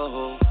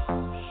show,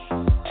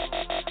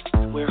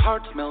 where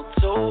hearts melt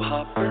so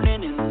hot,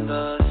 burning in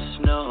the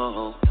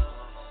snow.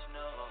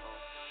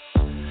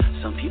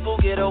 Some people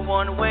get a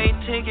one-way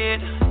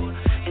ticket,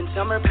 and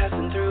some are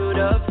passing through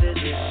to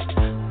visit.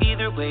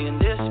 Either way, in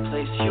this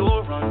place,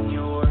 you're on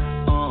your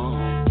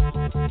own.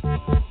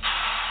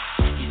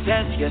 He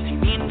says yes, he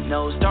means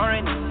no,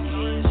 starring in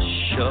his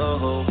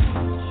show.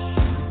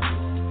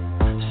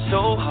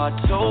 So hot,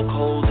 so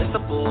cold, as the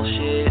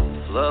bullshit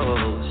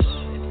flows.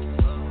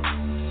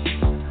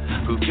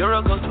 Prove you're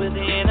a ghost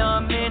within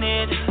a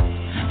minute,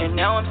 and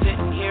now I'm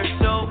sitting here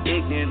so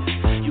ignorant.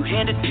 You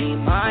handed me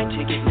my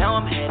ticket, now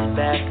I'm headed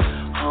back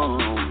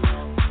home.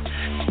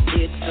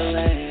 It's a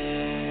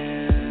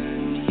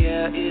land,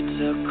 yeah,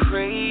 it's a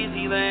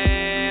crazy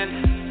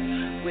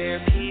land, where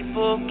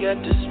people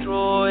get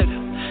destroyed,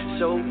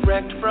 so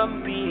wrecked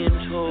from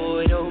being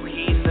toyed. Oh,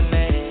 he's the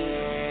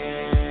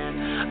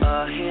man,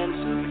 a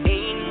handsome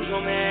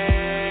angel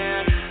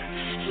man.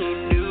 He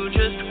knew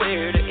just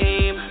where to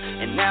aim,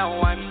 and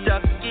now I'm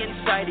stuck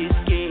inside his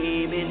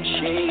game in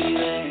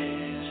Shadyland.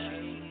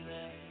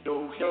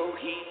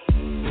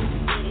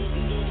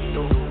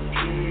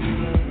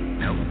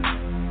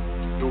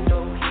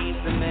 He's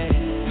the man.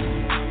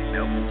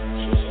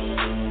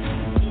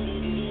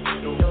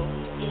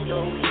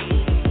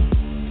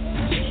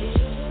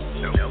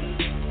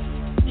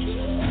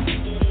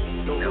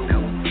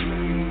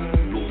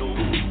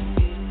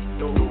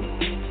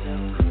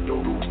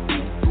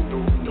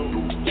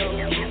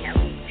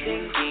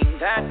 Thinking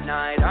that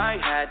night I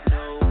had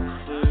no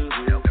clue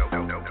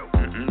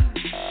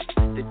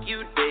that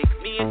you'd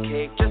bake me a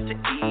cake just to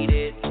eat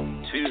it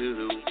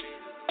too.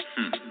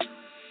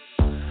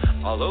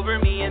 All over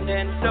me and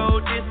then so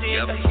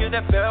distant. I hear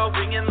that bell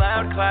ringing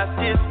loud, class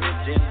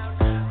dismissing.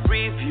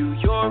 Review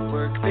your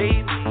work,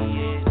 baby,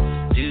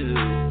 it's due.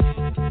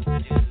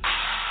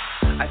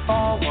 I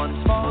fall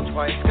once, fall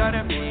twice,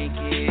 gotta make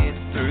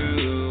it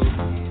through.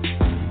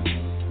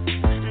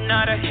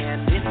 Not a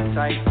hand in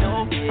sight,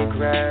 no big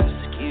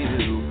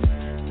rescue.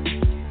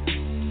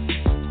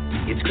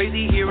 It's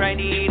crazy here, I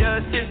need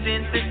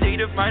assistance. The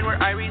state of mind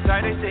where I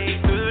reside, I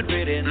say good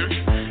riddance.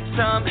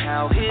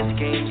 Somehow his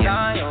games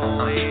I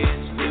always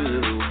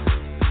knew.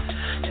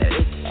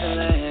 It's the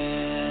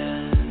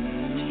land,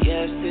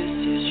 yes, this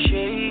is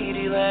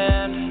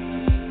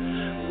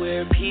Shadyland,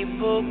 where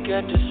people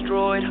get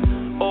destroyed,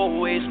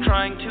 always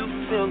trying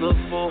to fill the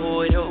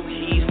void. Oh,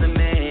 he's the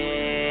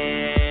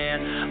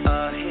man,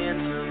 a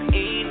handsome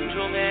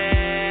angel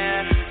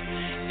man.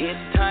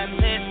 It's time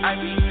that I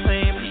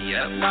reclaim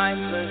my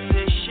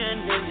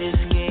position in this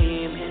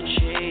game in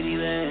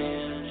Shadyland.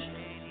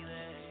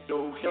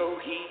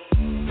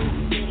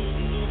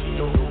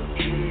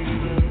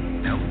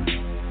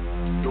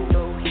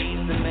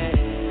 He's the man.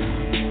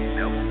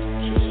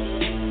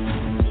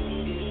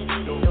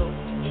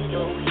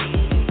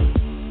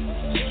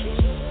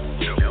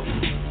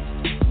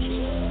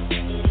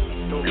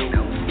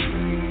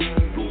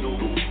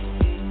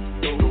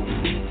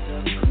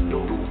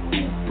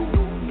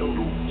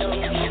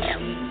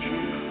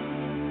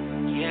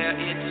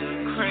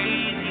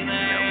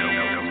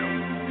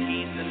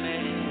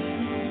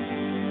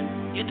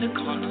 It's a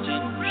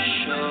constant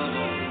show.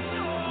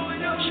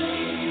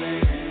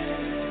 Shadyland,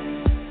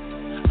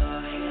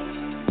 a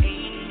handsome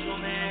angel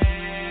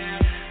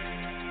man.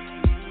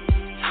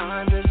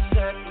 Time to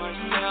set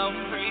myself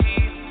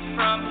free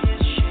from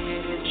his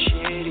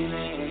shady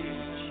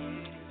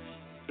land.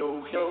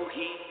 No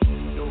heat,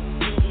 no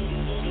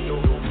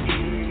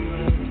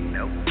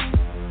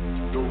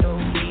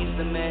he's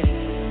the man.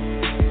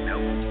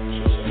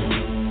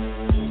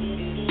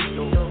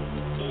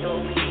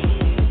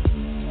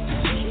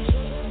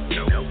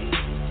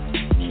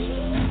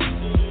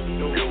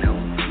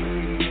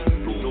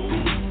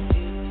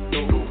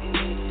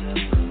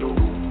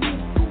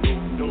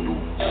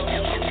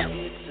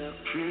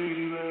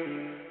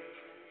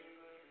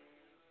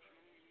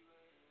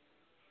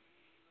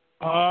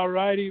 All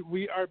righty,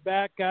 we are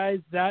back, guys.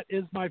 That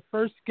is my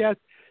first guest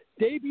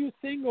debut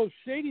single,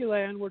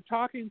 Shadyland. We're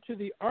talking to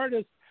the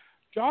artist,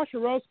 Josh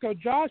Orozco.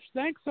 Josh,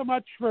 thanks so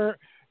much for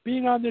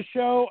being on the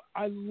show.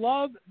 I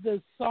love this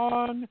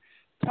song.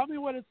 Tell me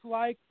what it's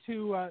like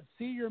to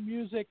see your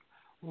music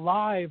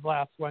live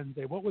last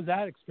Wednesday. What was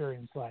that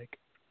experience like?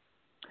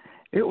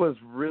 It was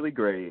really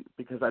great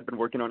because I'd been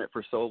working on it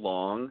for so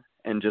long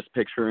and just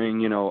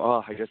picturing,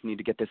 I just need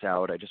to get this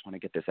out. I just want to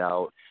get this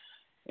out.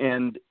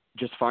 And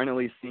just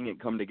finally seeing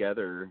it come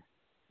together,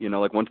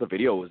 like once the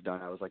video was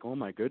done, I was like, oh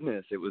my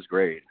goodness, it was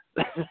great.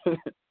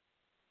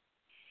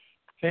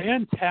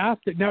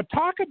 Fantastic. Now you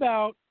talked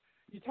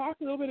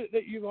a little bit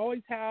that you've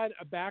always had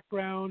a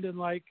background in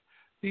like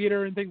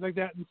theater and things like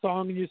that in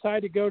song, and you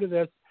decided to go to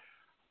this.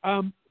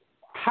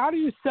 How do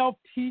you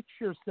self-teach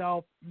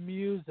yourself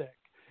music?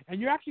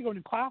 And you're actually going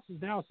to classes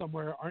now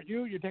somewhere, aren't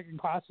you? You're taking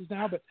classes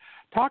now, but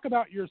talk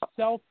about your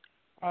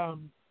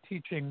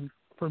self-teaching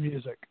for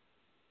music.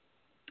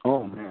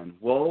 Oh, man.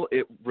 Well,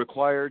 it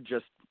required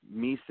just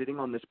me sitting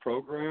on this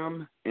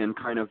program and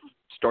kind of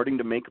starting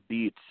to make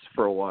beats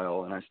for a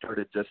while. And I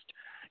started just,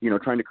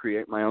 trying to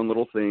create my own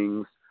little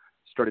things,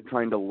 started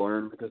trying to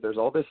learn because there's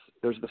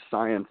the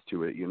science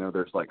to it.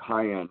 There's like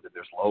high end and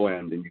there's low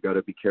end, and you got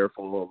to be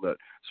careful that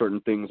certain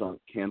things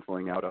aren't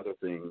canceling out other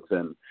things.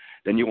 And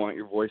then you want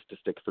your voice to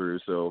stick through.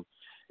 So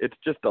it's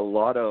just a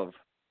lot of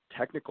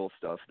technical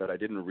stuff that I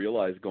didn't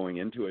realize going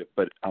into it,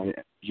 but I,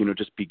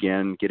 just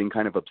began getting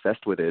kind of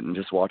obsessed with it and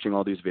just watching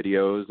all these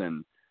videos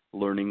and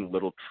learning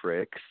little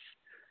tricks.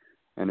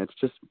 And it's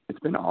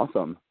been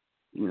awesome,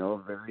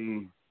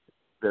 very,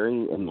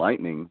 very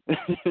enlightening.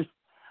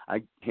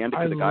 I hand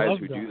it to the guys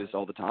who do this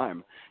all the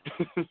time.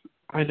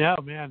 I know,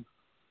 man.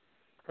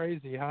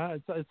 Crazy, huh?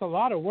 It's a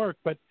lot of work,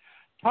 but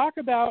talk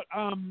about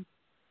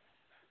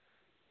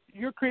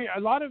you're creating a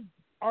lot of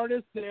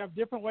artists. They have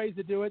different ways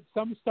to do it.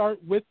 Some start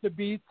with the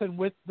beats and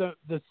with the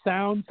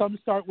sound. Some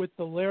start with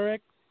the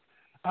lyrics.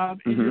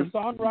 In your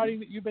songwriting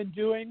that you've been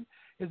doing,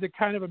 is it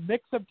kind of a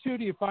mix of two?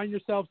 Do you find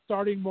yourself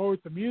starting more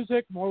with the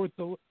music, more with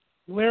the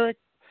lyrics?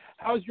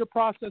 How's your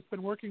process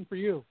been working for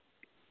you?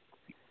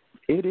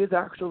 It is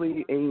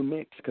actually a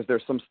mix because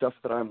there's some stuff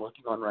that I'm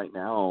working on right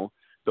now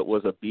that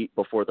was a beat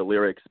before the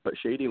lyrics, but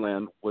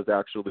Shadyland was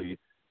actually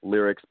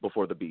lyrics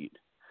before the beat.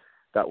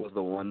 That was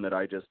the one that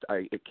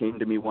it came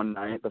to me one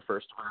night, the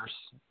first verse,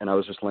 and I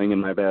was just laying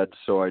in my bed,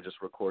 so I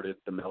just recorded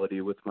the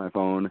melody with my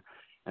phone,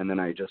 and then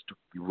I just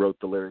wrote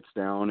the lyrics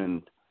down,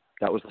 and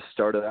that was the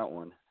start of that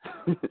one.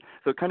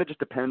 So it kind of just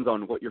depends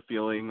on what you're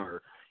feeling,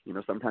 or,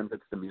 sometimes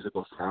it's the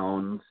musical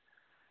sounds,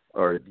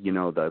 or,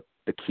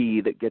 the key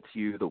that gets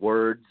you the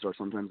words, or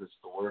sometimes it's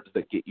the words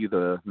that get you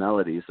the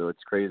melody, so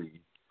it's crazy.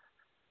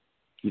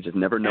 You just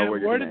never know where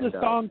you're going to end up.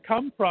 Where did the song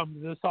come from?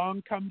 Did the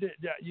song come to,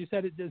 you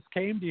said it just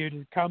came to you.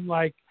 Did it come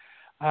like,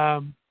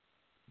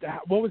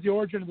 what was the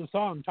origin of the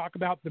song? Talk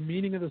about the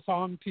meaning of the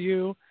song to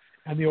you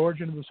and the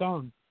origin of the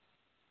song.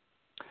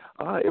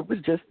 It was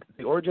just,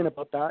 the origin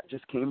about that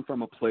just came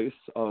from a place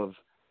of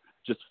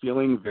just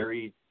feeling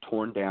very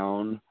torn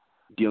down,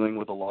 dealing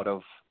with a lot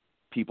of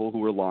people who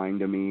were lying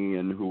to me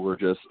and who were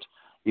just,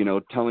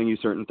 telling you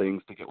certain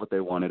things to get what they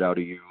wanted out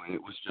of you. And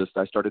it was just,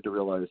 I started to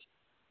realize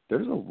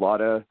there's a lot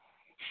of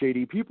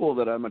shady people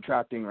that I'm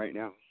attracting right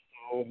now.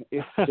 So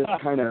it's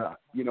just kind of,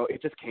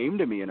 it just came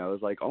to me, and I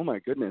was like, oh my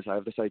goodness, I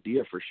have this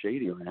idea for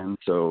Shadyland.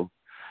 So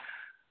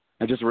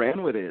I just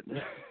ran with it.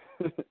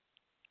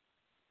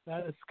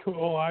 That is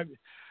cool. I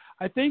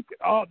think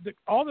all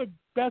the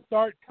best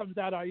art comes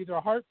out of either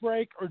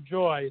heartbreak or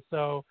joy.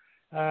 So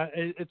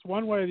it's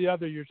one way or the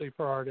other usually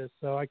for artists.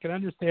 So I can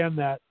understand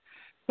that,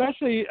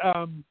 especially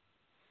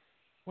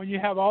when you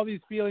have all these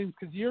feelings,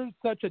 because you're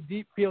such a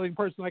deep feeling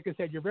person. Like I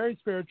said, you're very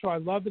spiritual. I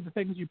love the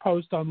things you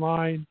post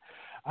online.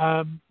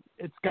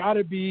 It's got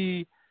to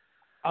be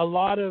a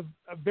lot of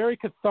very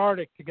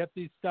cathartic to get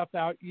these stuff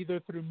out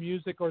either through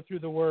music or through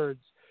the words.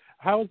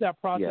 How is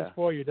that process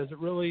for you? Does it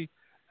really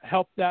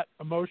help that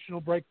emotional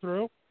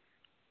breakthrough?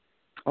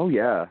 Oh,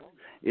 yeah.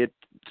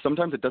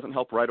 Sometimes it doesn't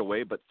help right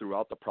away, but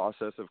throughout the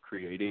process of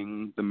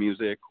creating the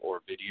music or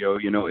video,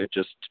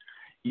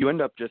 you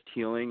end up just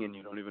healing, and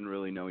you don't even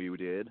really know you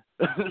did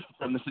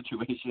from the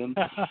situation.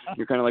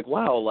 You're kind of like,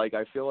 wow, like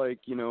I feel like,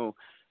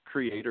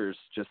 creators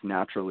just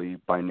naturally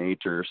by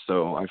nature.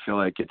 So I feel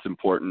like it's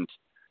important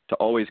to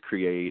always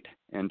create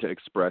and to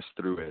express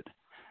through it,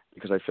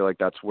 because I feel like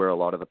that's where a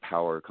lot of the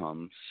power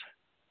comes.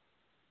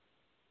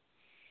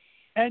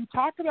 And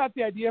talk about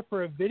the idea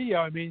for a video.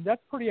 I mean,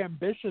 that's pretty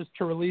ambitious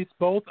to release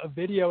both a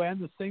video and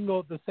the single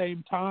at the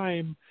same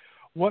time.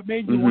 What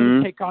made you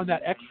want to take on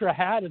that extra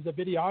hat as a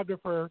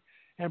videographer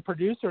and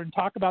producer, and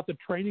talk about the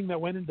training that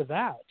went into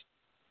that?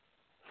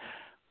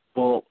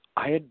 Well,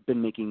 I had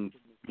been making,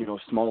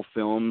 small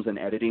films and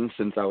editing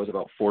since I was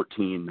about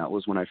 14. That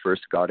was when I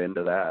first got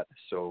into that.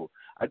 So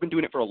I'd been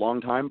doing it for a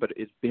long time, but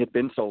it had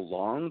been so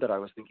long that I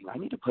was thinking, I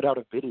need to put out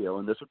a video,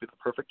 and this would be the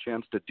perfect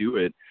chance to do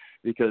it,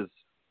 because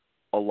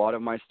a lot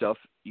of my stuff,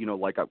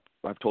 like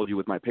I've told you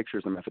with my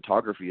pictures and my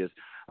photography, is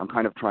I'm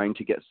kind of trying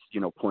to get,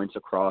 points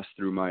across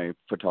through my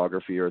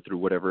photography or through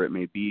whatever it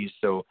may be.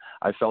 So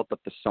I felt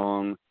that the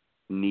song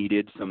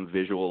needed some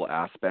visual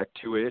aspect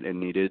to it and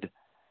needed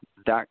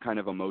that kind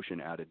of emotion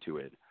added to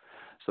it.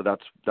 So that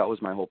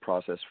was my whole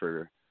process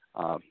for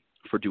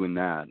doing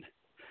that.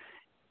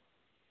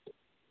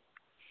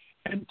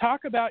 And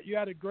talk about, you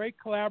had a great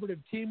collaborative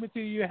team with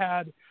you. You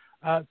had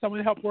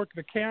someone help work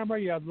the camera.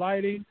 You had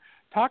lighting.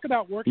 Talk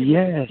about working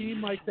with a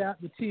team like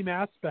that, the team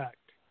aspect.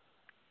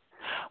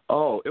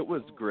 Oh, it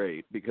was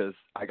great because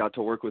I got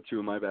to work with two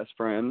of my best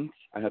friends.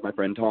 I had my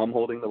friend Tom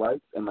holding the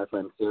lights, and my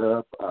friend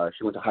Sarah.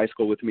 She went to high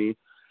school with me.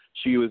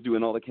 She was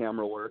doing all the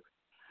camera work.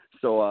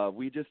 So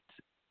we just,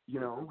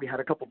 we had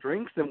a couple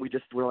drinks, and we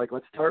just were like,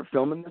 let's start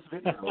filming this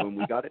video, and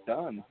we got it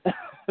done.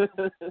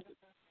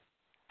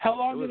 How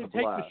long did it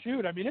take to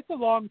shoot? I mean, it's a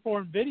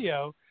long-form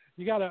video.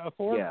 You got a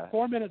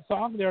 4-minute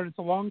song there, and it's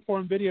a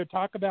long-form video.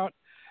 Talk about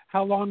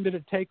how long did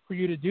it take for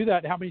you to do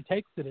that? How many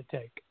takes did it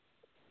take?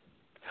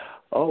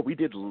 Oh, we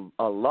did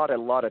a lot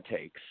of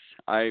takes.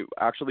 I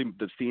actually,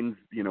 the scenes,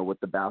 with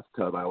the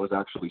bathtub, I was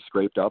actually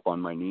scraped up on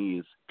my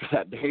knees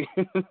that day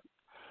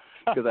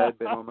because I had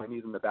been on my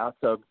knees in the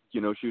bathtub,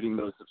 shooting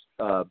those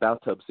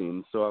bathtub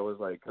scenes. So I was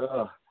like,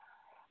 ugh.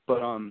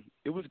 But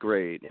it was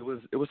great. It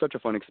was such a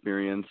fun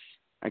experience.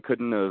 I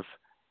couldn't have,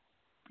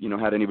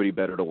 had anybody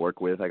better to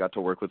work with. I got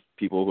to work with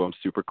people who I'm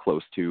super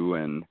close to,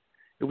 and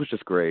it was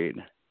just great.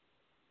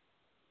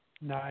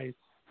 Nice.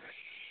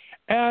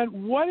 And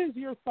what is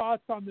your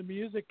thoughts on the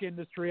music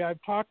industry? I've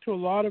talked to a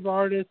lot of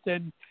artists,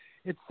 and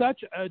it's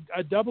such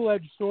a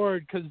double-edged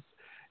sword, because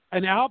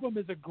an album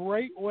is a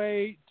great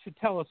way to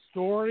tell a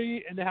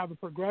story and to have a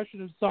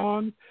progression of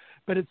songs,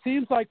 but it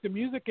seems like the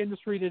music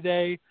industry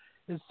today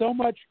is so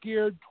much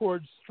geared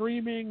towards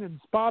streaming and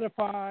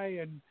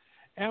Spotify and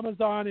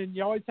Amazon, and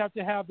you always have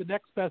to have the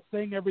next best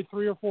thing every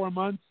 3 or 4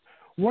 months.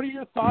 What are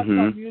your thoughts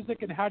on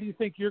music, and how do you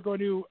think you're going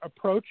to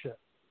approach it?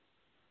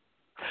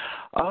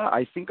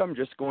 I think I'm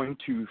just going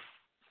to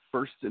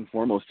first and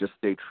foremost just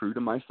stay true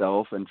to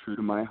myself and true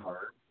to my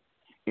heart,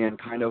 and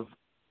kind of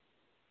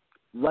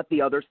let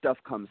the other stuff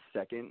come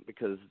second,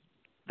 because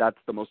that's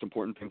the most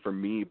important thing for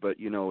me. But,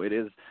 it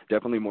is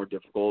definitely more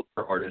difficult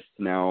for artists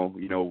now,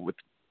 with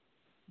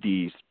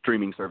the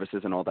streaming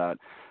services and all that.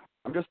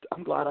 I'm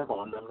glad I'm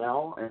on them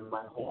now, and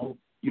my whole,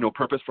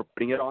 purpose for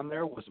putting it on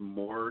there was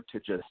more to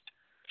just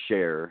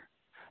share.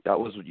 That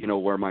was,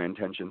 where my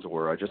intentions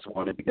were. I just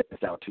wanted to get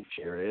this out to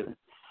share it.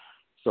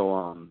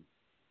 So,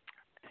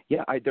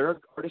 there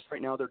are artists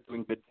right now that are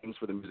doing good things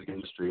for the music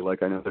industry.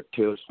 Like, I know that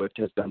Taylor Swift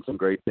has done some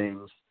great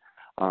things.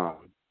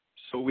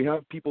 So we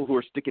have people who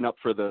are sticking up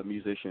for the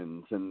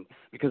musicians, and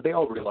because they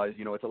all realize,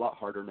 it's a lot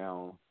harder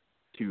now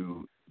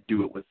to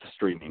do it with the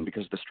streaming,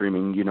 because the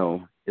streaming,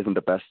 isn't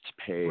the best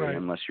pay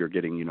unless you're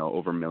getting,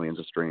 over millions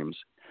of streams.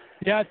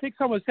 Yeah, I think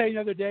someone was saying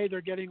the other day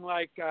they're getting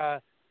like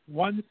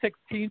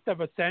 1/16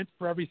 of a cent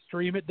for every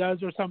stream it does,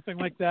 or something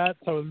like that.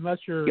 So unless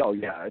you're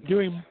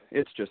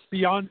it's just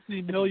beyond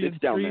the million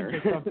streams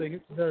or something,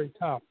 it's very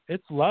tough.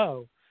 It's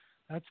low.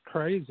 That's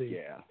crazy.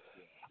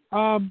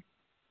 Yeah.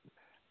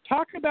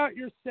 Talk about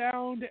your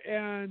sound,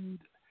 and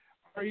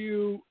are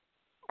you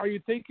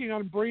thinking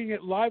on bringing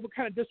it live? What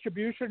kind of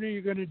distribution are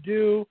you going to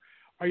do?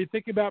 Are you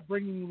thinking about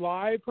bringing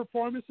live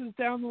performances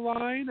down the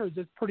line, or is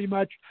this pretty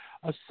much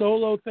a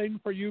solo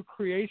thing for you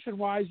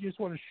creation-wise? You just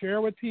want to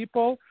share with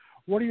people?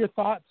 What are your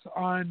thoughts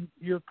on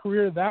your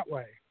career that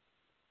way?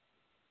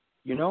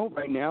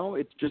 Right now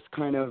it's just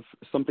kind of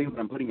something that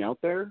I'm putting out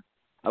there.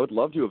 I would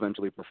love to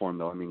eventually perform,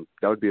 though. I mean,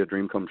 that would be a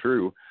dream come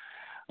true.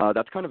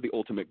 That's kind of the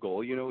ultimate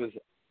goal, is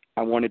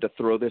I wanted to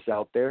throw this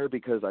out there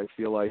because I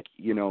feel like,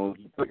 you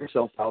put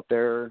yourself out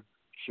there,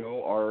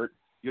 show art,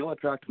 you'll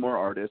attract more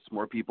artists,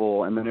 more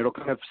people, and then it'll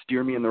kind of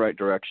steer me in the right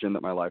direction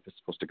that my life is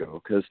supposed to go.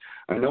 Because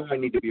I know I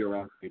need to be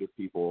around creative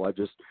people. I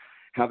just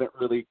haven't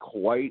really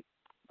quite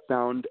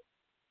found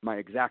my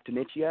exact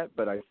niche yet,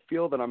 but I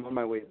feel that I'm on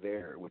my way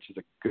there, which is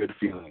a good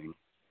feeling.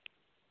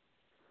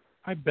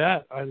 I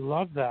bet. I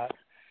love that.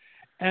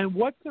 And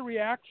what's the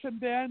reaction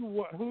been?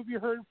 Who have you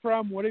heard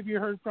from? What have you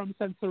heard from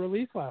since the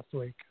release last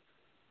week?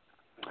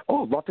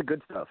 Oh, lots of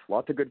good stuff.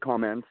 Lots of good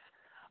comments.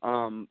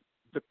 I've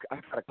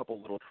had a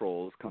couple little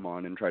trolls come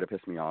on and try to piss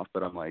me off,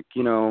 but I'm like,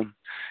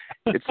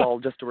 it's all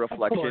just a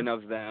reflection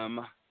of them.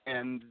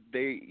 And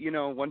they,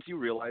 once you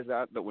realize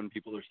that when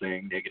people are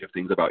saying negative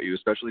things about you,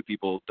 especially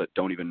people that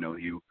don't even know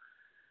you,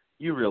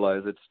 you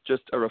realize it's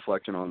just a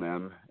reflection on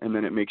them, and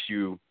then it makes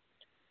you,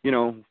 you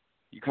know,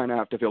 you kind of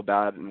have to feel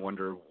bad and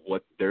wonder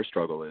what their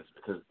struggle is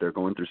because they're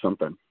going through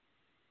something.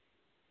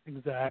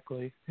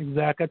 Exactly.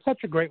 It's such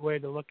a great way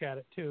to look at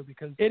it, too,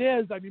 because it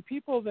is. I mean,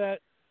 people that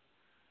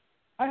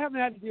I haven't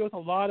had to deal with a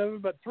lot of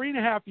them, but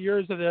 3.5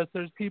 years of this,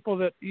 there's people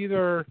that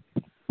either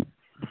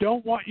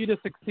don't want you to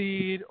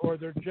succeed or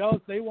they're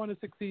jealous. They want to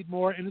succeed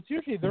more, and it's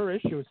usually their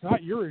issue. It's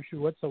not your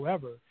issue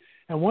whatsoever.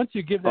 And once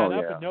you give that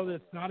up and know that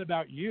it's not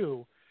about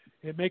you,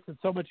 it makes it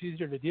so much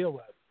easier to deal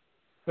with.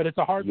 But it's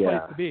a hard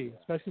place to be,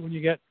 especially when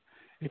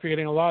if you're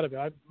getting a lot of it.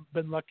 I've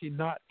been lucky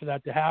not for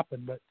that to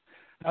happen, but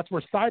that's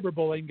where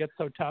cyberbullying gets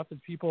so tough is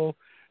people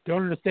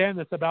don't understand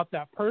it's about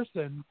that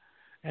person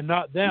and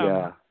not them.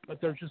 Yeah. But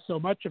there's just so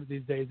much of it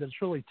these days.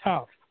 It's really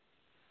tough.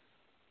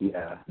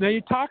 Yeah. Now,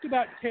 you talked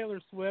about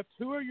Taylor Swift.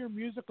 Who are your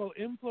musical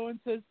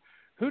influences?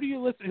 Who do you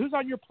listen? Who's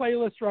on your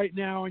playlist right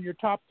now, in your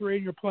top 3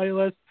 in your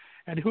playlist?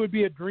 And who would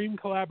be a dream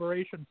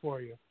collaboration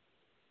for you?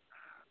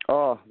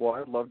 Oh, well,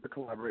 I'd love to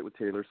collaborate with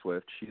Taylor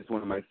Swift. She's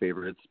one of my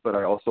favorites. But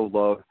I also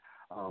love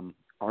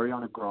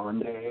Ariana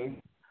Grande.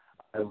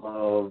 I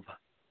love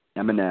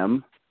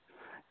Eminem.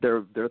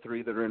 They're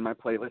 3 that are in my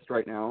playlist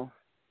right now.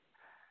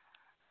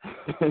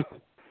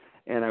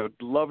 And I would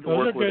love to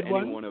work with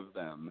any one of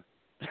them.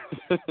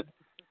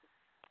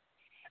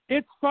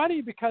 It's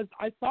funny because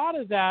I thought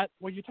of that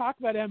when you talk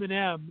about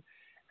Eminem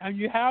and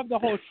you have the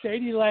whole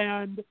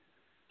Shadyland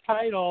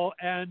title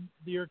and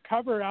your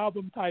cover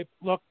album type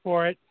look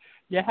for it.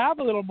 You have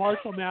a little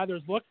Marshall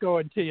Mathers look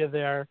going to you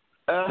there.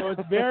 So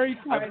it's very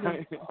kind of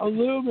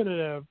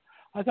illuminative.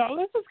 I thought, well,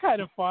 this is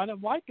kind of fun.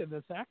 I'm liking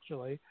this,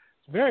 actually.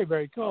 It's very,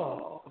 very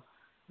cool. Oh,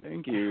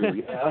 thank you.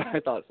 Yeah, I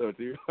thought so,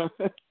 too.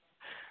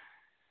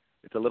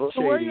 It's a little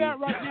shady. So where are you at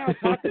right now?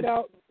 Talk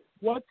about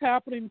what's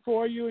happening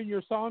for you in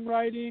your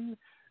songwriting.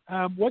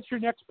 What's your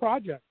next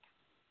project?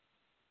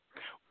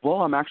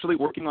 Well, I'm actually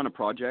working on a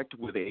project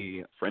with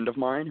a friend of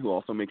mine who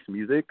also makes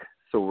music.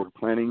 So we're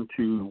planning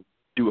to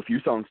do a few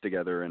songs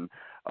together, and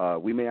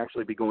we may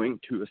actually be going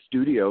to a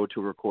studio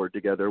to record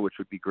together, which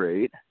would be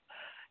great.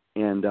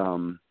 And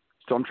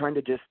so I'm trying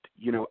to just,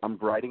 you know, I'm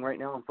writing right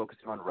now. I'm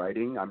focusing on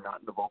writing. I'm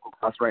not in the vocal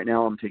class right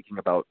now. I'm taking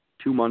about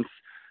 2 months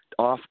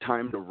off,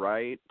 time to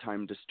write,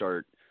 time to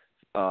start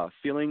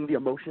feeling the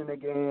emotion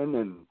again.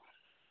 And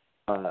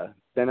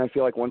then I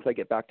feel like once I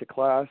get back to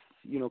class,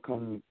 you know,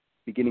 come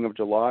beginning of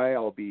July,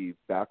 I'll be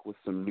back with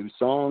some new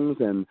songs.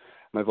 And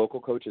my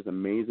vocal coach is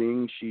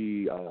amazing.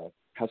 She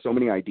has so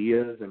many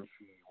ideas, and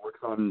she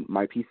works on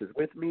my pieces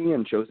with me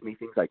and shows me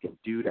things I can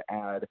do to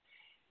add,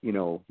 you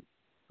know,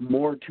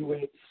 more to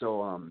it.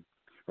 So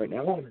right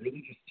now I'm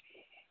really just,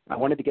 I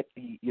wanted to get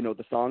the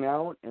song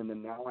out, and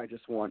then now I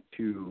just want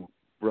to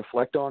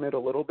reflect on it a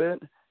little bit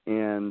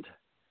and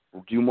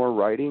do more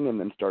writing, and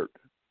then start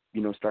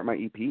my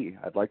EP.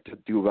 I'd like to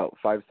do about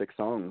 5-6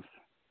 songs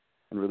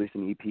and release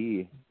an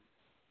EP.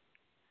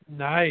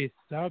 Nice.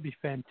 That would be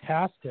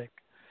fantastic.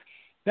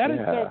 That is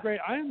so great.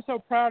 I am so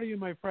proud of you,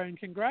 my friend.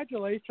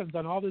 Congratulations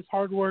on all this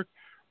hard work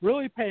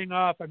really paying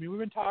off. I mean, we've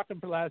been talking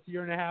for the last 1.5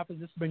 years as this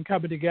has been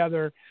coming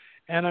together,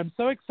 and I'm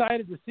so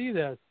excited to see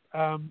this.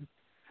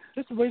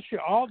 Just wish you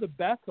all the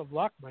best of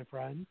luck, my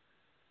friend.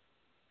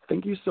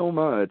 Thank you so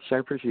much. I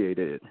appreciate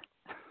it.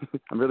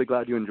 I'm really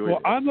glad you enjoyed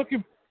it.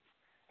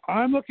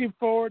 I'm looking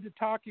forward to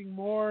talking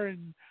more,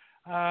 and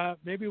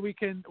maybe we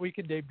can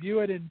debut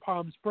it in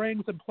Palm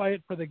Springs and play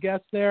it for the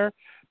guests there.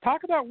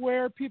 Talk about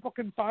where people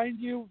can find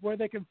you, where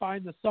they can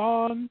find the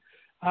song,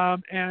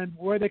 and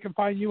where they can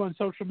find you on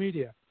social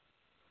media.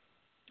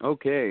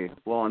 Okay.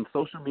 Well, on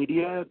social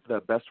media, the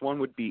best one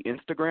would be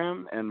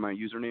Instagram, and my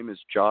username is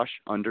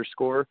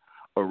Josh_Orozco_,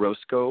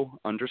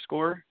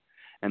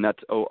 and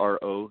that's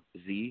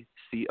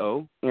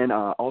OROZCO. And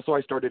also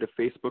I started a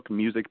Facebook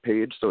music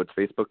page, so it's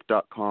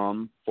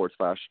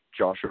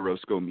facebook.com/Josh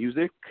Orozco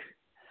Music.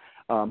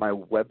 My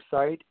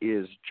website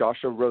is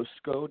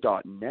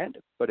josharosco.net,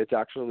 but it's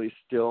actually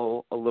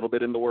still a little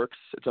bit in the works.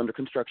 It's under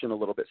construction a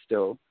little bit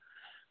still.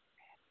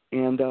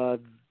 And the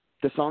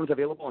song's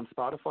available on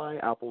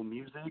Spotify, Apple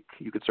Music.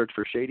 You could search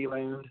for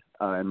Shadyland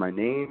and my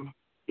name.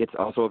 It's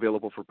also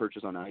available for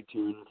purchase on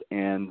iTunes,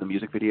 and the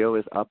music video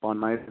is up on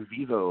my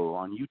Vivo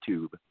on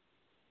YouTube.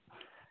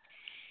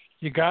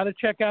 You got to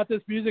check out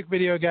this music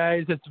video,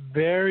 guys. It's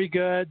very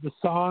good. The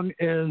song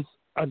is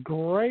a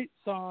great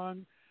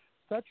song.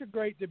 Such a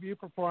great debut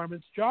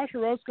performance. Josh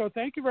Orozco,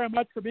 thank you very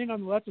much for being on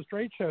the Left of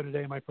Straight show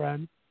today, my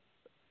friend.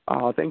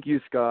 Oh, thank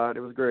you, Scott.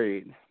 It was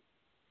great.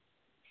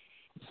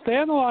 Stay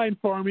on the line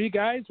for me,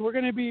 guys. We're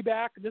going to be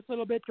back just a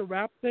little bit to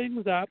wrap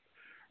things up.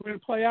 We're going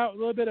to play out a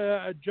little bit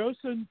of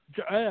Justin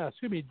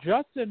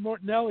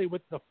Mortinelli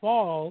with The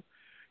Fall.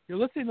 You're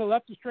listening to the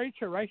Left of Straight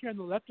show right here on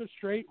the Left of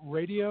Straight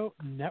Radio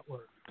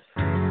Network.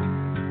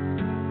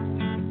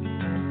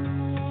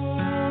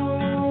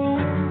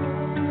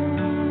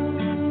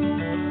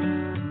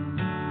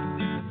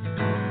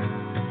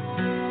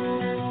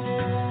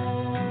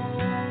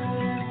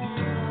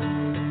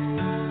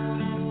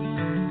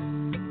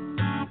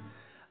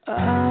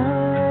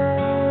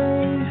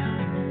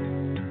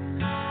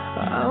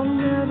 I'll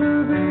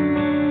never be,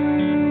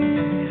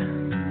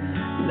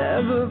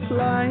 never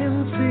fly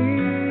and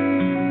see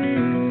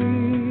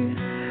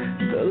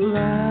the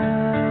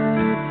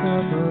lights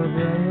up above.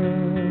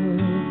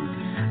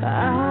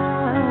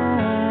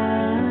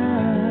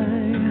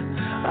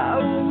 I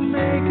will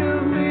make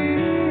of me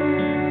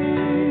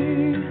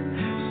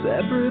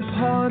separate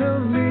part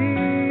of me,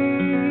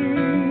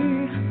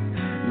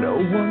 no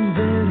one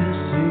there to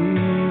see.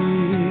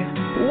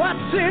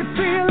 What's it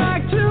feel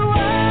like to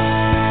run?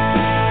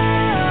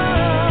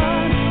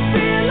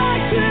 Feel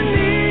like to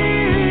need,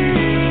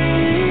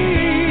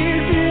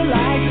 feel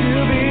like to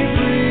be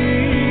free.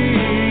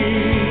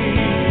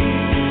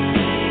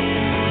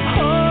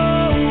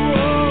 Oh,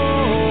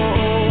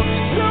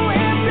 so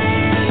empty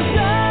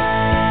inside.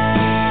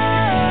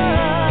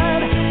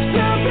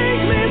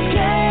 Something's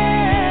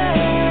miscarried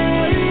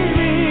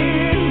me,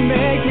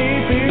 make me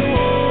feel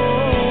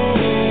whole.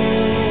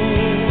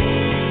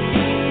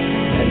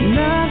 And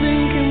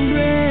nothing can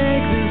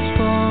break this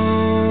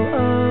fall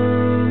of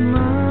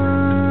mine.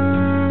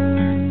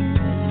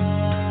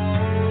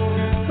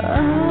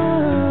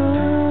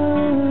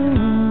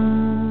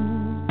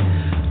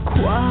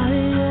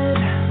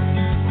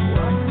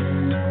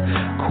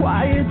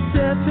 Quiet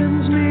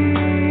deafens me,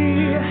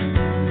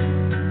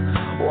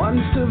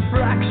 wants to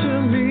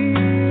fracture me.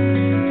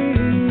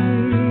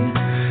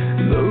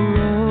 The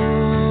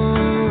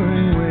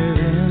roaring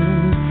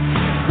within,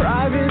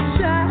 private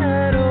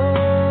shadows,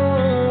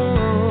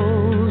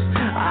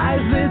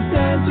 eyes that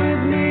dance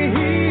with me.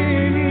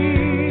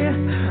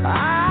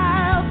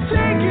 I'll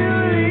take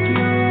your lead,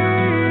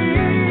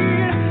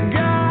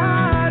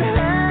 God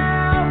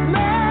help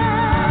me.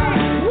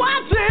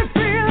 What's it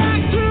feel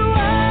like to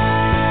run?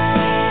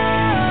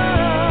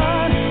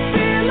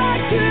 Feel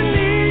like to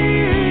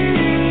need,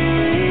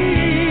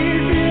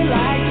 feel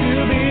like to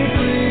be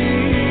free.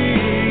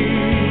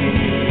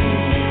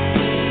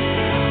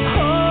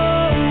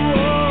 Oh,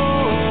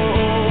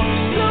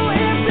 so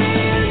empty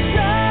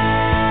inside.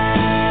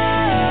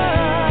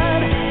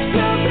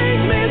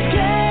 Something's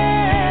miscarried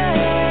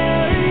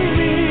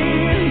me,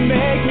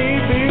 make me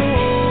feel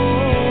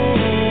whole.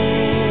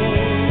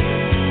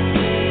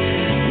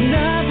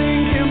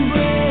 Nothing can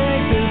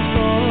break this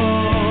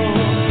fall.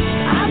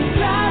 I've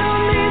sat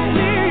on these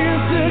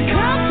tears to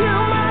come to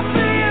my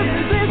fears.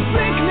 This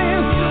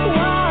sickness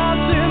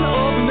washing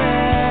over me.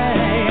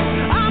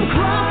 I'm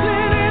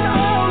crossing an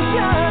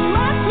ocean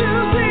much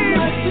too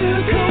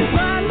deep. Come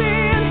find me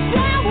and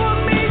shower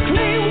me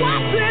clean.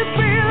 What's it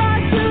feel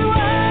like to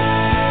run?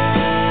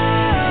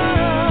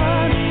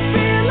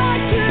 Feel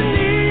like to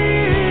need,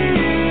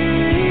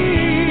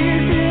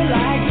 feel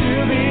like to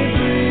be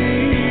free.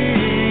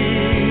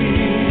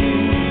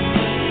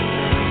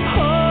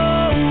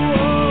 Oh,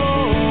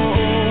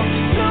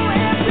 so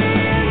empty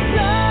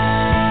inside.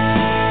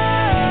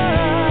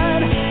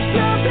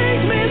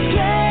 Something's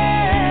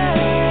miscarried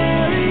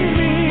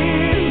me,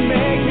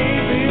 make me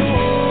feel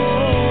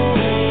whole.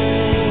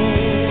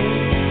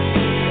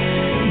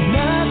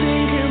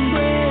 Nothing can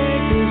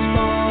break this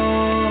fall,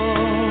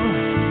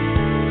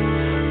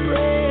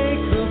 break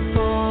the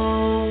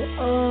fall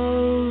of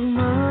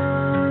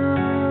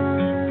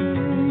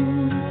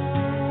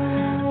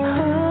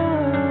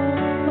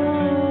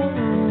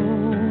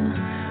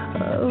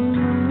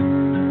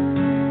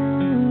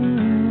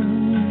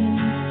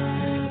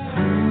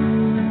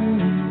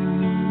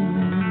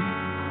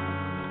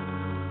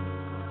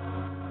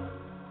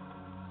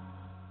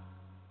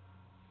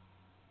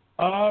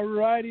All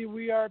righty,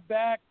 we are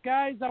back.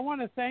 Guys, I want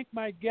to thank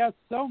my guests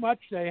so much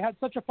today. I had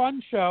such a fun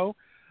show.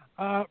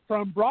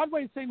 From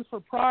Broadway Sings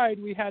for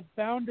Pride, we had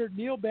founder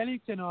Neil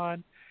Bennington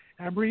on,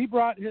 and he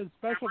brought his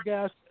special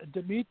guest,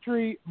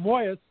 Dimitri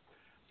Moyes.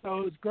 So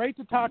it was great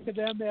to talk to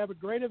them. They have a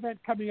great event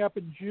coming up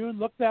in June.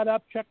 Look that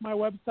up. Check my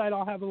website.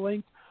 I'll have a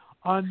link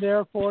on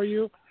there for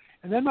you.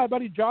 And then my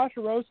buddy Josh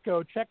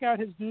Orozco, check out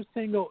his new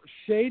single,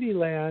 Shady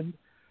Land.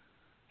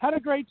 Had a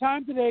great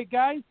time today,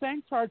 guys.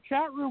 Thanks. Our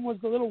chat room was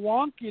a little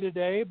wonky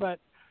today, but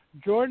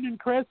Jordan and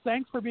Chris,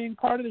 thanks for being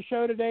part of the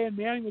show today and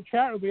manning the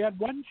chat room. We had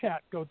one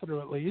chat go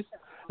through at least.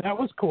 That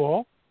was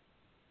cool.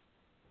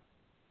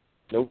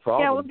 No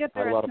problem. Yeah, we'll get the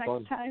Had a lot rest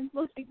of next fun. time.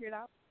 We'll figure it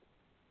out.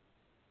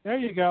 There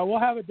you go. We'll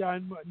have it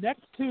done.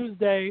 Next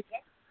Tuesday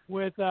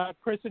with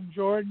Chris and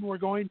Jordan, we're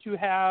going to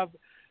have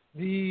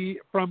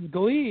from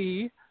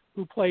Glee,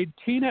 who played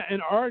Tina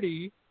and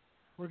Artie,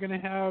 we're going to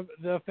have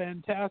the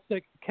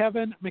fantastic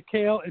Kevin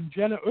McHale and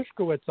Jenna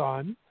Ushkowitz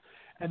on.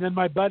 And then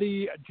my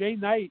buddy Jay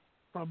Knight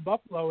from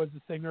Buffalo is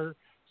a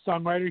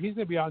singer-songwriter. He's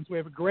going to be on. So we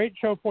have a great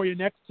show for you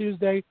next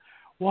Tuesday.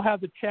 We'll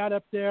have the chat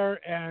up there,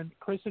 and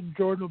Chris and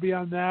Jordan will be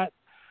on that.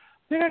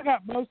 I think I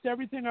got most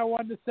everything I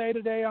wanted to say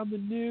today on the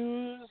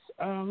news.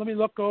 Let me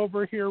look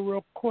over here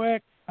real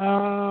quick.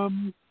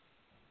 The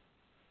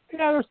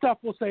other stuff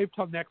we'll save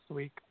till next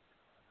week.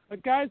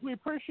 But, guys, we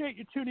appreciate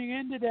you tuning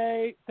in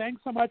today.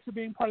 Thanks so much for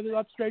being part of the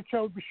Up Straight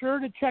Show. Be sure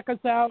to check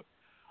us out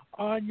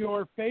on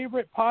your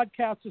favorite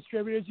podcast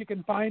distributors. You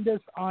can find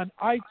us on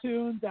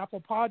iTunes,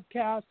 Apple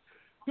Podcasts,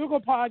 Google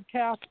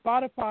Podcasts,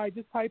 Spotify.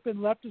 Just type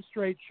in Left of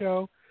Straight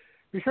Show.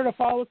 Be sure to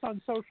follow us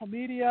on social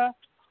media.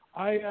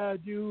 I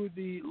do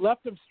the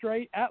Left of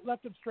Straight, at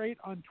Left of Straight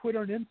on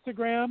Twitter and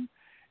Instagram.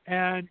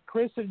 And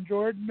Chris and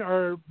Jordan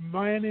are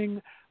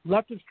manning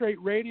Left of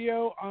Straight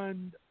Radio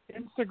on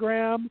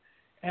Instagram.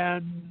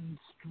 And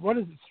what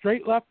is it,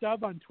 Straight Left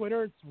of on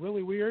Twitter? It's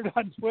really weird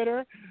on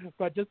Twitter.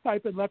 But just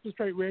type in Left of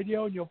Straight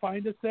Radio and you'll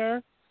find us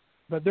there.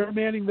 But they're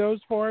manning those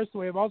for us. So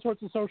we have all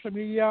sorts of social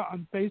media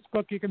on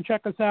Facebook. You can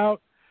check us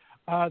out.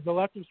 The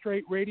Left of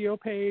Straight Radio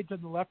page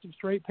and the Left of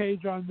Straight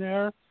page on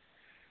there.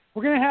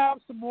 We're going to have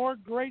some more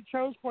great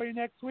shows for you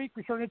next week.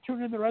 Be sure to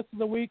tune in the rest of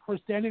the week for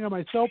Standing on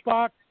My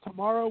Soapbox.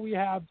 Tomorrow we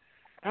have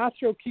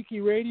Astro Kiki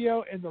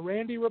Radio and the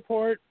Randy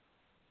Report.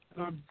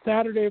 On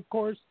Saturday, of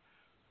course,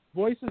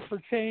 Voices for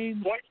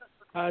Change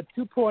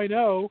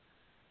 2.0.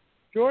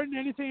 Jordan,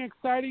 anything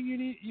exciting you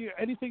need?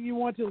 Anything you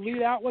want to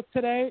lead out with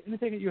today?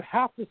 Anything that you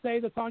have to say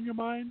that's on your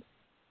mind?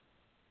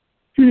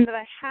 That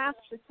I have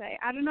to say,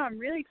 I don't know. I'm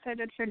really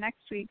excited for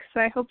next week, so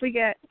I hope we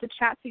get the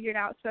chat figured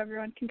out so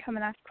everyone can come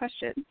and ask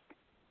questions.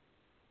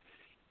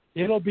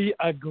 It'll be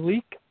a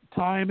Gleek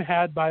time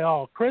had by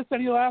all. Chris,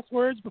 any last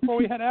words before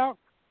we head out?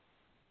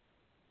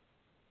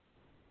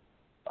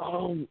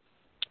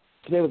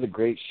 Today was a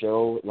great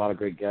show, a lot of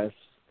great guests,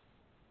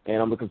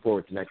 and I'm looking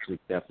forward to next week,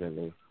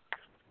 definitely.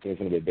 I think it's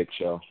going to be a big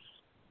show.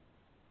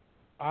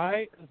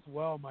 I as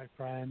well, my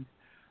friend.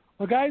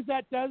 Well, guys,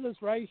 that does us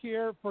right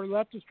here for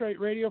Left of Straight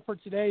Radio for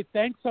today.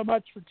 Thanks so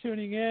much for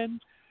tuning in.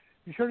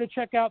 Be sure to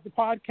check out the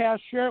podcast,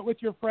 share it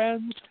with your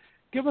friends,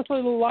 give us a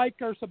little like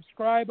or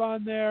subscribe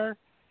on there.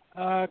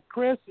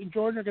 Chris and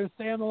Jordan are going to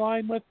stay on the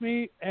line with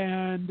me,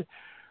 and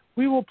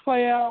we will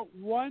play out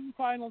one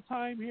final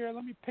time here.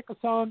 Let me pick a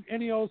song,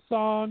 any old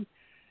song.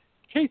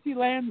 Casey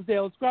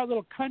Lansdale, let's go out a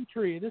little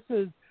country. This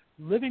is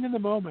Living in the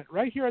Moment,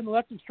 right here on the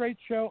Left of Straight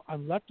show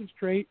on Left of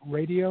Straight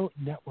Radio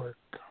Network.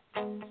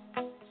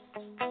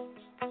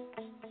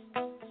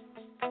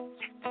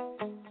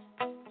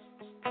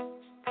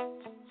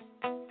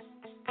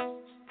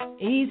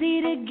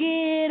 Easy to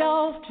get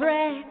off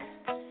track,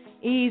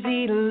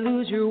 easy to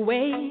lose your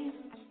way.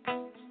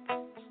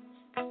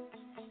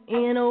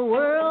 In a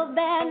world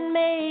that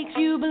makes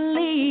you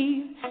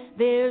believe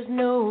there's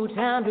no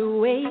time to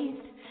waste,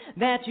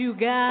 that you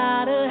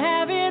gotta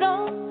have it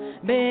all,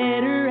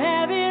 better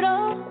have it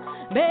all,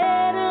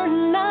 better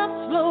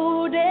not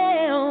slow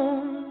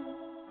down.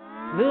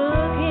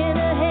 Looking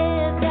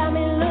ahead got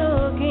me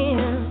looking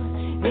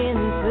in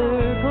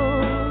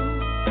circles.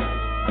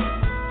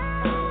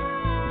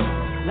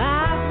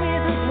 Life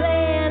with a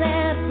plan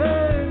at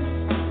first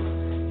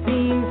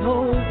seems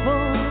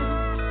hopeful.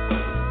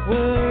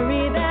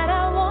 Worry that I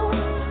won't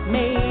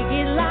make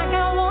it like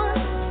I want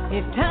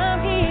if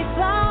time keeps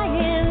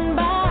flying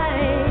by.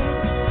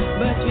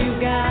 But you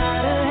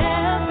gotta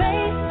have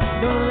faith,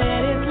 don't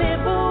let it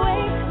slip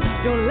away.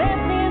 Don't let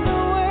the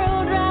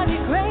world drive you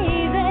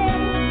crazy.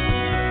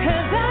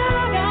 'Cause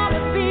I got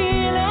a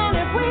feeling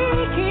if we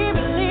keep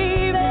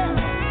believing,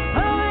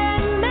 all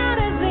that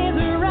matters is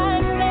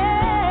right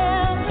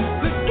now.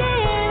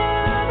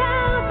 Forget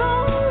about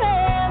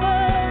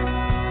forever.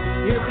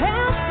 Your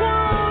path's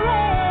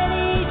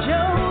already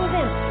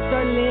chosen.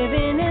 Start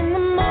living in the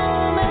moment.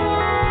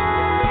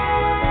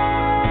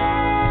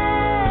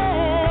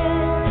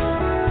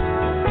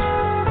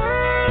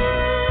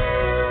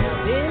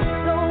 This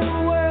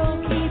old world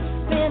keeps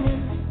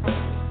spinning,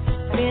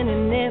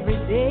 spinning every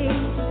day.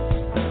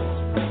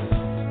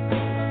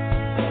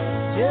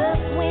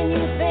 Just when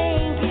you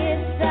think it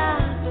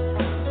stops,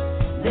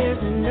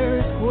 there's an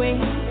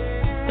earthquake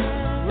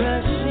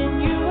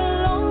rushing you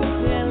along,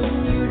 telling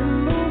you to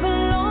move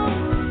along.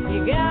 You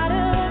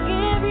gotta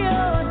give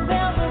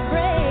yourself a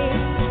break.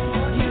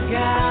 You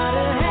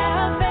gotta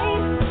have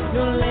faith,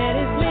 don't let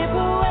it slip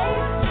away.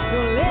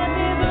 Don't let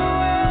this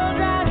world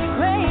drive you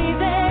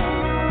crazy.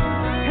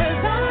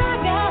 'Cause I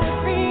got a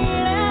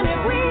feeling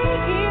if we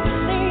keep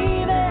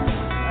believing,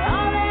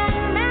 all that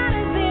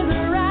matters is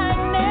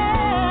right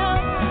now.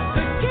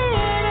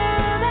 Forget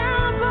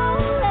about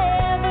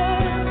forever.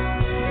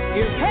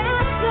 Your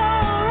path's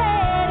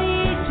already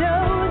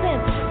chosen.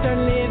 Start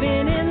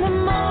living in the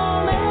moment.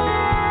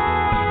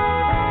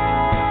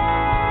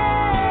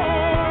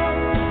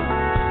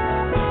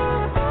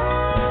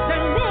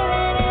 Start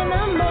living in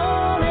the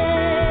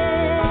moment.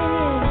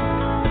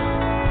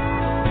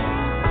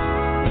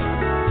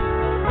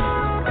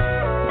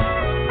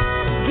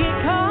 Get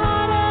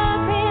caught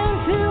up in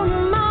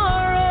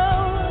tomorrow.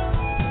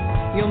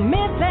 You'll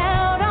miss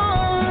out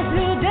on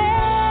today.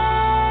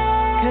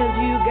 'Cause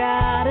you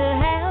gotta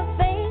have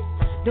faith.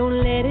 Don't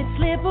let it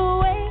slip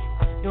away.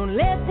 Don't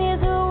let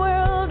this